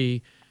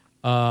TV,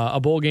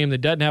 a bowl game that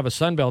doesn't have a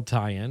Sun Belt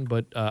tie-in,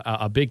 but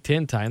a Big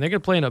Ten tie-in. They're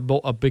going to play in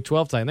a Big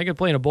 12 tie-in. They're going to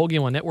play in a bowl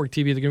game on network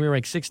TV. They're going to be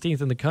ranked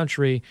 16th in the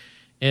country.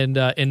 And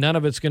none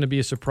of it's going to be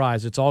a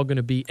surprise. It's all going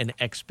to be an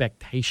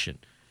expectation.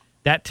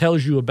 That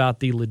tells you about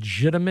the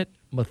legitimate,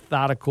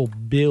 methodical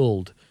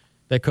build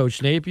that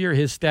Coach Napier,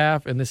 his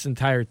staff, and this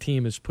entire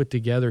team has put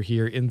together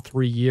here in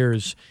 3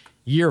 years.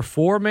 Year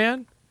 4,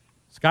 man,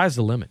 sky's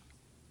the limit.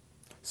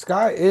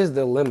 Sky is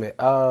the limit.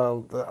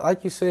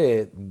 Like you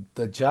said,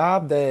 the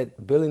job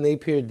that Billy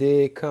Napier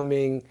did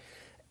coming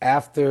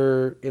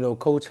after,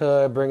 Coach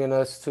Hud bringing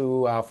us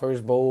to our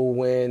first bowl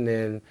win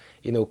and,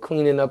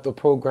 cleaning up the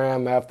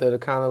program after the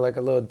kind of like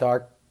a little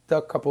dark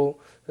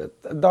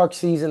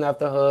season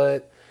after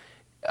Hud.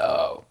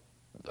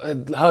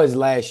 Hud's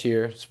last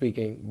year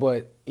speaking.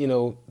 But,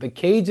 the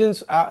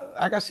Cajuns,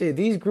 like I said,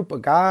 these group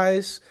of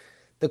guys,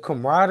 the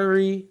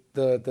camaraderie,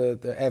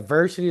 the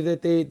adversity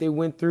that they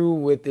went through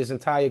with this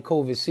entire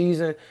COVID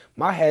season,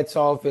 my hats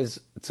off is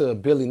to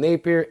Billy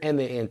Napier and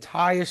the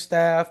entire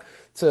staff,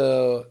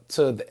 to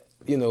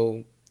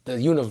the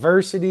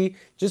university,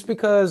 just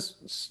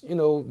because,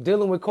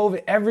 dealing with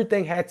COVID,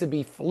 everything had to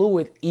be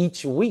fluid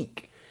each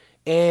week.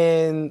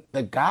 And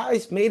the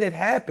guys made it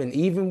happen,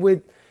 even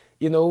with,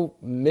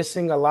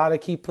 missing a lot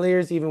of key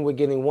players, even with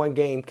getting one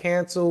game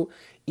canceled,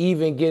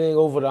 even getting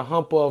over the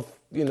hump of,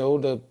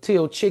 the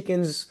Teal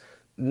Chickens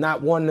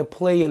not wanting to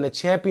play in the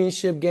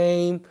championship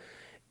game.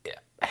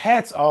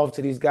 Hats off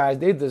to these guys.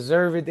 They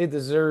deserve it. They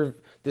deserve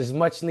this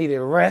much needed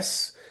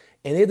rest.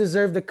 And they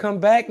deserve to come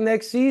back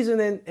next season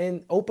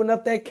and open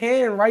up that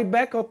can right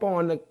back up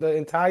on the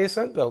entire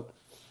Sun Belt.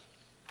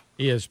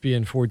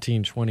 ESPN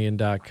 1420 and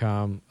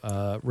 .com.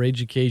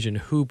 Ragin Cajun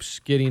Hoops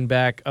getting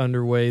back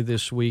underway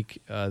this week.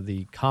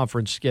 The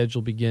conference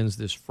schedule begins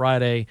this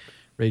Friday.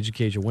 Ragin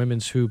Cajun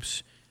Women's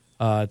Hoops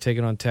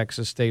taking on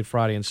Texas State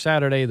Friday and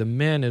Saturday. The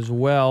men as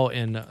well,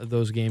 and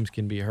those games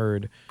can be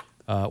heard.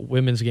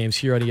 Women's games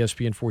here on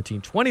ESPN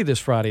 1420 this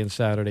Friday and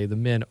Saturday. The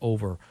men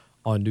over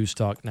on News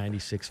Talk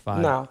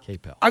 96.5 now,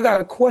 KPEL. I got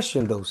a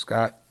question, though,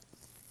 Scott.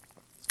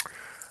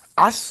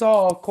 I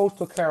saw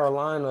Coastal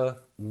Carolina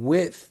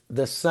with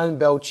the Sun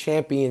Belt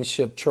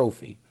Championship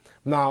trophy.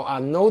 Now,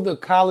 I know the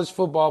college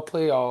football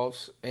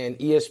playoffs and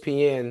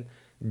ESPN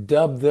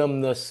dubbed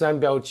them the Sun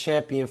Belt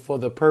champion for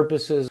the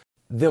purposes of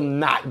them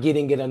not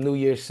getting it a New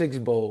Year's Six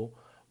Bowl.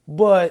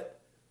 But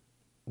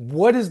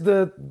now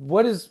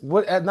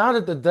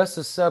that the dust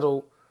is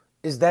settled,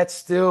 is that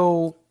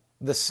still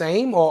the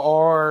same,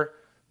 or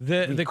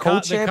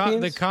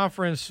the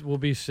conference will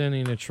be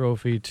sending a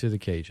trophy to the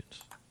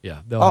Cajuns?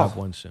 Yeah, they'll have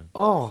one soon.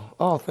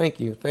 Thank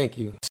you.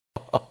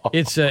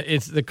 It's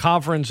the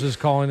conference is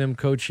calling them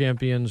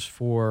co-champions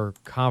for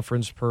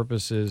conference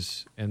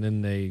purposes, and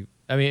then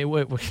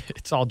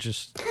it's all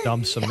just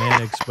dumb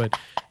semantics, but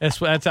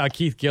that's how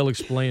Keith Gill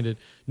explained it.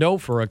 No,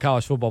 for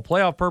college football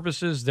playoff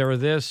purposes, they're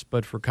this,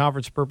 but for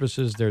conference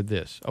purposes, they're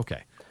this.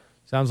 Okay,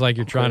 sounds like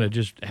you're trying to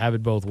just have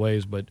it both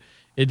ways, but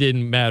it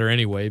didn't matter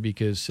anyway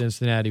because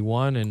Cincinnati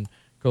won and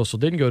Coastal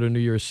didn't go to New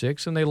Year's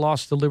Six, and they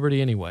lost to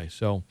Liberty anyway.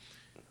 So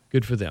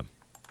good for them.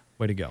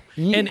 Way to go.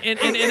 Yeah. And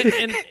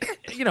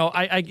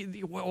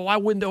why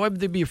wouldn't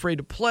they be afraid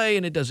to play,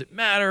 and it doesn't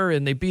matter,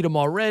 and they beat them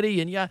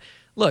already. And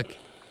look,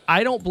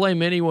 I don't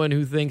blame anyone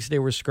who thinks they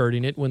were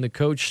skirting it when the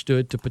coach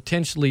stood to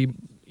potentially,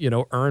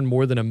 earn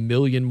more than $1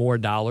 million more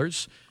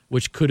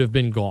which could have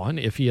been gone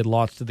if he had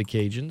lost to the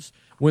Cajuns.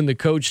 When the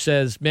coach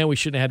says, man, we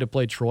shouldn't have had to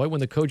play Troy.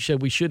 When the coach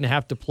said we shouldn't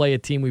have to play a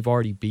team we've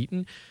already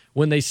beaten.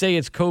 When they say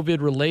it's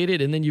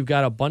COVID-related, and then you've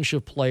got a bunch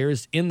of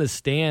players in the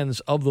stands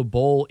of the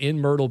bowl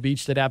in Myrtle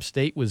Beach that App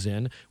State was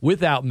in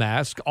without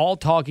masks, all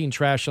talking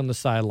trash on the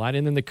sideline,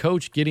 and then the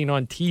coach getting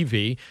on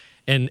TV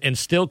and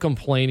still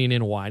complaining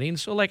and whining.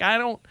 So,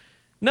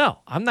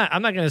 I'm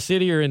not going to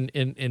sit here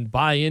and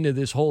buy into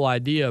this whole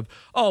idea of,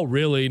 oh,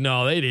 really?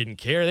 No, they didn't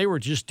care. They were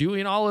just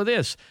doing all of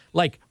this.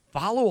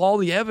 Follow all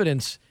the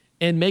evidence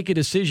and make a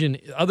decision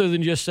other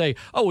than just say,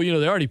 oh, well,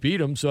 they already beat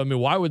them, so,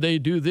 why would they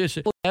do this?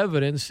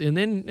 Evidence, and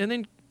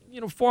then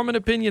form an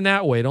opinion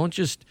that way. Don't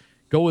just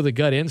go with a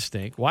gut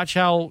instinct. Watch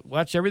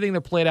everything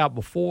that played out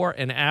before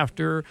and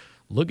after.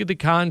 Look at the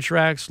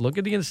contracts. Look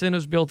at the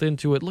incentives built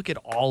into it. Look at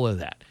all of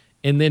that,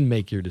 and then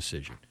make your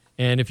decision.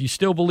 And if you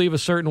still believe a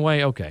certain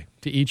way, okay,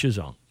 to each his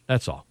own.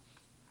 That's all.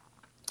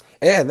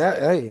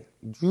 Yeah,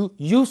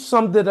 you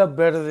summed it up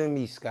better than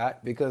me, Scott,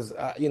 because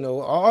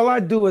all I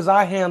do is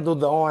I handle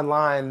the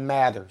online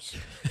matters,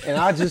 and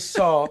I just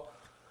saw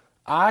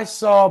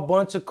a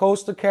bunch of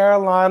Coastal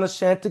Carolina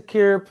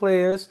Chanticleer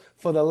players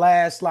for the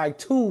last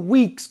 2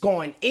 weeks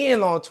going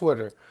in on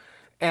Twitter,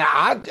 and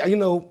I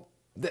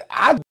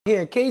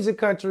here in Cajun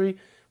country,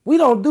 we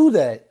don't do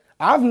that.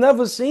 I've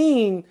never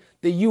seen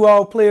the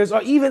UL players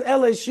or even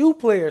LSU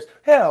players.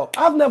 Hell,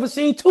 I've never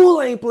seen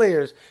Tulane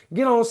players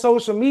get on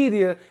social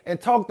media and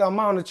talk the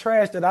amount of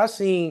trash that I've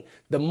seen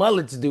the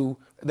Mullets do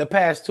the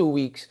past 2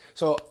 weeks.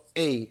 So,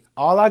 hey,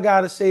 all I got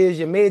to say is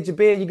you made your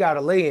bed, you got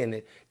to lay in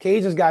it.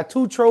 Cajuns got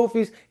 2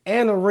 trophies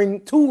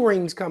and two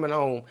rings coming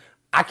home.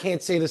 I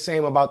can't say the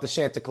same about the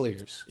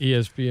Chanticleers.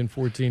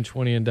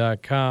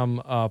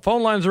 ESPN1420.com.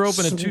 Phone lines are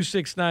open at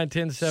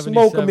 269-1077.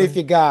 Smoke them if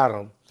you got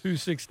them.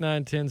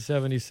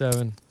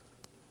 269-1077.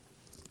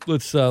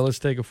 Let's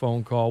take a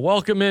phone call.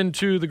 Welcome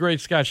into the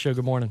Great Scott Show.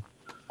 Good morning.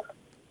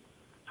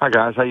 Hi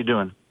guys, how you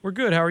doing? We're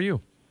good. How are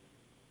you?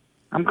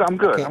 I'm good. I'm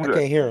good. I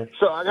can't hear him.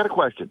 So I got a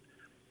question.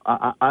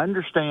 I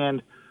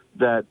understand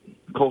that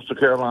Coastal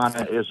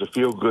Carolina is a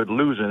feel-good.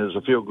 Losing is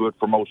a feel-good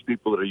for most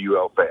people that are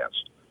UL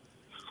fans.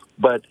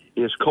 But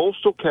is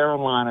Coastal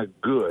Carolina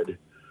good?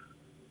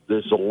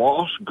 Is the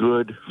loss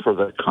good for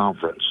the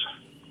conference?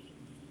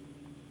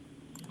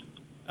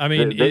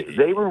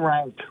 They were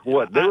ranked,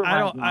 what? They were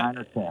ranked 9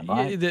 or 10,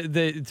 right?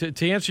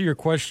 To answer your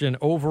question,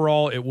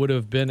 overall, it would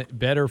have been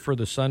better for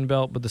the Sun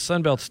Belt, but the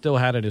Sun Belt still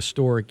had an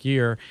historic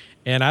year,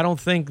 and I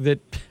don't think that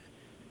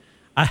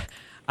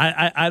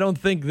I don't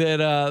think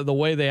that the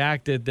way they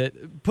acted.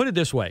 That put it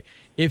this way: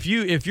 if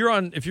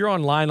you're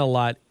online a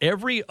lot,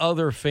 every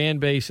other fan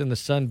base in the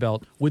Sun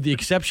Belt, with the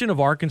exception of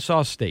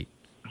Arkansas State,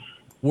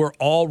 were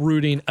all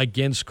rooting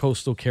against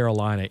Coastal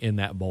Carolina in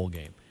that bowl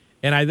game,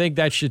 and I think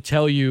that should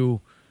tell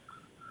you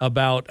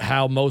about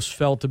how most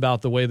felt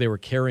about the way they were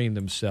carrying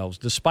themselves.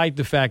 Despite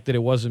the fact that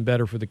it wasn't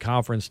better for the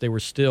conference, they were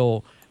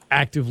still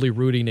actively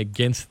rooting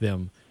against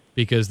them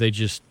because they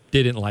just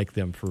didn't like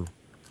them for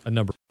a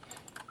number.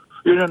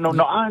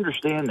 No, I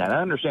understand that.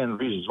 I understand the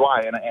reasons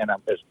why, and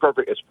it's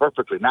perfect. It's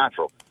perfectly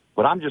natural.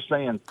 But I'm just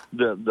saying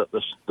the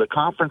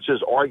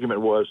conference's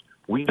argument was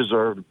we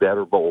deserved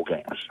better bowl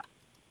games,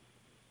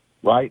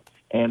 right?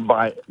 And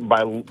by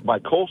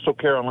Coastal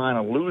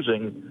Carolina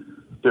losing,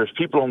 there's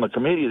people on the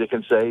committee that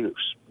can say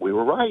we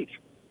were right.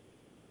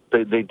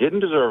 They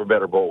didn't deserve a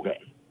better bowl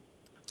game.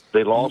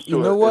 They lost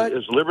to what?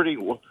 Is Liberty.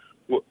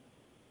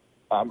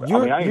 I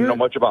didn't know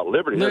much about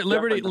Liberty.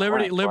 Liberty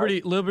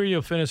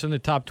will finish in the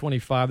top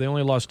 25. They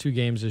only lost 2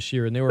 games this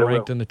year, and they were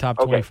ranked in the top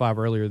 25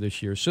 earlier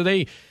this year. So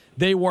they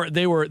were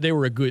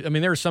a good.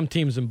 There are some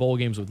teams in bowl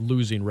games with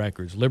losing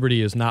records.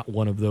 Liberty is not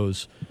one of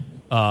those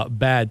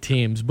bad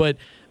teams, but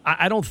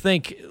I don't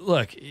think.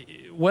 Look.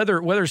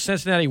 Whether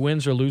Cincinnati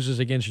wins or loses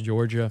against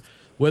Georgia,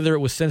 whether it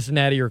was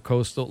Cincinnati or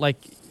Coastal, to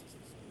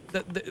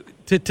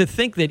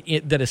think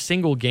that a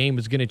single game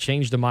is going to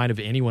change the mind of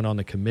anyone on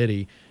the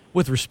committee,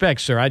 with respect,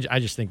 sir, I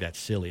just think that's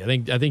silly. I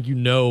think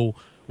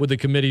what the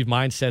committee's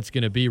mindset's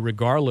going to be,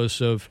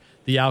 regardless of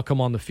the outcome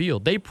on the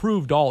field. They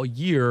proved all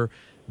year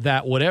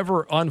that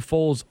whatever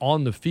unfolds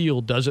on the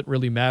field doesn't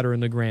really matter in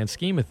the grand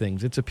scheme of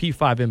things. It's a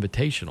P5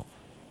 invitational.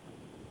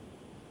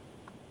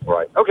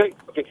 Right. Okay.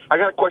 I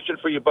got a question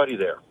for your buddy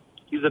there.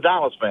 He's a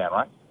Dallas fan,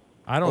 right?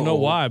 I don't know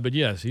why, but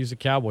yes, he's a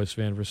Cowboys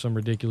fan for some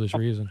ridiculous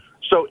reason.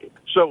 So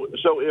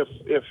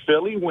if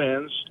Philly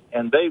wins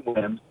and they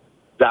win,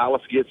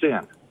 Dallas gets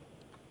in.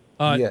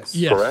 Yes.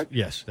 Correct?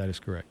 Yes, that is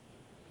correct.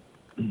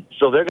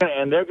 So they're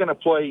gonna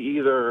play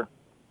either.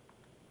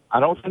 I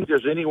don't think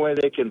there's any way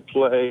they can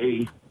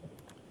play.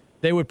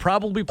 They would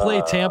probably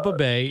play Tampa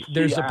Bay.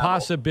 There's Seattle. a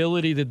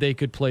possibility that they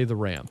could play the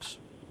Rams.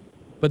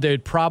 But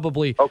they'd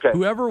probably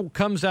whoever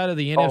comes out of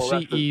the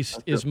NFC East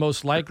is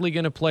most likely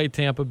going to play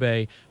Tampa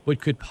Bay, but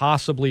could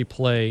possibly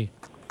play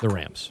the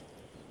Rams.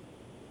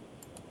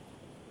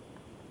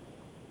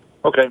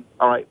 Okay,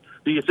 all right.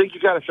 Do you think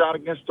you got a shot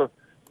against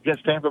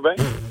Tampa Bay?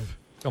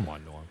 Come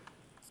on,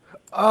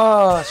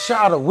 Norm.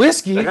 Shot of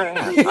whiskey.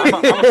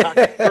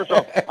 First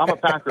off, I'm a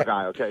Packer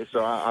guy. Okay,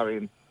 so I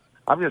mean,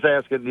 I'm just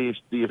asking, do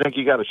you think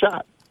you got a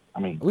shot? I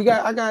mean,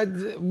 I'm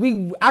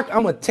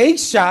gonna take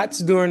shots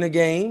during the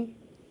game.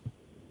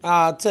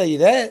 I'll tell you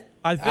that.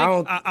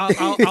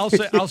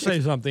 I'll say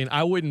something.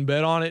 I wouldn't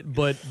bet on it,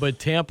 but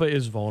Tampa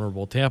is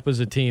vulnerable. Tampa's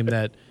a team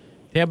that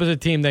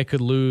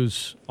could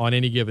lose on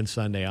any given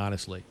Sunday,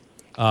 honestly,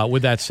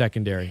 with that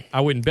secondary.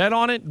 I wouldn't bet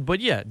on it, but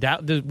yeah,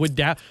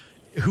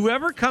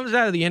 whoever comes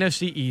out of the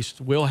NFC East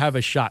will have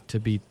a shot to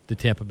beat the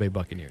Tampa Bay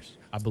Buccaneers.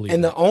 I believe.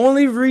 And the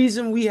only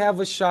reason we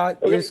have a shot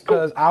is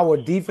because our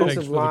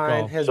defensive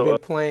line has been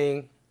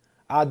playing.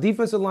 Our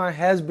defensive line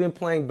has been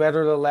playing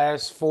better the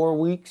last 4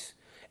 weeks,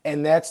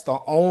 and that's the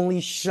only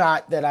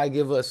shot that I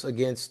give us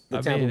against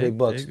the Tampa Bay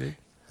Bucs.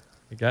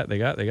 They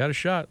got a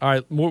shot. All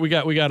right, we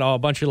got a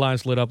bunch of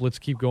lines lit up. Let's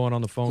keep going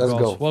on the phone calls.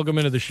 Go. Welcome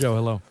into the show.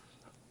 Hello.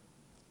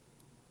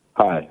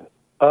 Hi.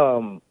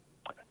 How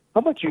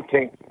much you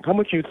think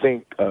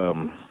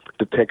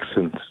the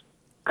Texans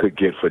could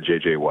get for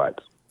J.J. Watt?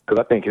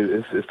 Because I think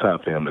it's time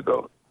for him to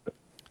go.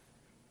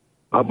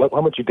 How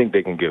much you think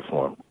they can get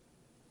for him?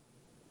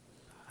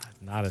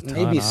 Not a ton,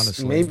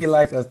 honestly. Maybe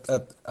like a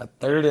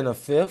third and a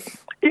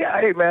fifth. Yeah,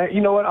 hey man,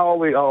 you know what? I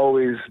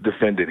always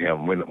defended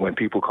him when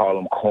people call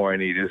him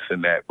corny, this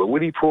and that. But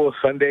when he pulled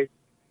Sunday,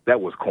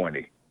 that was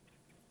corny.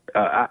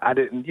 I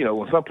didn't,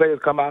 when some players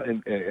come out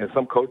and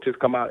some coaches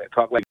come out and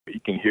talk like,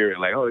 you can hear it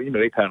like, oh,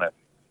 they kind of,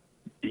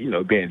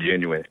 being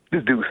genuine.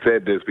 This dude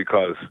said this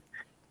because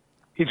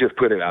he just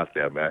put it out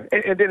there, man.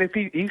 And then if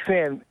he's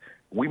saying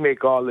we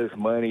make all this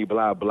money,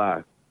 blah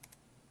blah,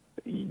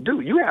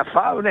 dude, you have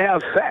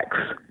 5.5 sacks.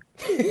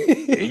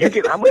 You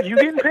get how much you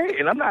getting paid?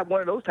 And I'm not one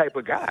of those type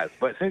of guys.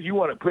 But since he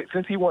wanted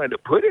to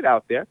put it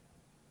out there,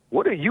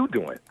 what are you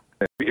doing?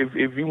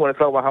 If you want to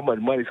talk about how much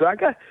money, so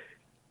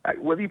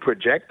was he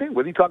projecting?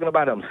 Was he talking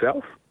about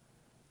himself?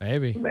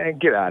 Maybe. Man,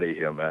 get out of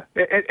here, man.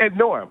 And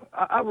Norm,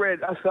 I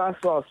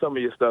saw some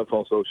of your stuff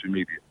on social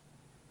media.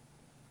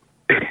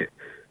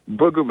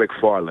 Booger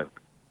McFarland.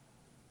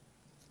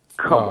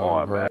 Come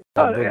on, man.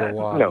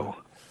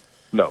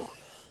 No.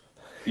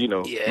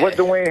 What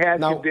Dwayne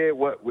Haskins did,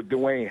 what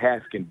Dwayne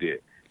Haskins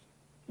did.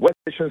 What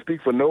shouldn't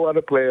speak for no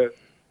other player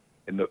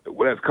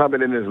that's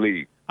coming in this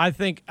league. I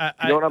think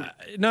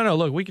no,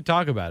 look, we could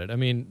talk about it. I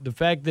mean, the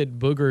fact that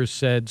Booger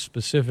said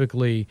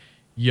specifically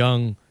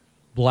young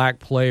black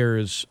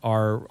players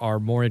are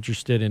more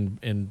interested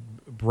in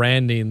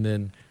branding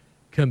than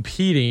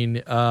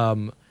competing.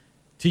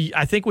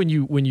 I think when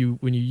you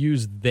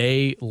use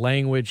they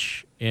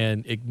language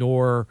and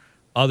ignore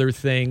other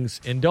things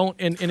and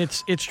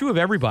it's true of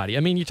everybody. I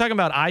mean, you're talking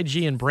about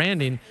IG and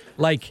branding,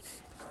 like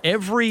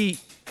every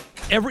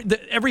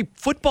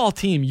football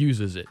team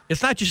uses it.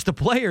 It's not just the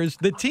players;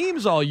 the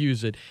teams all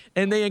use it,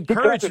 and they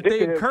encourage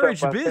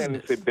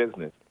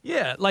business.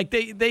 Yeah, like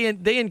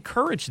they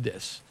encourage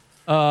this.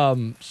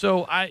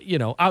 So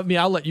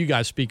I'll let you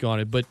guys speak on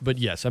it, but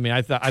yes, I mean,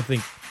 I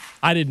think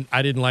I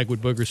didn't like what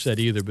Booger said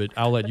either, but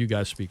I'll let you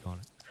guys speak on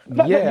it.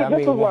 Yeah,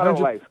 this is what I don't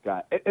like,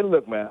 Scott. And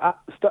look, man,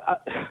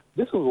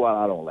 this is what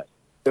I don't like.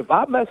 If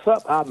I mess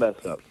up, I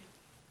mess up.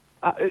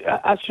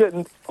 I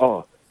shouldn't.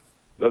 Oh,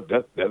 look,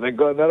 there they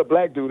go another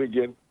black dude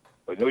again.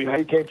 But you know how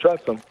you can't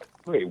trust him.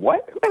 Wait,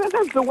 what? Man,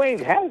 that's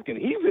Dwayne Haskins.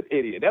 He's an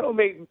idiot. That'll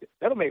make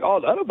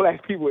all the other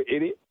black people an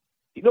idiot.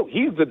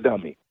 He's the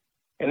dummy.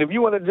 And if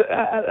you want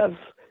to,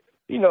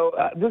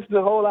 this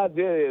the whole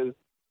idea is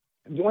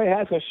Dwayne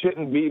Haskins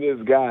shouldn't be this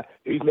guy.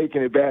 He's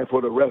making it bad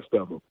for the rest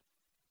of them.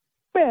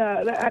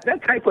 Man, that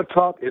type of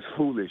talk is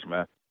foolish,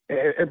 man.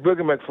 And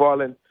Booger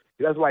McFarland,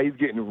 that's why he's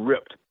getting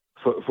ripped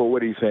for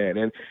what he's saying.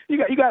 And you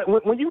got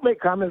when you make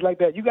comments like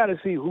that, you got to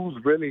see who's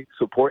really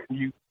supporting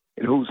you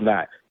and who's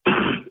not.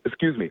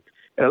 Excuse me.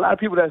 And a lot of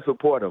people that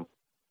support him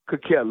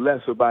could care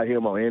less about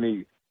him on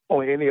any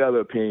other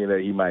opinion that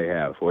he might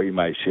have or he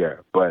might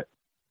share. But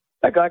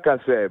like I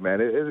said,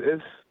 man,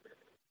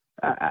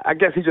 I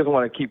guess he just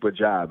want to keep a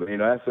job.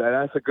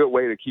 That's a good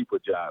way to keep a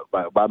job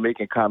by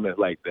making comments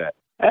like that.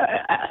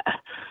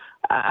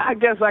 I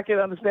guess I can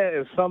understand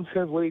in some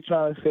sense what he's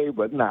trying to say,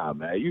 but nah,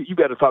 man, you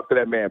better talk to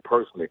that man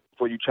personally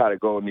before you try to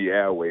go in the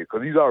airways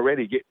because he's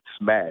already getting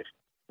smashed,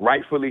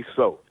 rightfully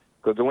so.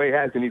 Because Dwayne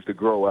Haskins needs to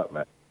grow up,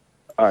 man.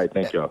 All right,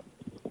 thank y'all.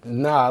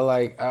 Nah,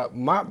 like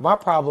my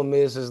problem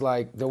is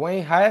like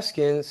Dwayne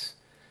Haskins,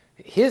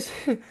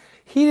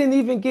 he didn't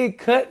even get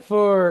cut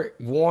for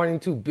wanting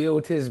to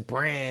build his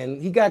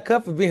brand. He got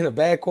cut for being a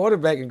bad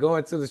quarterback and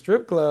going to the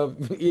strip club.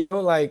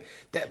 Like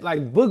that.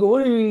 Like Booger,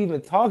 what are you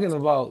even talking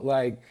about?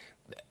 Like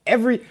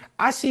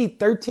I see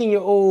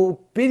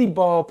 13-year-old bitty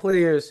ball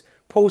players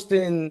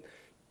posting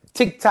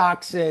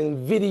TikToks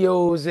and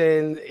videos,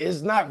 and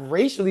it's not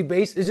racially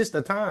based. It's just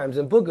the times.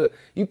 And Booger,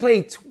 you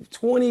played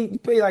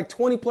like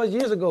 20 plus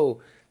years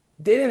ago.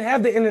 They didn't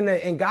have the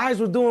internet, and guys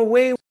were doing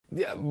way.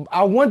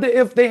 I wonder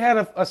if they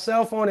had a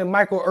cell phone in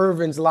Michael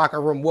Irvin's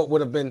locker room, what would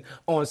have been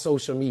on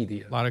social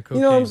media. A lot of cocaine.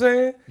 You know what I'm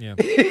saying? Yeah.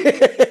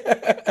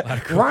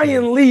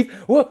 Ryan Leaf.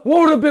 What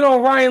would have been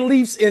on Ryan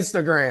Leaf's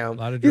Instagram? A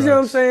lot of drugs. You see what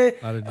I'm saying?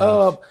 A lot of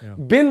drugs.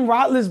 Ben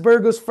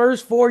Roethlisberger's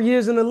first 4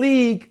 years in the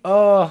league.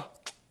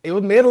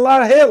 it made a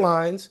lot of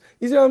headlines.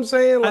 You see what I'm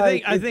saying?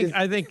 Like, I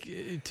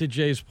think to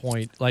Jay's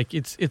point, like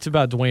it's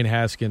about Dwayne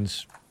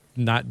Haskins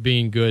not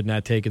being good,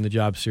 not taking the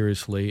job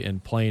seriously,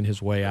 and playing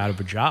his way out of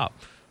a job.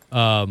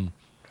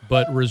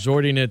 But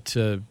resorting it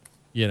to,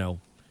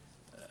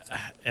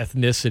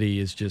 ethnicity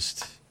is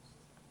just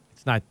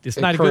it's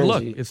not a good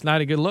look. It's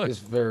not a good look. It's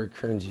very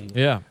cringy.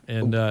 Yeah,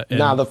 and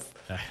I don't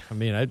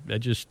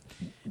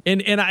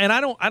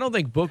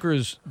think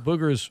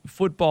Booger's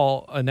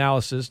football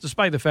analysis,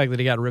 despite the fact that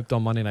he got ripped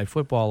on Monday Night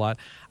Football a lot,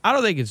 I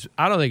don't think it's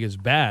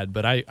bad.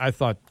 But I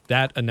thought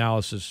that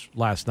analysis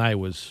last night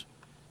was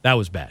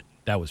bad.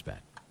 That was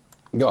bad.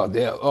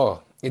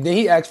 Oh, and then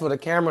he asked for the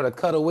camera to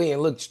cut away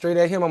and look straight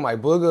at him. I'm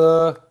like,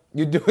 Booger,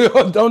 you do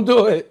it. Don't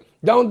do it.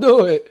 Don't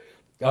do it.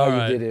 All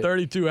right,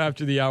 32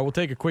 after the hour. We'll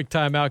take a quick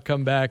timeout,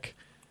 come back,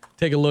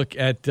 take a look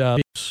at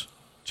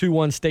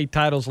 2-1 state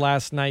titles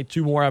last night.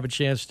 2 more have a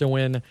chance to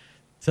win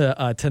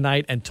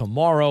tonight and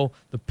tomorrow.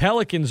 The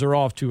Pelicans are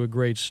off to a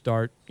great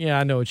start. Yeah,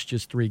 I know it's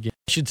just 3 games.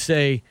 I should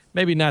say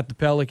maybe not the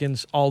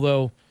Pelicans,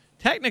 although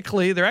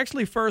technically they're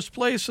actually first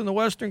place in the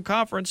Western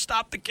Conference.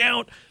 Stop the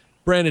count.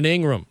 Brandon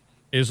Ingram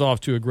is off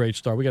to a great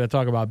start. We got to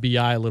talk about BI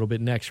a little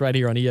bit next, right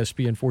here on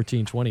ESPN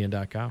 1420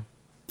 and .com.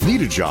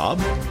 Need a job?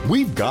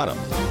 We've got them.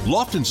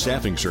 Lofton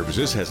Staffing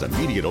Services has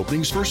immediate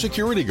openings for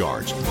security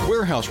guards,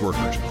 warehouse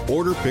workers,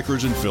 order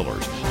pickers and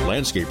fillers,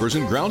 landscapers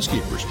and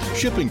groundskeepers,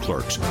 shipping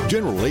clerks,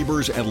 general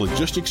laborers, and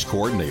logistics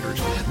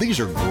coordinators. These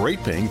are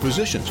great paying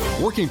positions,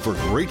 working for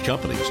great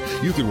companies.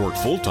 You can work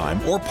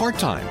full-time or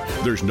part-time.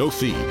 There's no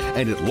fee,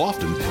 and at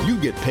Lofton, you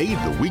get paid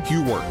the week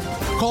you work.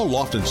 Call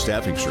Lofton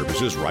Staffing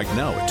Services right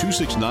now at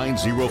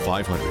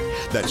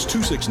 269-0500. That's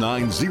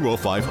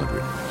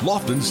 269-0500.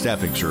 Lofton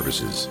Staffing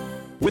Services.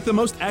 With the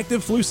most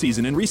active flu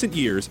season in recent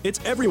years,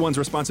 it's everyone's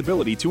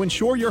responsibility to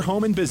ensure your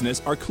home and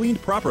business are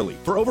cleaned properly.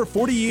 For over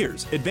 40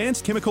 years,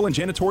 Advanced Chemical and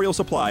Janitorial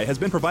Supply has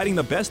been providing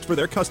the best for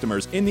their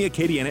customers in the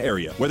Acadiana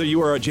area. Whether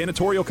you are a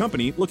janitorial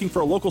company looking for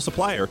a local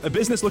supplier, a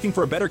business looking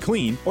for a better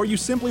clean, or you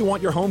simply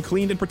want your home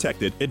cleaned and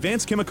protected,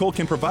 Advanced Chemical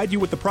can provide you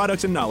with the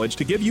products and knowledge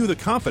to give you the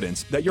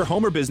confidence that your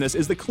home or business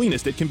is the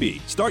cleanest it can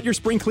be. Start your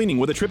spring cleaning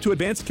with a trip to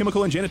Advanced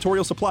Chemical and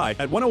Janitorial Supply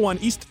at 101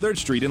 East 3rd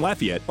Street in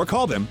Lafayette, or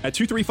call them at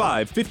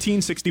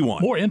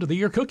 235-1561. More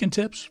end-of-the-year cooking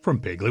tips from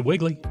Piggly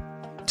Wiggly.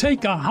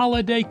 Take a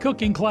holiday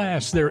cooking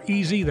class. They're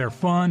easy, they're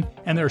fun,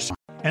 and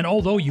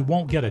although you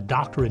won't get a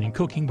doctorate in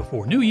cooking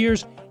before New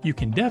Year's, you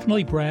can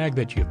definitely brag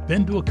that you've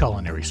been to a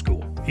culinary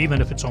school, even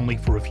if it's only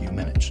for a few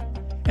minutes.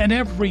 And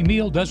every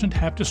meal doesn't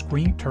have to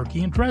scream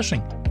turkey and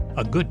dressing.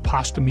 A good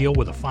pasta meal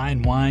with a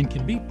fine wine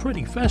can be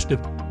pretty festive,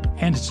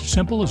 and it's as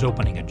simple as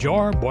opening a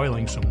jar,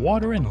 boiling some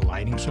water, and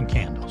lighting some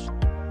candles.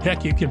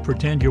 Heck, you can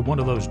pretend you're one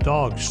of those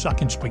dogs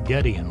sucking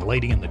spaghetti in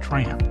Lady and the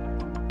Tramp.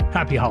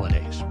 Happy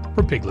holidays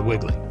from Piggly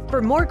Wiggly.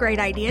 For more great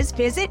ideas,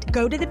 visit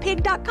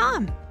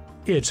gotothepig.com.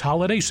 It's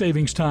holiday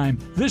savings time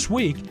this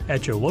week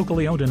at your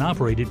locally owned and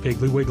operated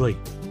Piggly Wiggly.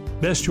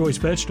 Best choice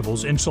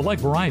vegetables in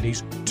select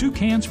varieties, 2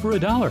 cans for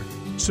 $1.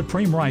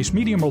 Supreme rice,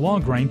 medium or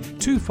long grain,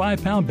 2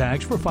 5-pound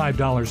bags for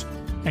 $5.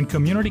 And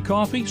community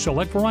coffee,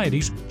 select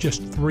varieties,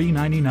 just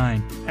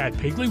 $3.99 at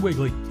Piggly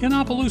Wiggly in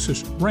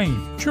Opelousas,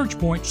 Rain, Church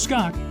Point,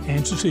 Scott,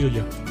 and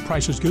Cecilia.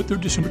 Prices good through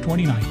December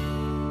 29th.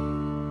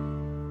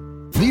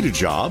 Need a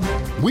job?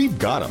 We've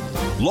got them.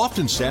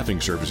 Lofton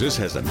Staffing Services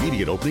has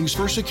immediate openings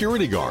for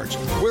security guards,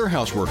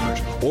 warehouse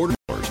workers, order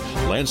pickers,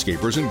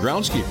 landscapers and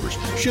groundskeepers,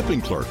 shipping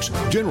clerks,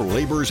 general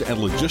laborers, and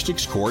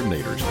logistics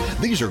coordinators.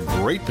 These are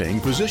great paying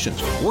positions,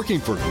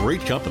 working for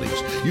great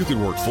companies. You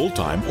can work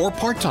full-time or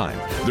part-time.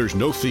 There's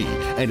no fee,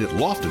 and at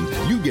Lofton,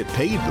 you get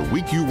paid the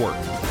week you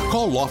work.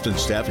 Call Lofton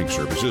Staffing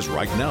Services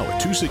right now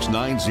at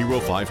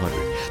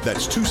 269-0500.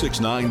 That's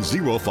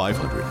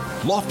 269-0500.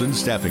 Lofton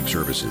Staffing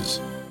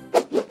Services.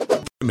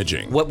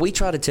 Imaging. What we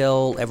try to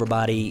tell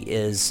everybody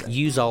is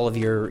use all of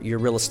your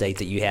real estate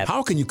that you have.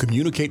 How can you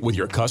communicate with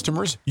your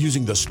customers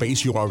using the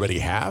space you already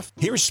have?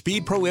 Here's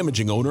Speed Pro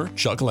Imaging owner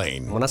Chuck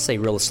Lane. When I say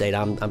real estate,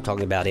 I'm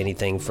talking about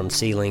anything from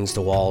ceilings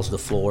to walls to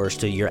floors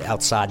to your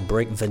outside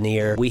brick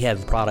veneer. We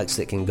have products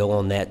that can go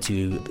on that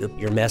to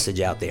your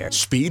message out there.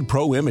 Speed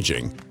Pro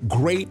Imaging.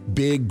 Great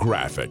big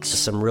graphics.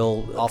 Some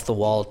real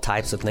off-the-wall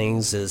types of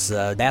things is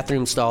a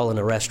bathroom stall in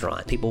a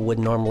restaurant. People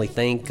wouldn't normally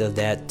think of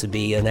that to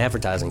be an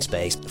advertising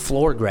space.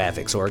 Floor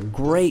graphics are a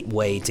great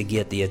way to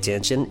get the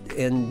attention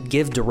and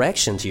give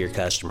direction to your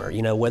customer.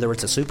 You know, whether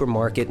it's a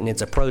supermarket and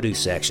it's a produce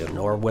section,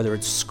 or whether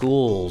it's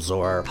schools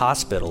or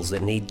hospitals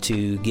that need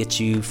to get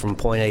you from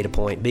point A to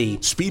point B.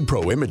 Speed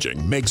Pro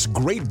Imaging makes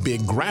great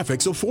big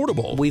graphics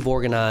affordable. We've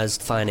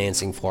organized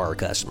financing for our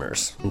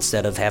customers.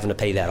 Instead of having to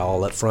pay that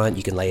all up front,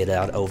 you can lay it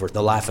out over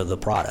the life of the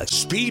product.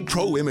 Speed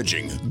Pro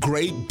Imaging,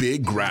 great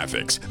big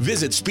graphics.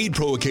 Visit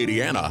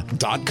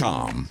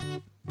speedproacadiana.com.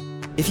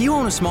 If you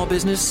own a small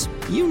business,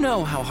 you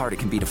know how hard it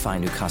can be to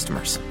find new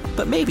customers.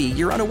 But maybe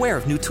you're unaware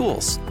of new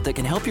tools that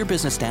can help your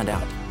business stand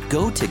out.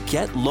 Go to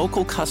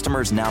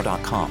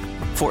GetLocalCustomersNow.com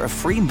for a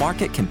free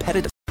market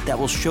competitive that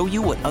will show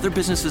you what other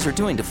businesses are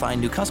doing to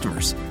find new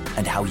customers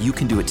and how you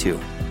can do it too.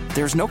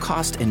 There's no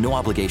cost and no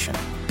obligation.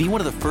 Be one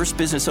of the first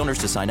business owners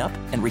to sign up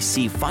and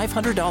receive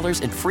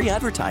 $500 in free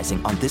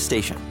advertising on this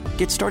station.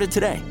 Get started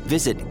today.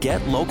 Visit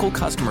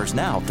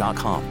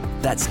GetLocalCustomersNow.com.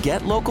 That's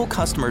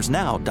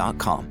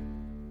GetLocalCustomersNow.com.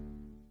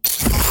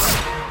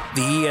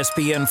 The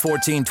ESPN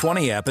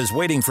 1420 app is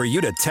waiting for you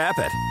to tap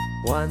it.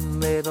 One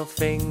little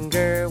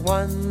finger,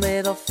 one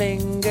little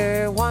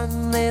finger,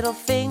 one little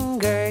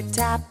finger,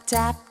 tap,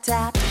 tap,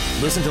 tap.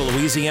 Listen to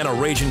Louisiana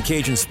Ragin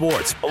Cajun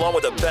Sports, along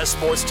with the best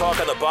sports talk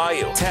on the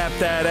Bayou. Tap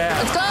that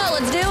app. Let's go,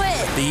 let's do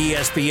it. The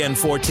ESPN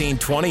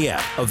 1420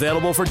 app,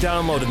 available for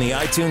download in the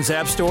iTunes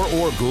App Store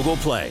or Google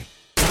Play.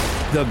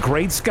 The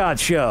Great Scott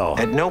Show.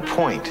 At no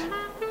point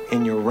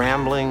in your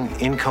rambling,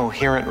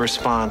 incoherent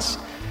response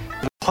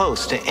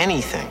close to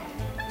anything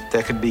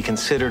that could be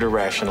considered a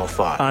rational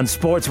thought. On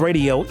Sports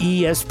Radio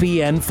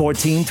ESPN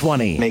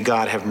 1420. May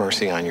God have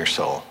mercy on your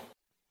soul.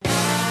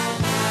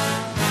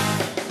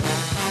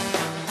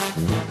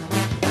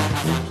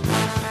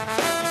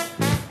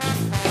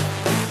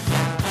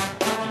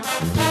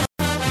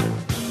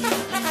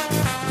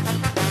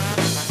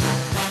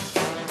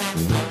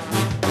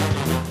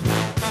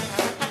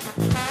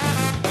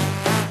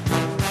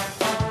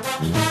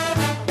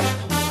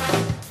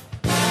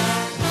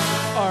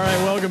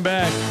 Welcome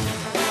back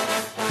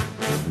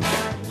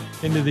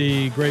into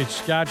the Great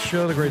Scott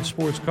Show, the Great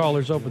Sports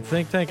Callers Open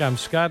Think Tank. I'm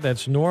Scott.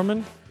 That's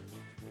Norman.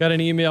 Got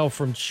an email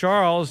from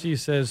Charles. He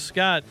says,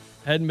 Scott,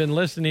 hadn't been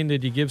listening.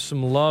 Did you give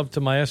some love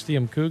to my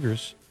STM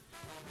Cougars?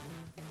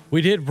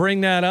 We did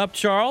bring that up,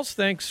 Charles.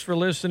 Thanks for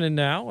listening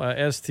now.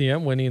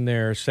 STM winning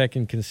their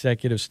second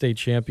consecutive state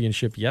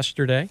championship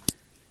yesterday.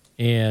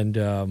 And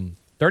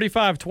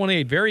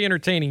 35-28, very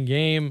entertaining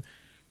game.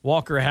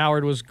 Walker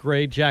Howard was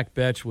great. Jack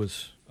Betch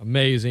was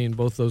amazing.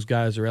 Both those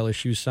guys are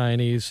LSU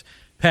signees.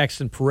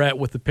 Paxton Perrette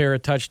with a pair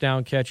of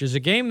touchdown catches. A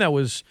game that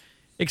was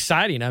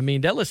exciting. I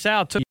mean, De La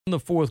Salle took in the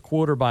fourth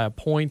quarter by a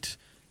point.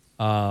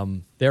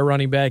 Their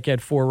running back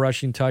had 4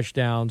 rushing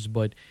touchdowns,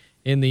 but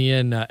in the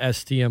end,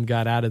 STM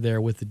got out of there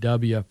with the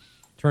W,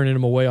 turning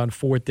them away on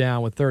fourth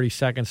down with 30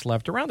 seconds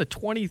left, around the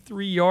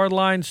 23-yard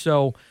line.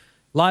 So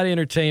a lot of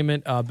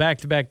entertainment,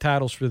 back-to-back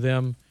titles for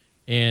them.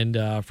 And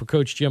for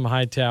Coach Jim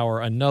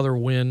Hightower, another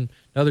win,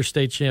 another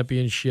state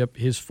championship,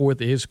 his fourth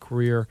of his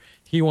career.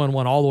 He won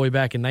one all the way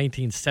back in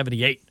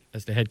 1978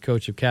 as the head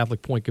coach of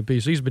Catholic Point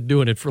Capiz. So he's been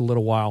doing it for a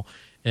little while.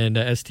 And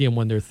STM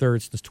won their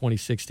third since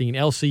 2016.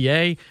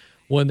 LCA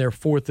won their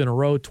fourth in a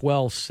row,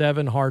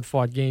 12-7,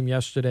 hard-fought game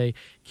yesterday.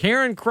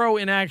 Karen Crow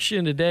in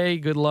action today.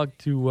 Good luck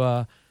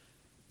to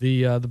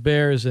the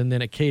Bears. And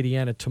then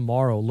Acadiana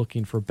tomorrow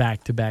looking for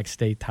back-to-back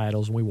state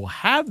titles. And we will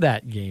have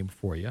that game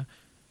for you.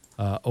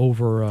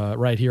 Over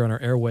right here on our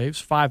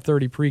airwaves,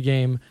 5:30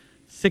 pregame,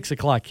 6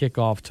 o'clock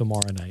kickoff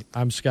tomorrow night.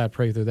 I'm Scott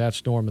Prather.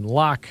 That's Norman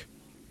Locke.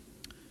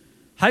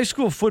 High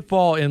school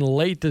football in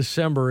late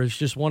December is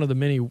just one of the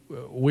many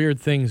weird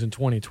things in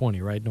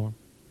 2020, right, Norm?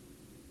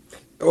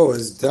 Oh,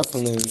 it's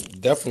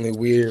definitely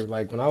weird.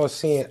 Like when I was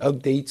seeing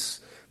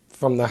updates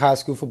from the high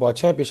school football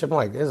championship, I'm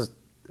like, there's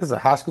a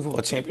high school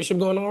football championship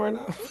going on right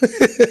now.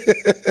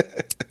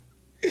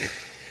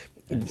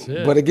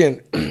 But again,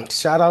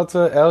 shout out to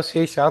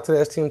LCA, shout out to the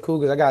STM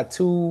Cougars. I got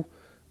 2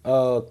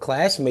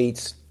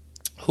 classmates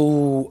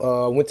who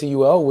went to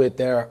UL with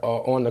there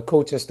on the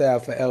coaching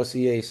staff for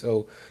LCA.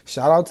 So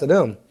shout out to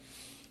them.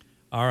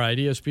 All right,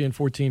 ESPN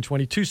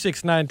 1420,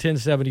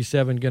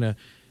 269-1077. Going to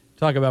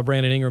talk about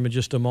Brandon Ingram in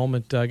just a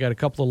moment. I got a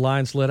couple of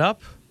lines lit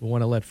up. We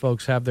want to let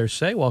folks have their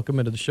say. Welcome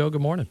into the show.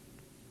 Good morning.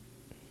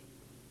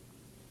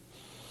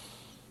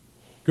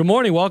 Good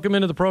morning. Welcome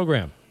into the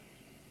program.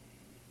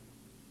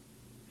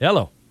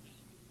 Hello.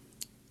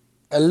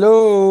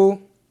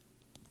 Hello.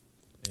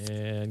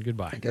 And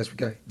goodbye. I guess we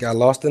got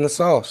lost in the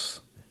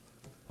sauce.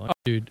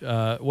 Dude,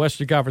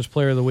 Western Conference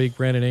Player of the Week,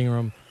 Brandon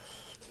Ingram.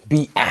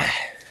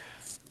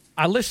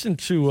 I listened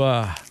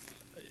to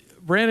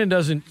Brandon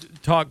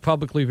doesn't talk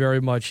publicly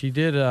very much. He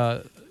did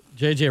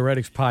J.J.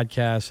 Redick's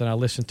podcast, and I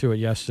listened to it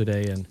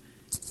yesterday. And,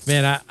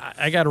 man,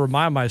 I got to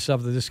remind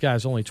myself that this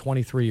guy's only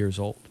 23 years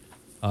old.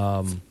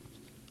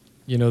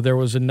 You know, there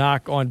was a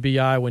knock on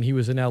B.I. when he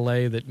was in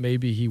L.A. that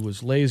maybe he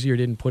was lazy or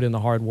didn't put in the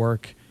hard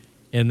work,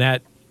 and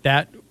that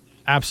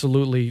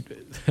absolutely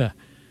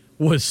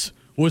was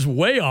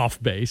way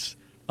off base.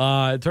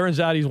 It turns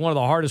out he's one of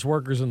the hardest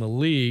workers in the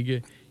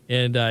league,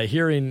 and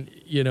hearing,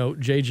 you know,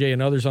 J.J.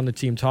 and others on the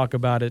team talk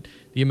about it,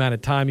 the amount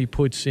of time he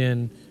puts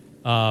in,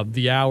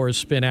 the hours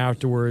spent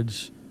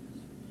afterwards,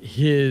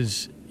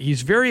 he's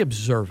very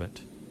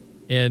observant.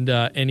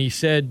 And he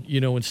said,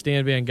 you know, when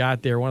Stan Van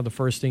got there, one of the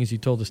first things he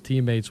told his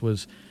teammates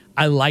was,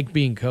 I like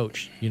being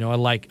coached. You know,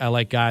 I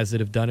like guys that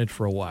have done it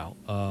for a while.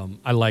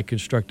 I like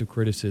constructive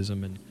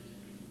criticism. And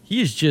he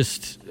is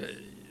just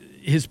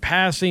his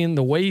passing,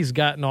 the way he's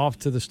gotten off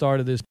to the start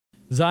of this.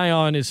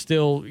 Zion is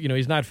still, you know,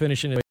 he's not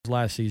finishing his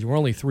last season. We're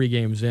only 3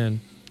 games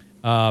in,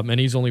 and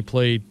he's only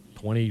played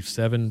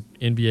 27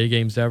 NBA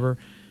games ever.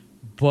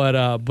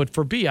 But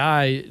for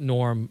B.I.,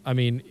 Norm, I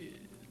mean,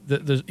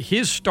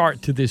 his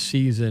start to this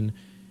season,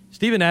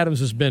 Steven Adams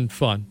has been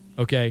fun.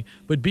 okay?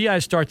 But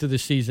B.I.'s start to the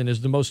season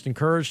is the most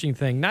encouraging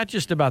thing, not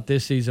just about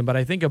this season, but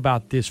I think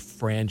about this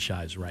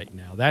franchise right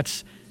now.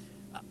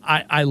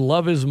 I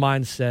love his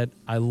mindset.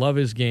 I love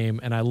his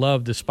game. And I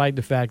love, despite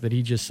the fact that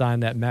he just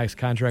signed that max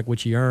contract,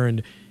 which he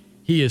earned,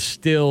 he is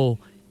still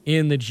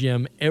in the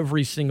gym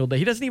every single day.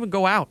 He doesn't even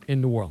go out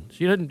in New Orleans.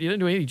 He doesn't do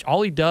anything.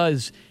 All he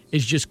does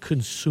is just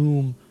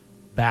consume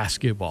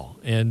basketball.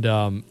 And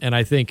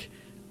I think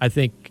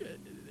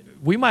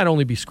we might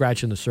only be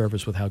scratching the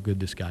surface with how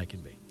good this guy can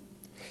be.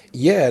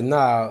 Yeah,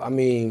 I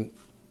mean,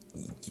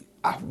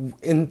 I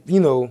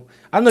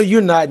know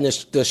you're not in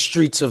the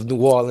streets of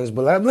New Orleans,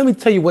 but let me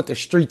tell you what the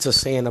streets are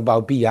saying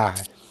about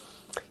B.I.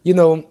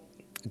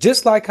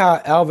 Just like how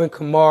Alvin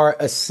Kamara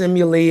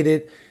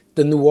assimilated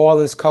the New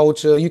Orleans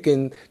culture.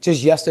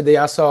 Just yesterday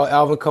I saw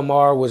Alvin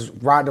Kamara was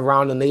riding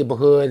around the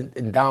neighborhood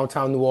in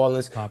downtown New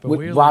Orleans, popping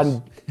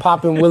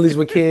wheelies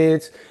with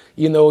kids.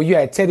 You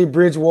had Teddy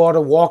Bridgewater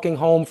walking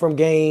home from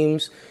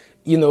games.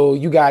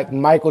 You got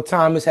Michael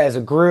Thomas has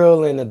a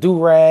grill and a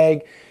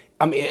do-rag.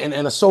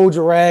 And a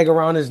soldier rag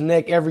around his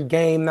neck every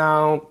game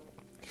now.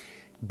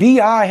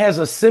 B.I. has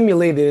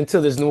assimilated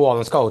into this New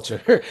Orleans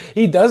culture.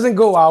 He doesn't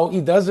go out. He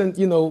doesn't,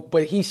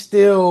 but you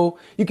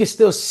can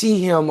still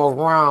see him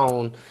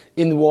around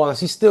in New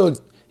Orleans. He still,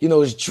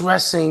 is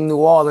dressing New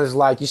Orleans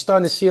like. You're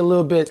starting to see a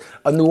little bit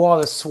of New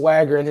Orleans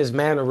swagger in his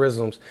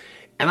mannerisms.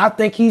 And I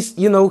think he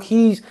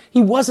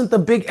wasn't the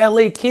big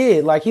LA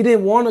kid. Like, he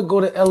didn't want to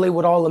go to LA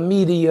with all the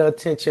media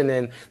attention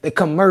and the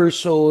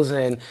commercials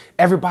and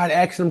everybody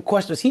asking him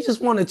questions. He just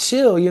want to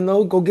chill,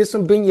 go get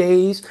some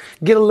beignets,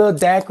 get a little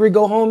daiquiri,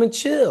 go home and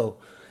chill.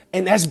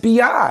 And that's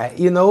B.I.,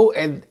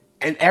 and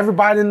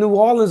everybody in New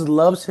Orleans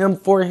loves him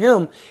for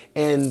him.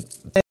 And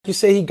like you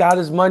say, he got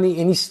his money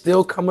and he's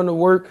still coming to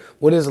work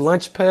with his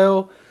lunch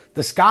pail.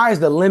 The sky's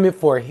the limit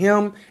for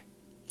him.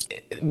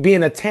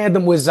 Being a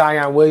tandem with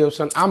Zion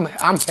Williamson, I'm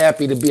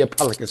happy to be a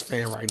Pelicans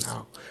fan right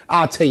now.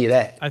 I'll tell you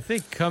that. I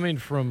think coming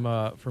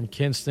from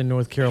Kinston,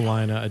 North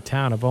Carolina, a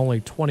town of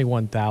only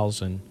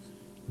 21,000,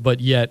 but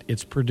yet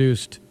it's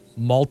produced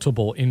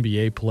multiple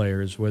NBA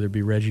players, whether it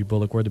be Reggie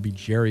Bullock, whether it be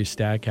Jerry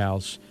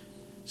Stackhouse.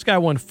 This guy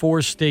won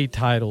 4 state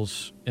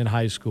titles in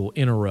high school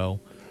in a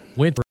row,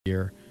 went for a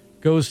year,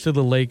 goes to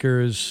the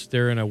Lakers.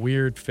 They're in a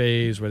weird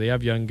phase where they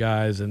have young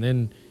guys, and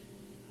then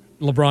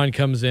LeBron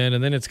comes in,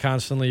 and then it's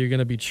constantly you're going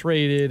to be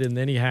traded, and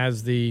then he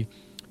has the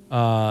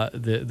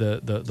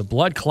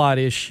blood clot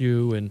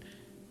issue, and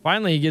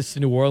finally he gets to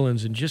New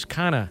Orleans and just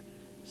kind of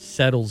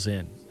settles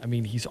in. I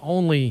mean, he's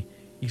only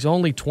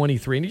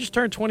 23, and he just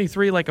turned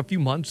 23 like a few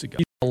months ago.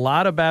 He's got a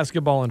lot of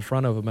basketball in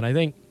front of him, and I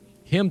think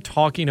him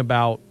talking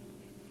about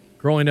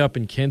growing up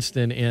in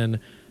Kinston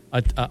in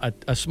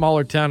a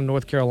smaller town in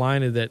North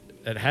Carolina that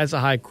has a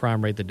high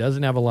crime rate, that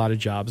doesn't have a lot of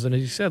jobs, and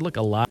as he said, look,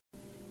 a lot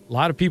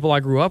of people I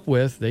grew up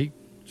with,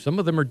 some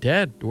of them are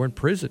dead or in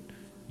prison.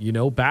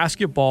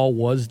 Basketball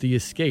was the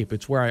escape.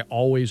 It's where I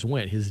always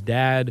went. His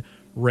dad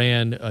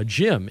ran a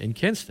gym in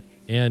Kinston,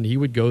 and he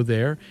would go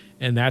there,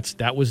 and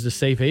that was the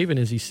safe haven,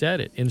 as he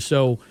said it. And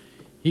so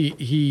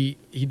he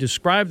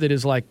described it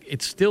as like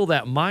it's still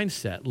that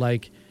mindset.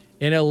 Like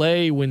in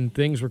L.A. when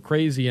things were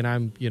crazy and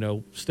I'm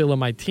still in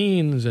my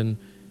teens and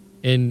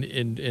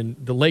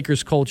the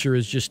Lakers culture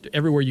is just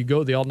everywhere you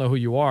go, they all know who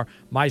you are.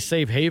 My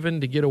safe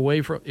haven to get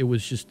away from it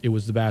was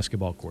the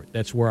basketball court.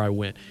 That's where I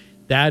went.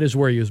 That is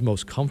where he was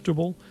most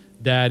comfortable.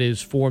 That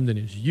is formed in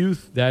his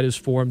youth. That is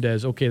formed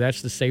as, okay,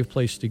 that's the safe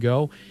place to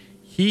go.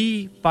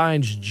 He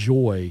finds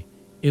joy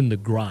in the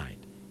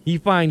grind. He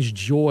finds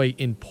joy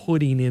in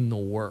putting in the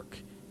work.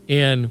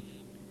 And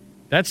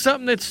that's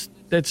something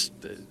that's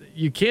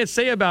you can't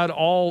say about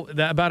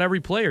every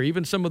player,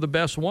 even some of the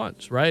best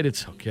ones, right?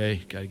 It's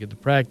okay, got to get the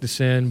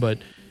practice in, but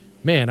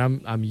man,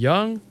 I'm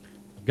young,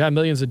 I've got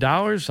millions of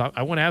dollars,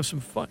 I want to have some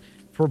fun.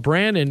 For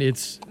Brandon,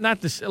 it's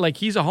not this like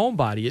he's a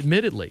homebody,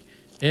 admittedly,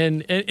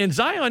 and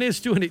Zion is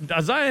too.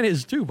 Zion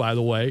is too, by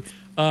the way.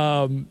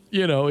 Now,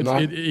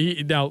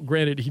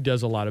 granted, he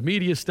does a lot of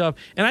media stuff,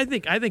 and I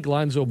think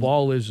Lonzo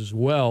Ball is as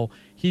well.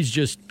 He's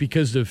just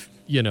because of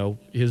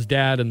his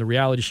dad and the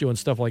reality show and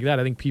stuff like that.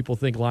 I think people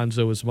think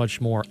Lonzo is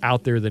much more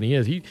out there than he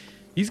is.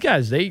 These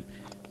guys, they're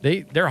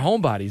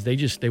homebodies.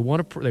 They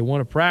want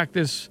to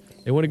practice.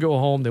 They want to go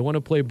home. They want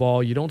to play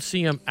ball. You don't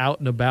see them out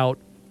and about,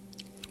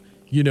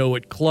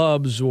 at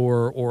clubs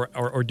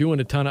or doing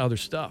a ton of other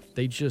stuff.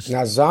 They just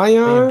now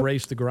Zion, they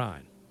embrace the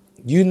grind.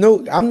 I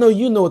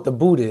know what the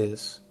boot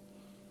is.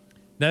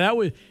 Now that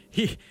was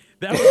great.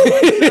 That was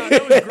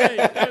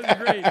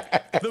great.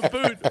 The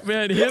boot,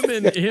 man.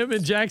 Him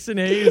and Jackson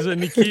Hayes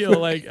and Nikhil,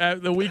 like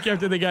the week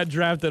after they got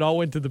drafted, all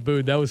went to the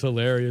boot. That was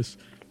hilarious.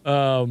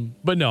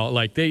 But no,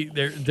 like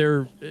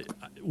they're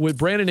with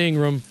Brandon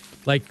Ingram.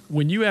 Like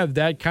when you have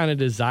that kind of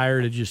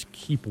desire to just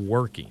keep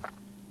working,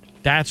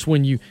 that's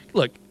when you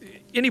look.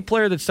 Any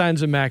player that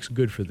signs a max,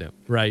 good for them,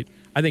 right?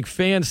 I think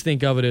fans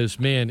think of it as,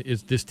 man,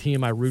 is this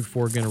team I root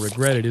for going to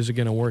regret it? Is it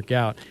going to work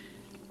out?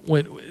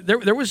 When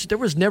there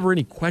was never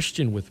any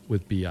question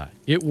with B.I.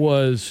 It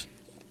was,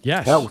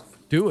 yes,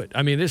 do it.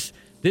 I mean, this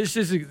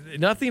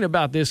Nothing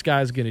about this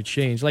guy's going to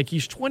change. Like,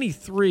 he's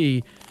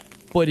 23,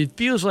 but it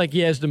feels like he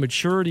has the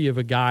maturity of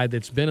a guy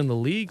that's been in the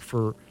league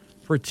for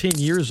 10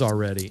 years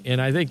already. And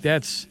I think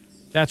that's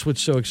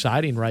what's so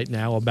exciting right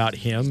now about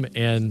him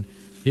and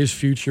his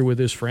future with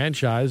this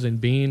franchise and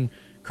being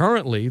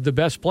currently the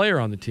best player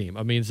on the team.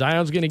 I mean,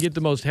 Zion's going to get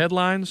the most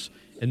headlines,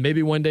 and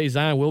maybe one day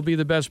Zion will be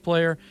the best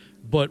player.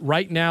 But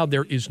right now,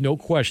 there is no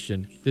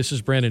question this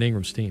is Brandon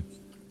Ingram's team.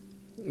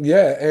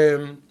 Yeah,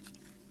 and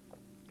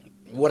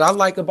what I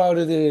like about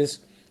it is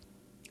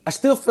I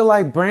still feel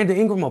like Brandon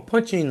Ingram will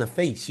punch you in the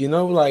face, you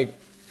know? Like,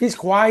 he's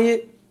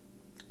quiet,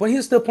 but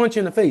he'll still punch you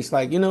in the face.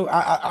 Like, you know,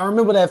 I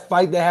remember that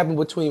fight that happened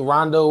between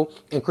Rondo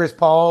and Chris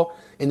Paul,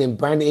 and then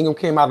Brandon Ingram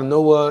came out of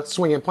nowhere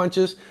swinging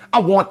punches. I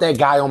want that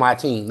guy on my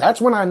team.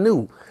 That's when I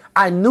knew.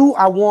 I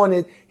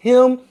wanted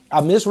him. I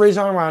miss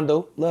Rajon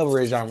Rondo. Love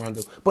Rajon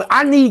Rondo. But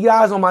I need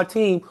guys on my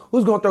team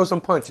who's going to throw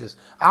some punches.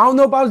 I don't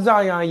know about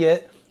Zion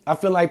yet. I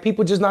feel like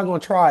people just not going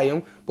to try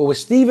him. But with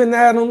Steven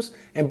Adams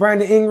and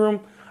Brandon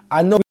Ingram,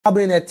 I know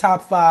probably in that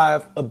top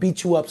 5 a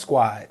beat you up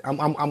squad.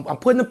 I'm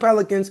putting the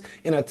Pelicans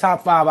in a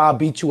top 5 I'll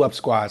beat you up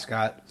squad,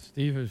 Scott.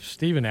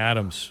 Steven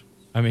Adams.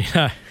 I mean,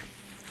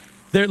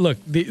 look,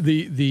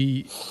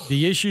 the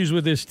issues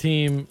with this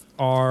team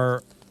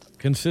are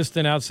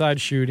consistent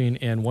outside shooting,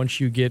 and once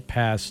you get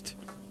past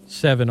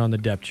 7 on the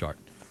depth chart,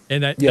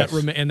 and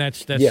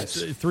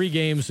that's 3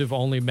 games have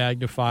only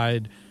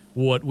magnified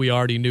what we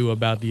already knew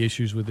about the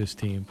issues with this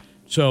team.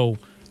 So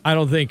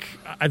I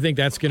think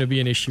that's going to be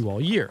an issue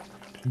all year.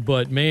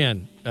 But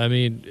man, I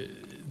mean,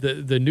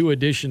 the new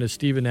addition of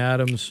Steven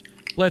Adams,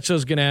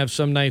 Bledsoe's going to have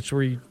some nights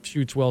where he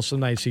shoots well, some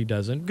nights he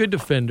doesn't. Good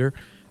defender,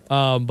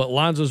 but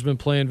Lonzo's been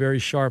playing very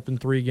sharp in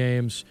 3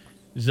 games.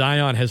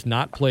 Zion has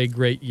not played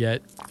great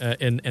yet,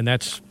 and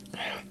that's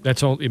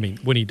only. I mean,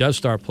 when he does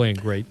start playing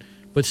great,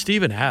 but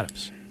Steven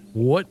Adams,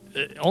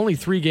 only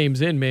 3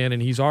 games in, man,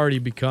 and he's already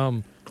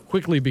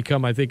quickly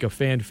become, I think, a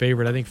fan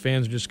favorite. I think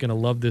fans are just going to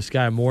love this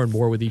guy more and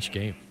more with each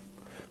game.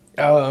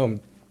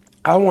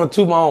 I don't want to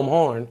toot my own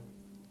horn,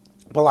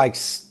 but like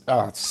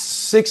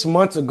 6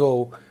 months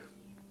ago,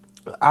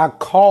 I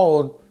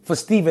called for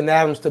Steven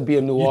Adams to be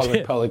a New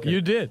Orleans Pelican.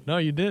 You did. No,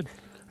 you did.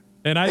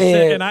 And I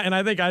said, and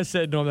I think I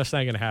said, no, that's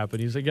not going to happen.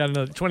 He's got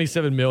another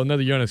 $27 million,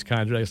 another year on his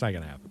contract. It's not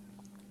going to happen.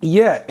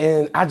 Yeah,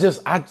 and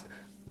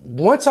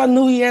once I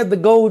knew he had the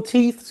gold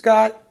teeth,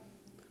 Scott,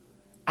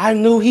 I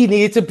knew he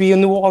needed to be a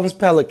New Orleans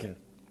Pelican.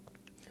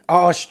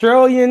 A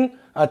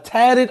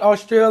tatted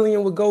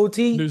Australian with gold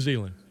teeth. New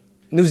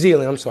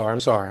Zealand. I'm sorry.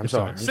 Same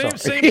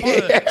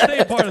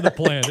part of the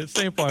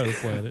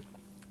planet.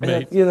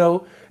 Mate. You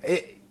know,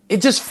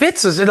 it just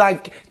fits us.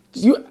 I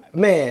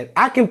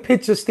can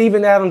picture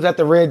Steven Adams at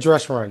the Red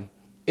Dress Run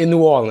in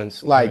New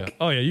Orleans.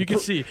 Oh yeah, you can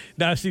see.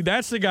 Now,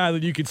 that's the guy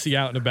that you can see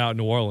out and about in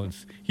New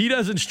Orleans. He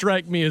doesn't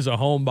strike me as a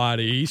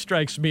homebody. He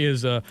strikes me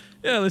as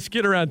let's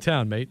get around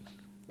town, mate.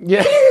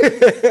 Yeah.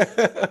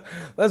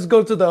 Let's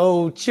go to the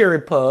old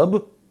Cherry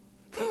Pub.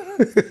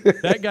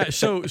 That guy.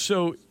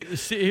 So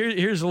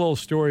here's a little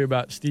story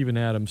about Steven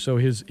Adams. So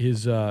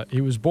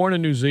he was born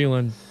in New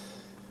Zealand.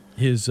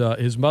 His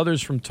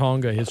mother's from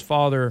Tonga. His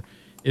father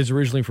is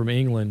originally from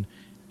England,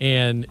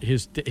 and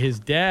his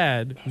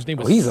dad, whose name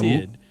was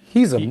Sid.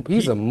 He's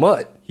a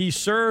mutt. He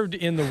served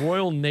in the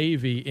Royal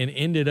Navy and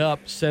ended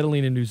up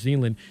settling in New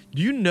Zealand.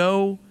 Do you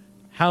know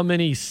how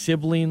many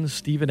siblings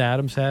Steven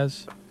Adams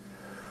has?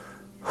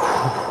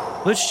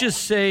 Let's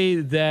just say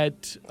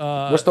that.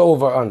 What's the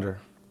over/under?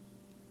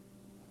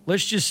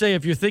 Let's just say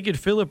if you're thinking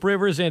Phillip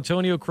Rivers,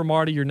 Antonio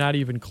Cromartie, you're not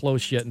even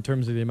close yet in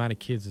terms of the amount of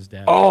kids his dad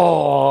has.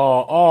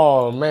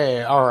 Oh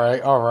man! All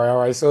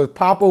right. So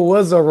Papa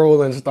was a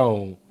Rolling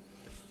Stone.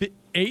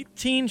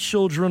 18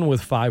 children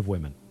with 5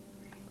 women.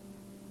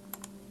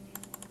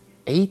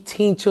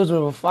 18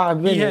 children with 5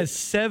 women. He has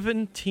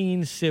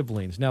 17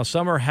 siblings. Now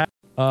some are half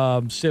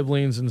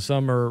siblings and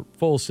some are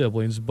full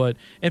siblings, but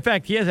in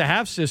fact, he has a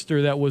half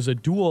sister that was a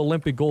dual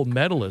Olympic gold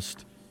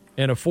medalist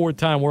and a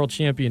 4-time world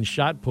champion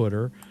shot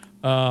putter.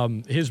 He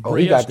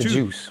got the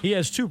juice. He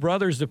has 2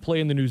 brothers that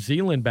play in the New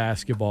Zealand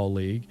Basketball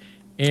League,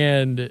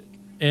 and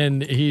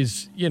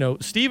he's,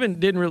 Steven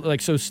didn't really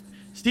so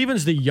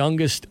Steven's the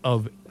youngest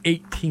of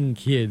 18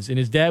 kids, and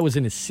his dad was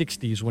in his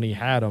 60s when he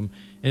had him,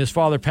 and his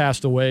father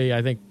passed away,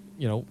 I think,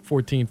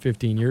 14,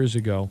 15 years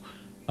ago.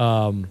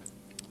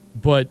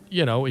 But,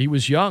 he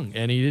was young,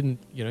 and he didn't,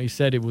 he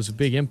said it was a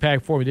big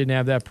impact for him. He didn't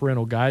have that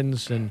parental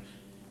guidance, and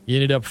he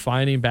ended up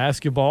finding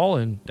basketball,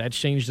 and that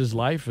changed his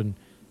life, and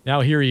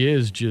now here he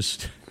is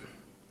just.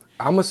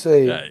 I'm going to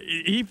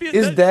say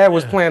his dad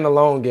was playing the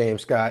long game,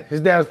 Scott. His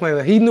dad was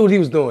playing. He knew what he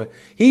was doing.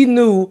 He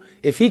knew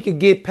if he could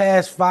get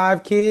past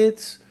 5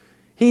 kids,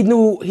 he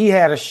knew he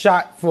had a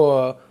shot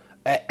for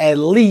at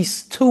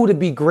least 2 to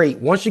be great.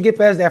 Once you get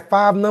past that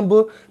 5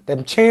 number,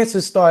 them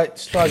chances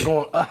start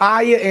going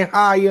higher and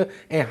higher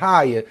and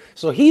higher.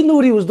 So he knew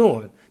what he was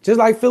doing. Just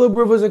like Phillip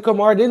Rivers and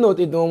Kamar, they know what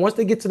they're doing. Once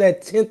they get to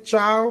that 10th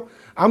child,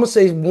 I'm going to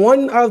say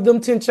one of them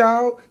 10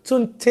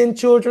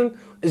 children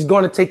is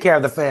going to take care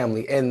of the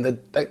family. And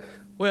I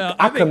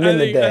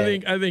commend the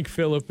dad. I think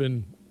Phillip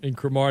and and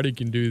Cromartie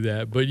can do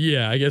that. But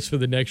yeah, I guess for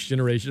the next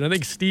generation, I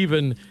think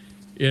Steven,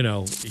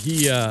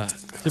 he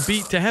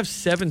to have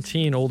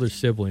 17 older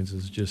siblings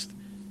is just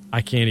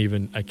I can't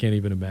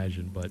even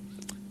imagine. But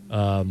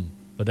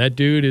that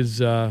dude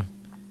is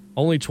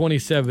only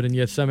 27, and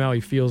yet somehow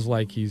he feels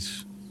like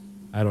he's,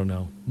 I don't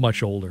know,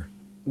 much older.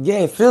 Yeah,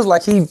 it feels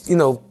like he,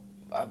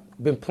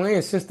 been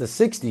playing since the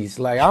 60s.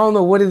 Like, I don't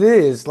know what it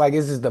is. Like,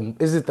 is it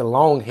the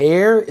long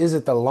hair? Is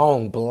it the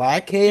long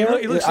black hair?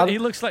 He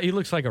looks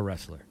like a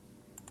wrestler.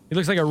 He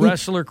looks like a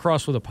wrestler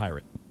crossed with a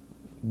pirate.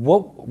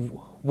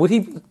 Do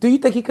you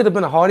think he could have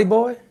been a Hardy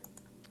Boy?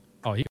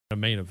 Oh, he was a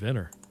main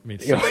eventer. I mean,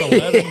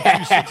 6'11",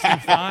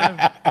 265,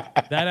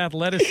 that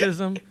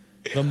athleticism,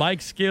 the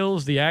mic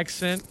skills, the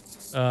accent.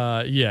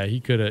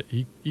 He could have.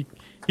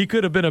 He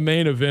could have been a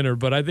main eventer,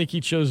 but I think he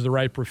chose the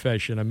right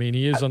profession. I mean,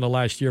 he is on the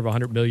last year of a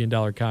 $100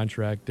 million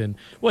contract, and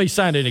he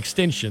signed an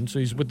extension, so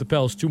he's with the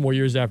Pels 2 more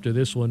years after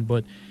this one.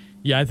 But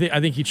yeah, I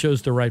think he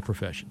chose the right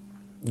profession.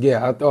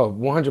 Yeah, I thought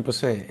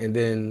 100%. And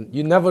then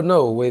you never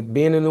know with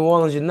being in New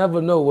Orleans, you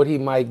never know what he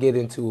might get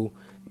into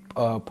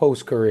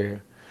post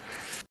career.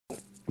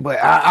 But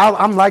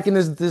I'm liking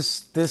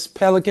this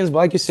Pelicans. But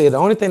like you said, the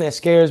only thing that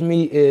scares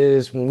me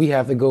is when we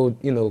have to go,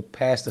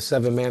 past the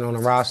 7-man on the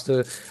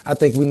roster. I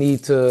think we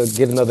need to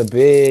get another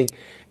big.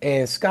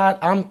 And Scott,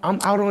 I'm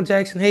out on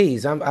Jackson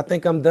Hayes. I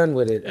think I'm done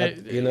with it.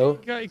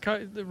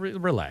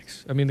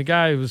 Relax. I mean, the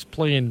guy was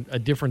playing a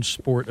different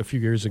sport a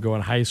few years ago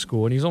in high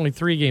school, and he's only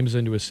 3 games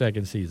into his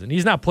second season.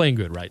 He's not playing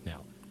good right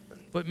now.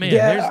 But man,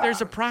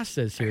 there's a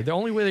process here. The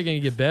only way they're going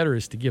to get better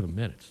is to give him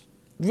minutes.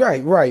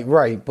 Right.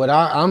 But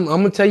I'm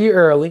gonna tell you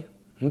early.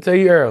 I'm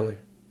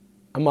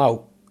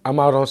out. I'm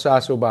out on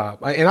Sasso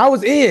Bob, and I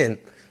was in,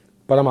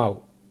 but I'm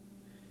out.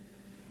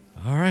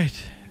 All right,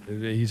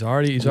 he's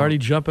already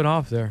jumping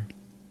off there.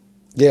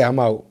 Yeah, I'm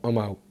out.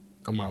 No.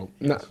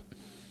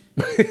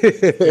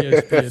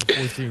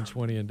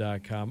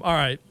 ESPN1420.com. All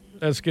right,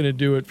 that's gonna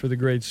do it for the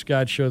Great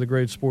Scott Show, the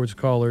Great Sports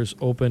Callers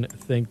Open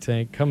Think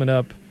Tank. Coming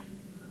up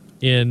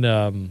in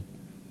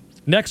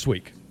next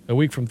week. A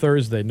week from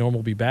Thursday, Norm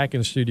will be back in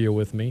the studio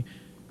with me.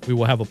 We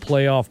will have a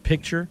playoff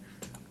picture.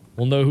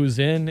 We'll know who's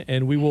in,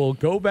 and we will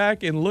go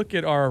back and look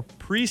at our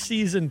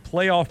preseason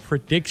playoff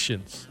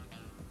predictions.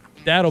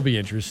 That'll be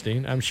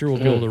interesting. I'm sure we'll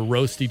be able to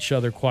roast each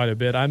other quite a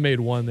bit. I made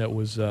one that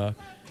was,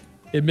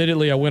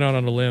 admittedly, I went out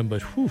on a limb,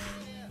 but was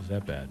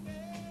that bad?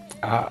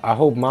 I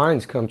hope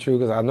mine's come true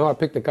because I know I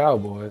picked the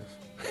Cowboys.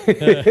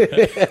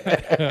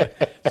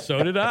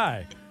 So did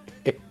I.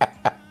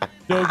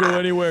 Don't go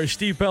anywhere.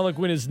 Steve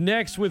Peliquin is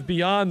next with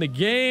Beyond the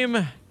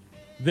Game.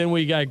 Then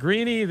we got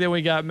Greeny. Then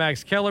we got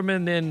Max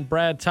Kellerman. Then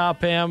Brad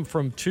Topham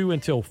from 2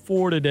 until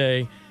 4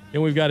 today.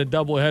 Then we've got a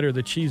doubleheader,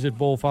 the Cheez-It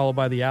Bowl, followed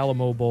by the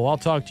Alamo Bowl. I'll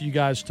talk to you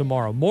guys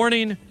tomorrow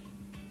morning.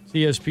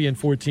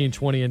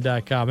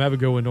 ESPN1420.com. Have a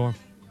good one, Norm.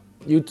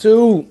 You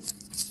too.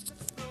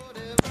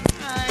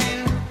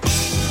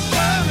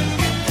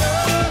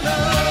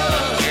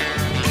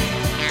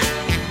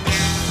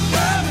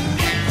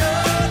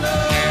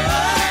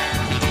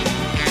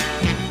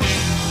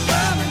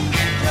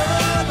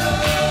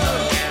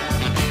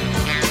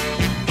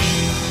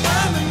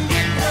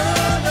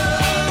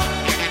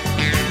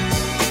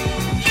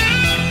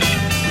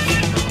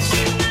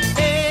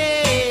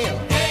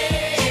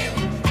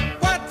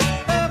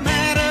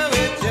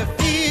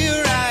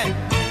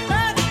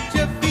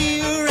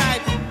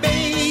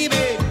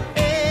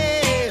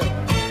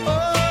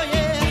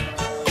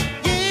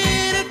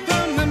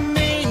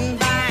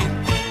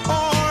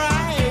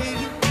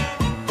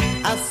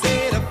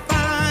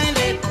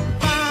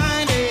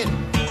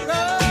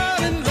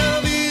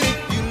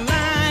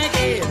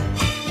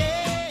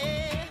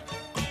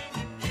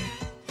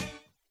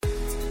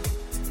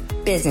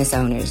 Business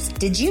owners,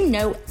 did you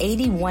know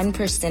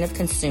 81% of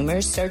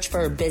consumers search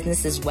for a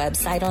business's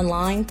website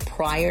online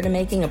prior to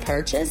making a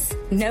purchase?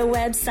 No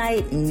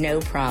website, no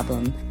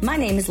problem. My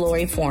name is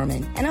Lori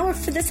Foreman, and I work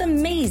for this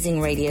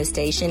amazing radio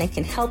station and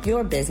can help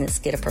your business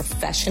get a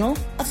professional,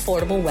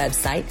 affordable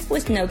website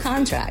with no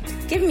contract.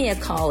 Give me a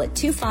call at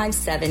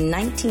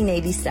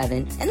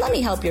 257-1987 and let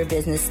me help your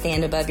business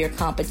stand above your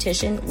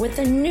competition with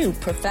a new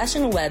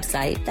professional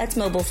website that's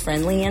mobile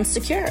friendly and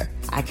secure.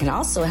 I can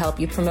also help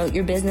you promote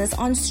your business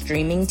on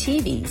streaming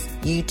TVs,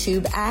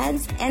 YouTube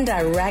ads, and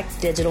direct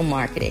digital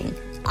marketing.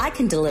 I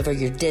can deliver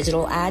your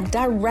digital ad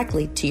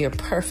directly to your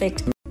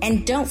perfect.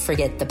 And don't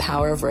forget the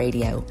power of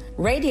radio.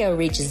 Radio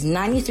reaches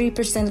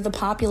 93% of the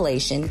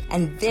population,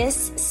 and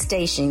this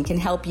station can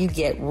help you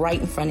get right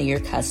in front of your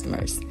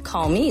customers.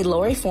 Call me,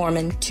 Lori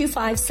Foreman,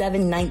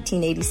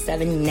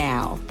 257-1987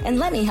 now, and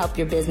let me help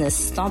your business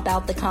stomp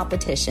out the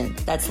competition.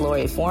 That's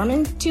Lori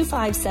Foreman,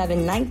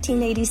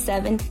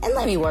 257-1987, and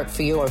let me work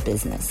for your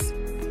business.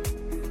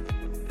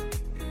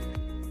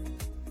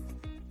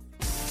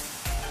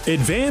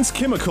 Advanced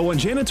Chemical and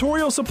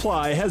Janitorial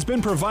Supply has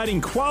been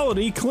providing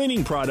quality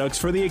cleaning products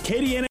for the Acadiana